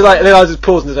then it was like, then I was just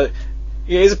pausing and like,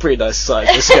 yeah, it's a pretty nice size,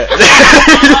 the skirt. And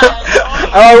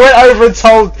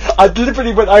I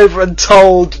deliberately went over and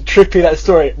told Trippy that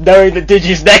story, knowing that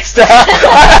Digi's next to her.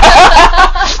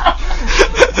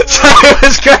 So it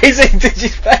was crazy,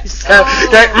 Digi's face. Oh.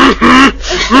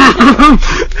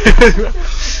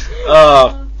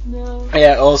 No.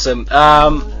 Yeah, awesome.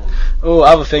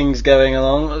 Other things going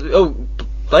along. Oh,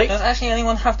 Blake? Does actually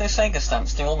anyone have their Sega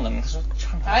stamps still on them?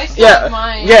 I still have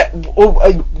mine.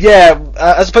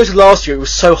 As opposed to last year, it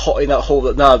was so hot in that hall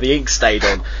that the ink stayed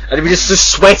on, and we just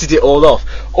sweated it all off.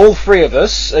 All three of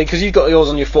us, because you've got yours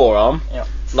on your forearm,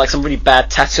 like some really bad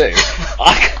tattoo.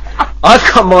 I've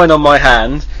got mine on my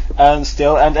hand, and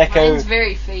Echo. Mine's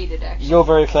very faded, actually. You're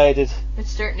very faded. It's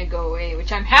starting to go away,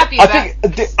 which I'm happy about.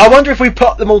 I wonder if we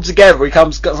put them all together, we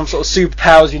got some sort of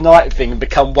superpowers unite thing and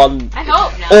become one I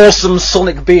hope not. awesome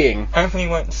sonic being. Hopefully, you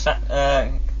won't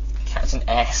Captain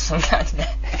S. Captain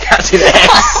S.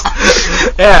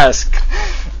 Yes.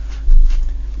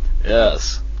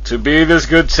 Yes. To be this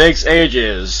good takes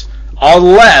ages,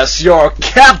 unless you're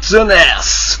Captain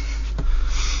S.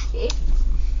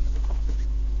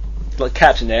 Like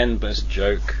Captain N, but it's a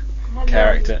joke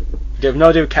character. Do you have no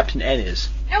idea what Captain N is?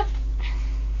 Nope.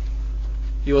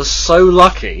 You are so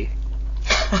lucky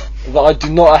that I do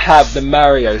not have the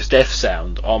Mario's death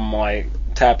sound on my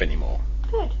tab anymore.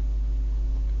 Good.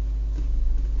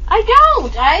 I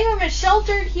don't! I am a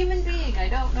sheltered human being. I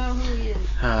don't know who he is.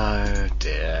 Oh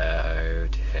dear, oh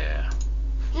dear.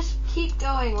 Just keep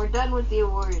going. We're done with the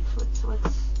awards.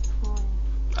 What's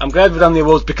I'm glad we've done the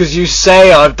awards because you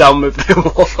say I've done with the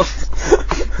awards.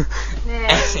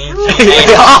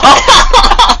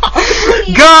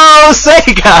 Go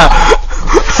Sega!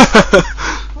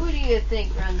 Who do you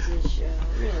think runs this show,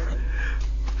 really?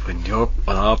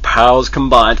 When our powers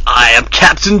combined, I am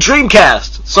Captain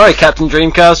Dreamcast! Sorry, Captain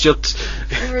Dreamcast, you're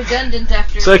redundant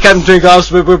after... Sorry, Captain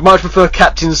Dreamcast, we would much prefer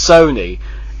Captain Sony.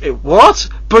 What?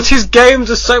 But his games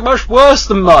are so much worse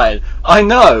than mine. I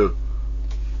know.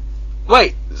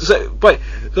 So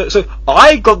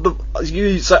I've got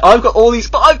all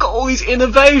these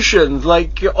innovations,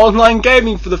 like online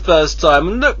gaming for the first time,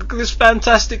 and look at this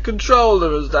fantastic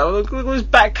controller and stuff, look at this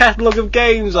back catalogue of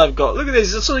games I've got, look at this,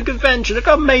 it's a Sonic Adventure, look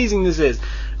how amazing this is.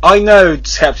 I know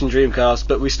it's Captain Dreamcast,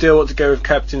 but we still want to go with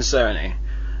Captain Sony.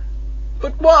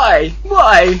 But why?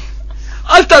 Why?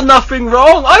 I've done nothing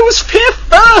wrong, I was here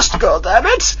first,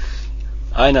 goddammit!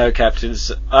 I know Captain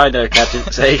Sega.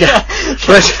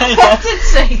 But Captain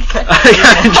Sega.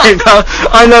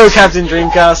 I know Captain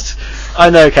Dreamcast. I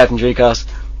know Captain Dreamcast.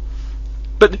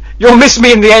 But you'll miss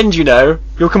me in the end, you know.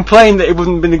 You'll complain that it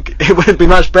wouldn't be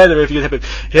much better if you'd have been.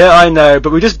 Yeah, I know,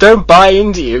 but we just don't buy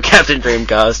into you, Captain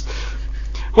Dreamcast.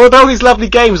 What about all these lovely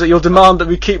games that you'll demand that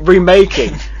we keep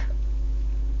remaking?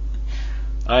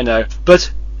 I know, but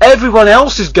everyone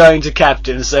else is going to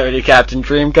Captain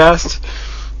Dreamcast.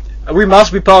 We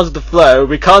must be part of the flow.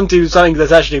 We can't do something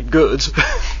that's actually good.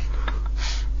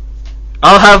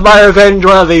 I'll have my revenge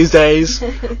one of these days.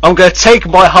 I'm going to take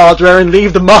my hardware and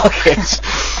leave the market.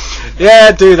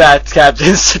 Yeah, do that, Captain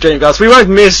Dreamcast. We won't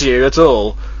miss you at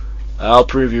all. I'll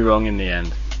prove you wrong in the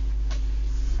end.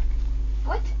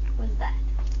 What was that?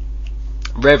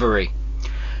 Reverie.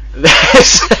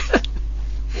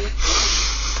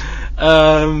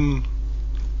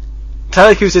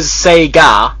 Teleku says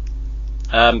Sega.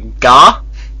 Gar?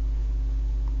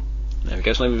 There we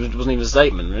go, it wasn't even a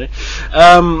statement, really.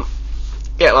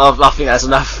 Yeah, well, I think that's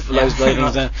enough for those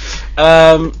things there.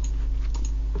 Were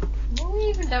we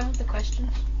even done with the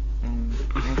questions?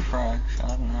 Fresh, I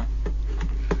don't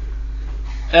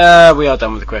know. We are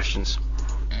done with the questions.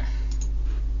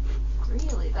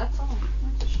 Really? That's all?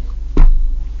 That's a shame.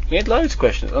 We had loads of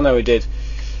questions. Oh no, we did.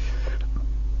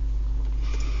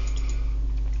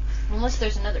 Unless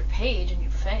there's another page and you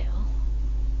fail.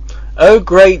 Oh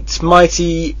great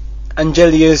mighty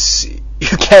Angelius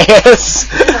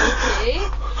UKS. Okay.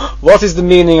 What is the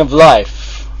meaning of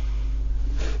life?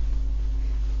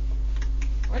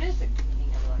 What is the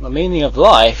meaning of life? The meaning of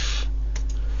life?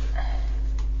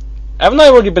 Haven't I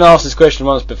already been asked this question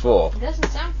once before? It doesn't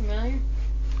sound familiar.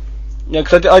 Yeah,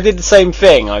 because I did the same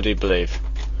thing, I do believe.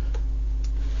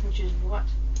 Which is what?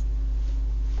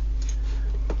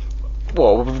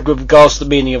 Well, with regards to the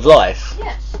meaning of life.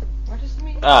 Yes. What is the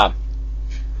meaning?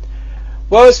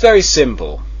 Well, it's very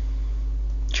simple,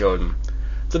 children.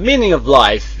 The meaning of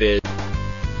life is...